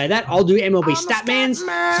 If you can play that, I'll do MLB Statmans.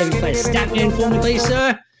 So you can play Statman for me, please,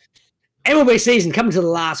 sir. MLB season coming to the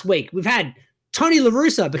last week. We've had Tony La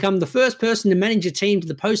Russa become the first person to manage a team to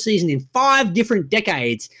the postseason in 5 different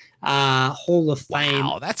decades. Hall of Fame.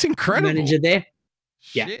 Wow, that's incredible. Manager there.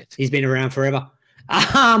 Yeah, he's been around forever.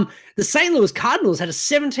 The St. Louis Cardinals had a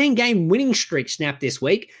 17-game winning streak snapped this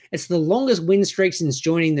week. It's the longest win streak since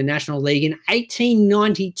joining the National League in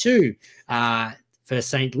 1892 for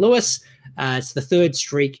St. Louis. It's the 3rd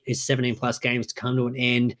streak is 17-plus games to come to an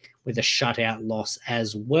end with a shutout loss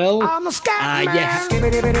as well.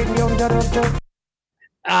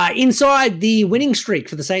 Inside the winning streak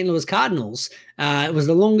for the St. Louis Cardinals, it was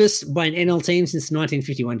the longest by an NL team since the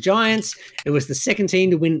 1951 Giants. It was the 2nd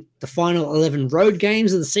team to win the final 11 road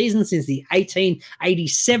games of the season since the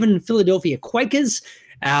 1887 Philadelphia Quakers.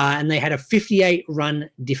 And they had a 58-run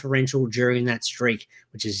differential during that streak,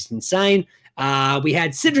 which is insane. We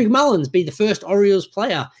had Cedric Mullins be the first Orioles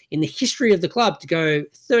player in the history of the club to go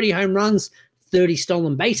 30 home runs, 30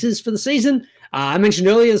 stolen bases for the season. I mentioned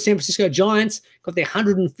earlier the San Francisco Giants got their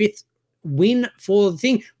 105th win for the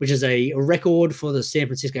thing, which is a record for the San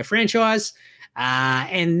Francisco franchise.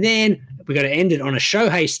 And then we got to end it on a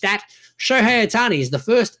Shohei stat. Shohei Ohtani is the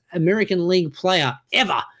first American League player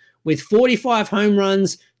ever with 45 home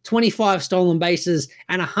runs, 25 stolen bases,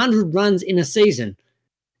 and 100 runs in a season.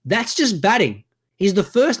 That's just batting. He's the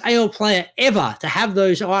first AL player ever to have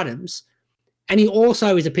those items, and he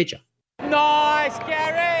also is a pitcher. Nice,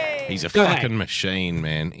 Gary! He's a fucking machine,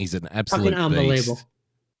 man. He's an absolute fucking unbelievable. beast.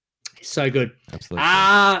 He's so good.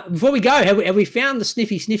 Absolutely. Before we go, have we found the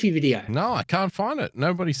sniffy video? No, I can't find it.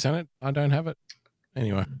 Nobody sent it. I don't have it.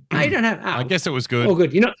 Anyway. You don't have it? I guess it was good. Oh,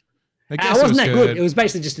 good. I guess it wasn't that good. It was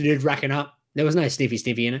basically just a dude racking up. There was no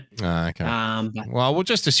sniffy in it. Oh, okay. Well, we'll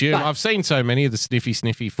just assume. I've seen so many of the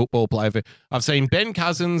sniffy football players. I've seen Ben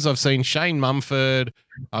Cousins. I've seen Shane Mumford.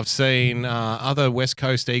 I've seen other West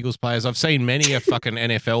Coast Eagles players. I've seen many a fucking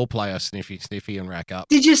NFL player sniffy and rack up.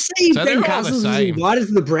 Did you see Ben Cousins was invited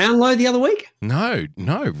to the Brownlow the other week? No,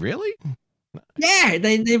 really? Yeah,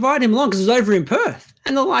 they invited him along because it was over in Perth.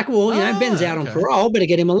 And they're like, well, Ben's out on parole. Better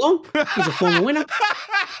get him along. He's a former winner.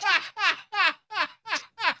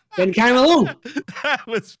 Ben came along. That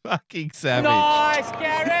was fucking savage. Nice,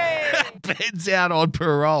 Gary! Ben's out on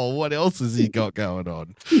parole. What else has he got going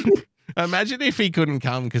on? Imagine if he couldn't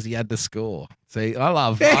come because he had to score. See, I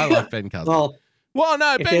love Ben Cousins. Well,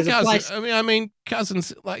 no, Ben Cousins. I mean,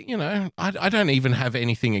 Cousins. Like, I don't even have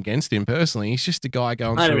anything against him personally. He's just a guy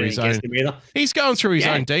going through his own. He's going through his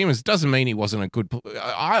own demons. It doesn't mean he wasn't a good.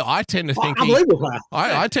 I tend to think.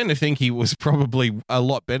 I tend to think he was probably a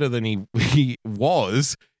lot better than he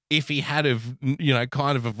was. If he had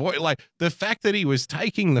kind of avoided, like the fact that he was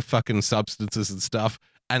taking the fucking substances and stuff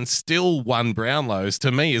and still won Brownlows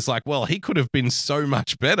to me is like, well, he could have been so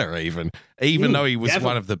much better even though he was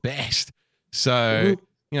one of the best. So,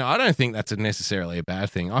 I don't think that's necessarily a bad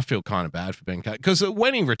thing. I feel kind of bad for Ben because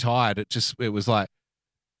when he retired, it was like,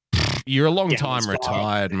 you're a long time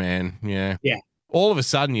retired, man. Yeah. Yeah. All of a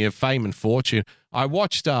sudden, you have fame and fortune. I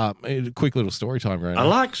watched a quick little story time right now. I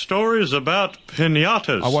like stories about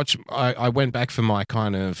pinatas. I went back for my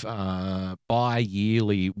kind of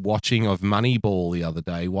bi-yearly watching of Moneyball the other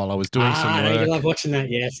day while I was doing some work. You love watching that,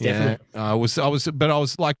 yes, definitely. I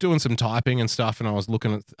was like doing some typing and stuff, and I was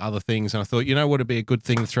looking at other things, and I thought, what would be a good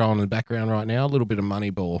thing to throw on in the background right now? A little bit of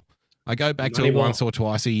Moneyball. I go back to it once or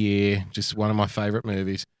twice a year. Just one of my favorite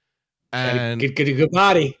movies. And get a good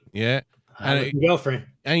party. Yeah. And girlfriend.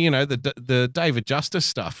 And the David Justice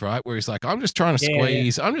stuff, right? Where he's like, I'm just trying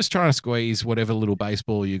to squeeze whatever little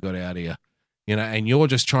baseball you got out here, and you're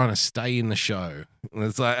just trying to stay in the show. And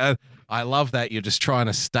it's like, I love that you're just trying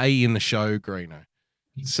to stay in the show, Greeno.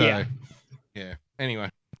 So, yeah. Anyway,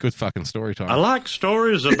 good fucking story time. I like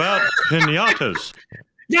stories about pinatas.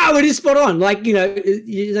 No, it is spot on. Like,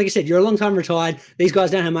 like I said, you're a long time retired. These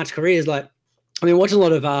guys don't have much careers. Like, I've been watching a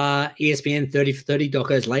lot of ESPN 30 for 30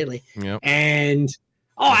 docos lately. Yep. And,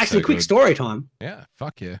 actually, quick story time. Yeah,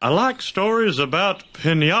 fuck yeah. I like stories about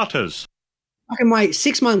pinatas. Fucking my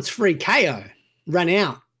 6 months free KO ran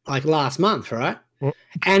out like last month, right? What?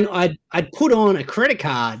 And I'd put on a credit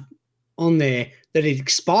card on there that had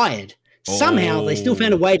expired. Somehow they still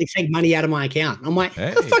found a way to take money out of my account. I'm like,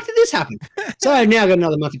 how the fuck did this happen? So I've now got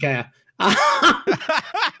another month of KO.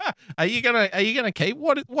 Are you gonna keep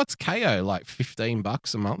what's KO, like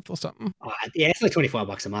 $15 a month or something? Yeah, it's like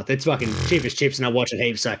 $25 a month. It's fucking cheap as chips, and I watch it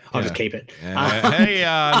heaps, so I'll just keep it. Hey,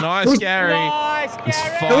 nice, Gary. It's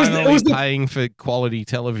finally paying for quality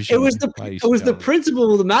television. It was the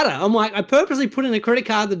principle of the matter. I'm like, I purposely put in a credit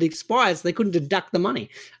card that expires so they couldn't deduct the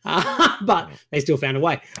money, but they still found a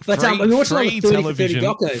way. But we watched a lot of 30 for 30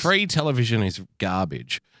 docos. Free television is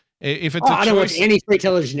garbage. If it's I don't watch any free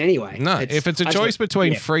television anyway. No, if it's a choice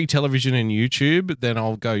between free television and YouTube, then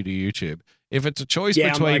I'll go to YouTube. If it's a choice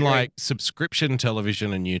between like subscription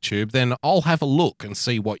television and YouTube, then I'll have a look and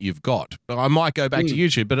see what you've got. But I might go back to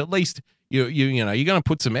YouTube. But at least you're going to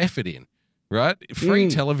put some effort in, right? Free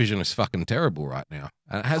television is fucking terrible right now.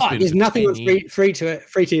 And it has been. There's nothing on free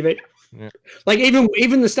TV. Yeah. Like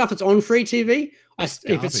even the stuff that's on free TV.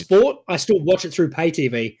 If it's sport, I still watch it through pay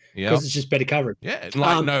TV because it's just better coverage. Yeah,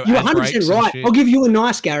 like you're 100% right. I'll give you a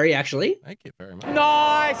nice Gary, actually. Thank you very much.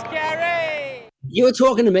 Nice Gary. You were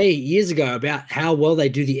talking to me years ago about how well they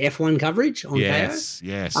do the F1 coverage on KO. Yes.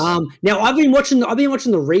 Now I've been watching the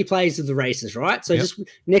replays of the races, right? So just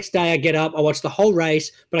next day I get up, I watch the whole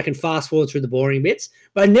race, but I can fast forward through the boring bits.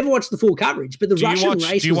 But I never watch the full coverage. But the Russian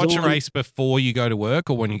race. Do you watch a race before you go to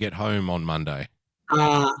work or when you get home on Monday?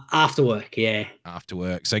 After work, yeah. After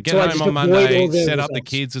work. So get home on Monday, set up the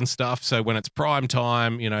kids and stuff. So when it's prime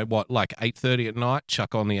time, like 8:30 at night,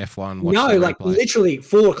 chuck on the F1. No, like literally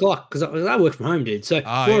 4 o'clock because I work from home, dude. So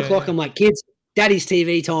 4 o'clock, I'm like, kids, daddy's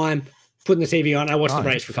TV time, putting the TV on. I watch the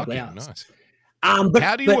race for a couple of hours. Nice. But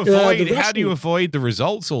how do you avoid the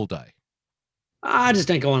results all day? I just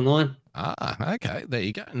don't go online. Okay. There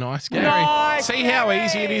you go. Nice, Gary. See how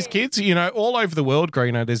easy it is, kids? All over the world,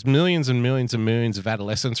 Greeno, there's millions and millions and millions of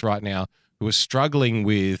adolescents right now who are struggling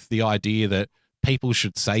with the idea that people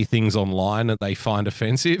should say things online that they find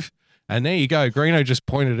offensive. And there you go. Greeno just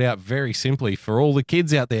pointed out very simply for all the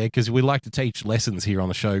kids out there, because we like to teach lessons here on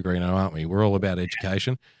the show, Greeno, aren't we? We're all about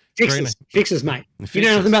education. Fixes, mate. You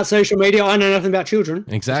know nothing about social media. I know nothing about children.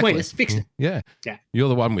 Exactly. Let's fix it. Yeah. You're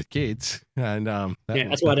the one with kids, and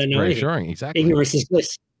that's why I don't know reassuring. Exactly. Ignorance is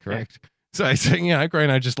bliss. Correct. So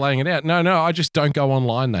Greeno just laying it out. No, I just don't go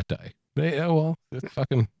online that day. Yeah, well, it's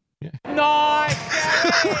fucking nice.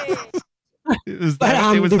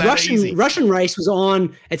 The Russian race was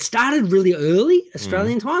on. It started really early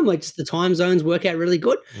Australian time, like just the time zones work out really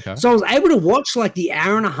good. Okay. So I was able to watch like the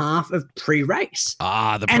hour and a half of pre-race.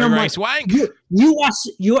 The pre-race wank.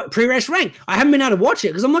 You pre-race rank. I haven't been able to watch it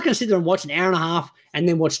because I'm not going to sit there and watch an hour and a half and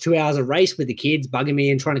then watch 2 hours of race with the kids bugging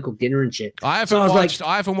me and trying to cook dinner and shit. I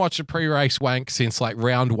haven't watched a pre-race wank since like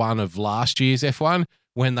round 1 of last year's F1.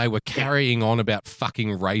 When they were carrying on about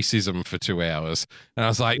fucking racism for 2 hours. And I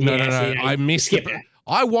was like, no, I missed it.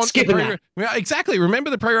 I want exactly. Remember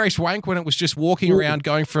the pre-race wank when it was just walking around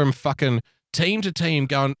going from fucking team to team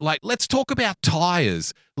going like, let's talk about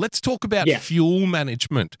tires. Let's talk about fuel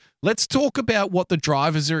management. Let's talk about what the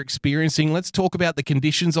drivers are experiencing. Let's talk about the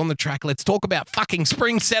conditions on the track. Let's talk about fucking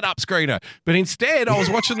spring setups, Greeno. But instead, I was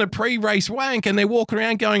watching the pre-race wank and they're walking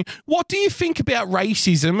around going, what do you think about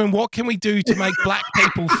racism and what can we do to make black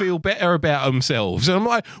people feel better about themselves? And I'm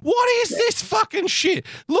like, what is this fucking shit?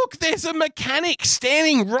 Look, there's a mechanic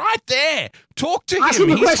standing right there. Talk to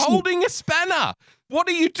him. He's holding a spanner. What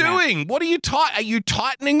are you doing? What are you are you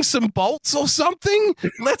tightening some bolts or something?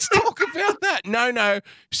 Let's talk about that. No.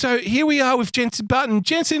 So here we are with Jensen Button.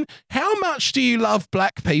 Jensen, how much do you love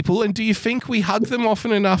black people and do you think we hug them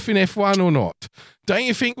often enough in F1 or not? Don't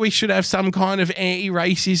you think we should have some kind of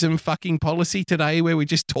anti-racism fucking policy today where we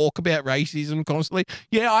just talk about racism constantly?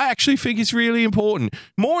 Yeah, I actually think it's really important.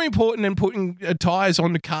 More important than putting tires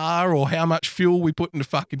on the car or how much fuel we put in the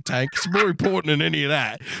fucking tank. It's more important than any of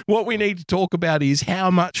that. What we need to talk about is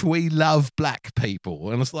how much we love black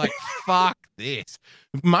people. And it's like, fuck this.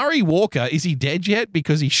 Murray Walker, is he dead yet?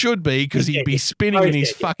 Because he should be, because he'd be spinning in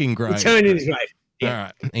his fucking grave. Turn in his grave. Yeah. All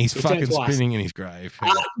right. He's fucking spinning in his grave.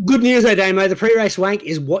 Good news though, Damo. The pre-race wank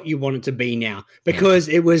is what you want it to be now, because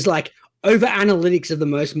it was like over analytics of the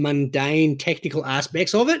most mundane technical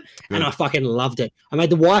aspects of it. Good. And I fucking loved it. I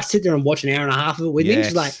made the wife sit there and watch an hour and a half of it with me.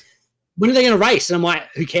 She's like, when are they going to race? And I'm like,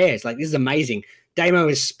 who cares? Like, this is amazing. Damo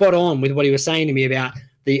is spot on with what he was saying to me about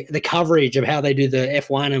the coverage of how they do the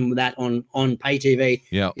F1 and that on pay TV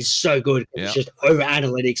is so good. It's just over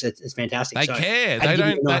analytics. It's fantastic. They care.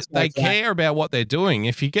 They care about what they're doing.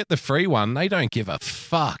 If you get the free one, they don't give a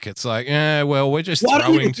fuck. It's like, well, we're just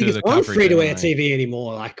throwing to the coverage. Free to air TV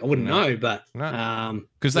anymore. Like, I wouldn't know, but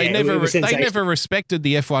because they never respected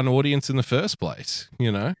the F1 audience in the first place.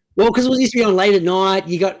 You know. Well, because it used to be on late at night.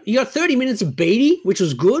 You got 30 minutes of Beatty, which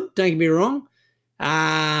was good. Don't get me wrong.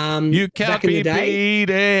 You can't be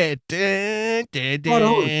beat it. And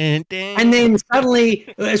then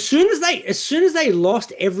suddenly, as soon as they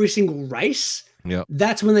lost every single race,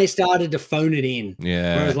 that's when they started to phone it in.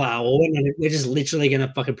 Yeah. Where it was like, well, we're just literally going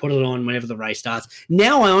to fucking put it on whenever the race starts.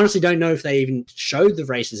 Now, I honestly don't know if they even showed the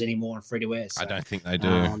races anymore on free to air. So, I don't think they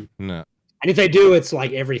do. No. And if they do, it's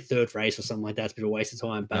like every third race or something like that. It's a bit of a waste of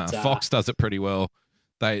time. But Fox does it pretty well.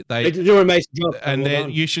 They do an amazing job. And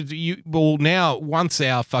then now once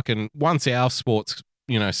our sports,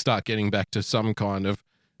 start getting back to some kind of,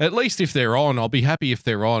 at least if they're on, I'll be happy if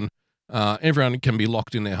they're on. Everyone can be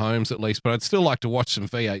locked in their homes at least, but I'd still like to watch some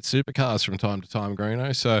V8 supercars from time to time,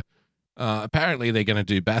 Greeno. So apparently they're going to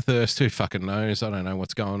do Bathurst. Who fucking knows? I don't know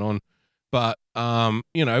what's going on. But,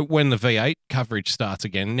 when the V8 coverage starts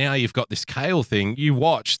again, now you've got this Kale thing. You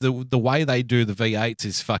watch the way they do the V8s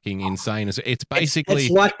is fucking insane. It's basically... It's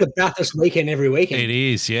like the Bathurst weekend every weekend. It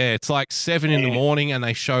is, yeah. It's like 7 in the morning and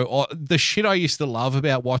they show... the shit I used to love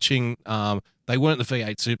about watching... they weren't the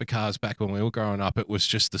V8 supercars back when we were growing up. It was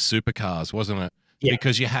just the supercars, wasn't it? Yeah.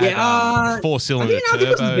 Because you had four-cylinder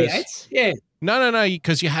turbos. Yeah. No,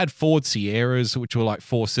 because you had Ford Sierras, which were like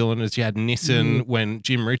 4 cylinders. You had Nissan when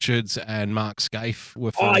Jim Richards and Mark Scaife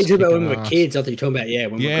were first. Oh, you talking about when we were kids? I thought you were talking about,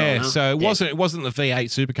 when we were growing up. So it wasn't the V8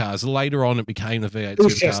 supercars. Later on, it became the V8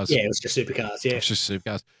 supercars. It was just supercars, It was just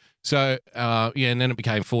supercars. So, and then it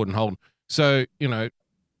became Ford and Holden. So,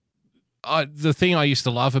 the thing I used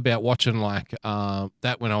to love about watching like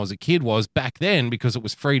that when I was a kid was back then, because it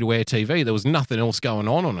was free to air TV, there was nothing else going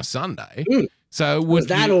on a Sunday. So was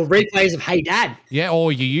that or replays of Hey Dad? Yeah,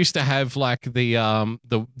 or you used to have like the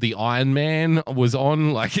Iron Man was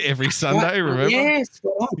on like every Sunday. Remember? Yes,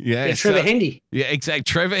 Trevor Hendy. Yeah, exactly.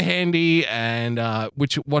 Trevor Hendy and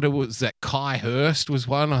what it was that Kai Hurst was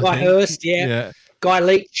one. I think. Hurst, yeah. Guy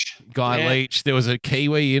Leach. Leach. There was a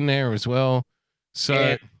Kiwi in there as well.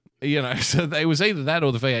 So. So they was either that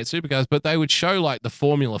or the V8 supercars, but they would show like the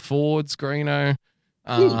Formula Fords, Greeno.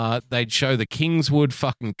 They'd show the Kingswood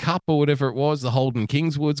fucking Cup or whatever it was, the Holden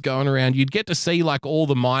Kingswoods going around. You'd get to see like all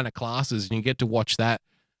the minor classes and you get to watch that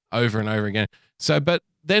over and over again. So, but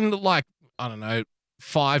then like, I don't know,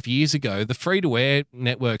 5 years ago, the free-to-air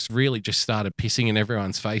networks really just started pissing in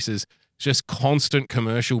everyone's faces. Just constant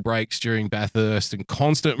commercial breaks during Bathurst and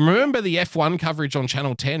remember the F1 coverage on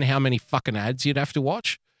Channel 10, how many fucking ads you'd have to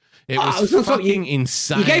watch? It was fucking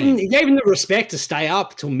insane. You gave him the respect to stay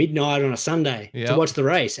up till midnight on a Sunday to watch the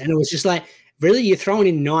race. And it was just like, really? You're throwing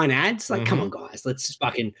in 9 ads? Like, come on, guys. Let's just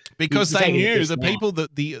fucking... Because they knew the people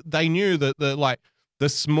they knew that the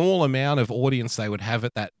small amount of audience they would have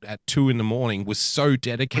at 2 a.m. was so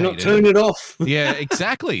dedicated. Not turn it off. Yeah,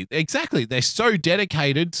 exactly. They're so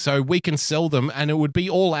dedicated, so we can sell them, and it would be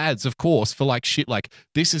all ads, of course, for like shit like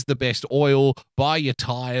this is the best oil. Buy your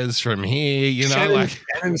tires from here.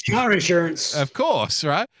 Shannon's car insurance. Of course,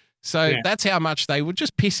 right? So that's how much they were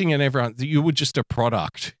just pissing in everyone. You were just a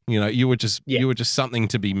product. You were just something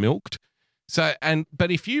to be milked. So but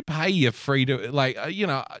if you pay your free to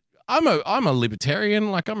I'm a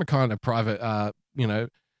libertarian, like I'm a kind of private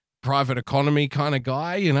economy kind of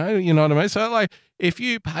guy, you know what I mean? So like if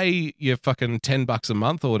you pay your fucking $10 a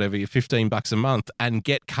month or whatever, your $15 a month and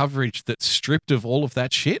get coverage that's stripped of all of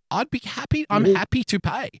that shit, I'd be happy. I'm happy to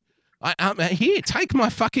pay. Here, take my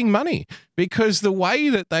fucking money, because the way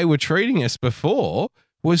that they were treating us before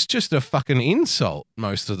was just a fucking insult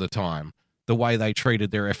most of the time. the way they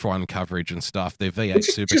treated their F1 coverage and stuff, their V8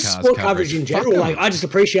 supercars just sport coverage in general. Like, I just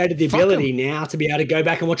appreciated the ability now to be able to go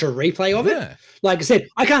back and watch a replay of it. Like I said,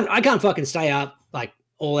 I can't fucking stay up like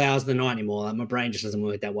all hours of the night anymore. Like, my brain just doesn't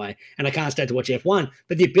work that way, and I can't stay to watch F1.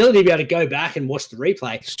 But the ability to be able to go back and watch the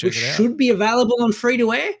replay, which should be available on free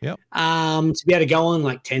to air, to be able to go on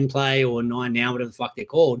like 10 Play or 9 Now, whatever the fuck they're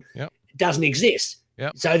called, it doesn't exist.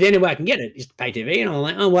 So the only way I can get it is to pay TV, and I'm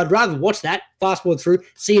like, oh, well, I'd rather watch that, fast forward through,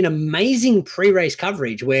 see an amazing pre-race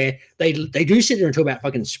coverage where they do sit there and talk about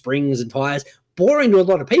fucking springs and tires. Boring to a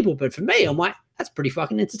lot of people, but for me, I'm like, that's pretty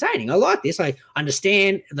fucking entertaining. I like this. I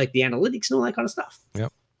understand like the analytics and all that kind of stuff.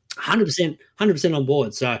 100% on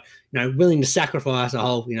board. So, willing to sacrifice a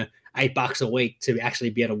whole, $8 a week to actually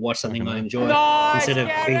be able to watch something I enjoy instead of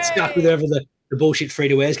being stuck with whatever the bullshit free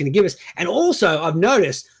to air is going to give us. And also, I've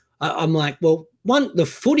noticed, I'm like, well, the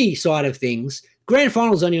footy side of things, grand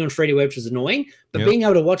finals only on free to air, which is annoying, but being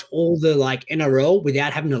able to watch all the like NRL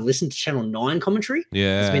without having to listen to Channel 9 commentary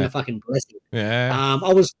has been a fucking blessing.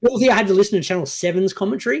 I was filthy. I had to listen to Channel 7's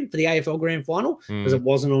commentary for the AFL grand final because it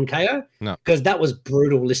wasn't on KO. Because that was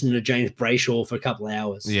brutal listening to James Brayshaw for a couple of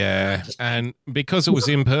hours. And because it was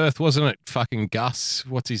in Perth, wasn't it fucking Gus?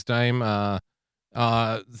 What's his name?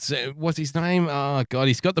 What's his name? Oh, God,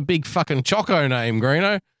 he's got the big fucking Choco name,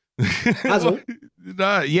 Greeno. Basil?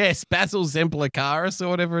 Basil Zemplikaris or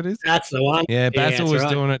whatever it is. That's the one. Yeah, Basil was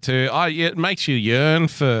doing it too. Oh, yeah, it makes you yearn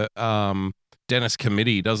for Dennis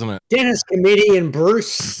Committee, doesn't it? Dennis Committee and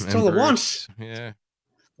Bruce. That's all I want. Yeah.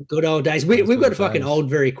 Good old days. We've got to fucking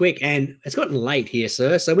old very quick, and it's gotten late here,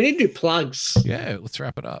 sir. So we need to do plugs. Yeah, let's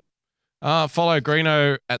wrap it up. Follow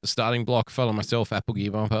Greeno at the starting block. Follow myself, Apple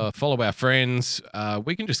Gear Bumper. Follow our friends.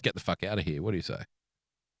 We can just get the fuck out of here. What do you say?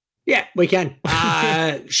 Yeah, we can.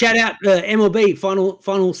 Shout out the MLB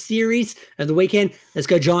final series of the weekend. Let's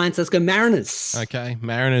go Giants. Let's go Mariners. Okay,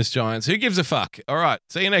 Mariners, Giants. Who gives a fuck? All right.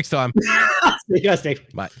 See you next time. See you guys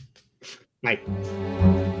next. Bye. Bye.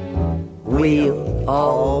 We'll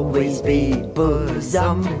always be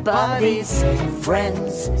bosom buddies,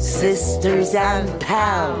 friends, sisters, and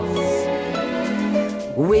pals.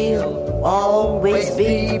 We'll always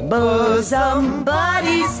be bosom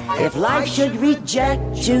buddies. If life should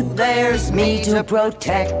reject you, there's me to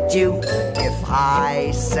protect you. If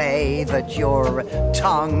I say that your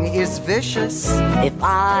tongue is vicious, if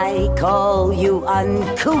I call you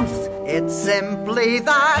uncouth, it's simply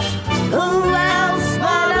that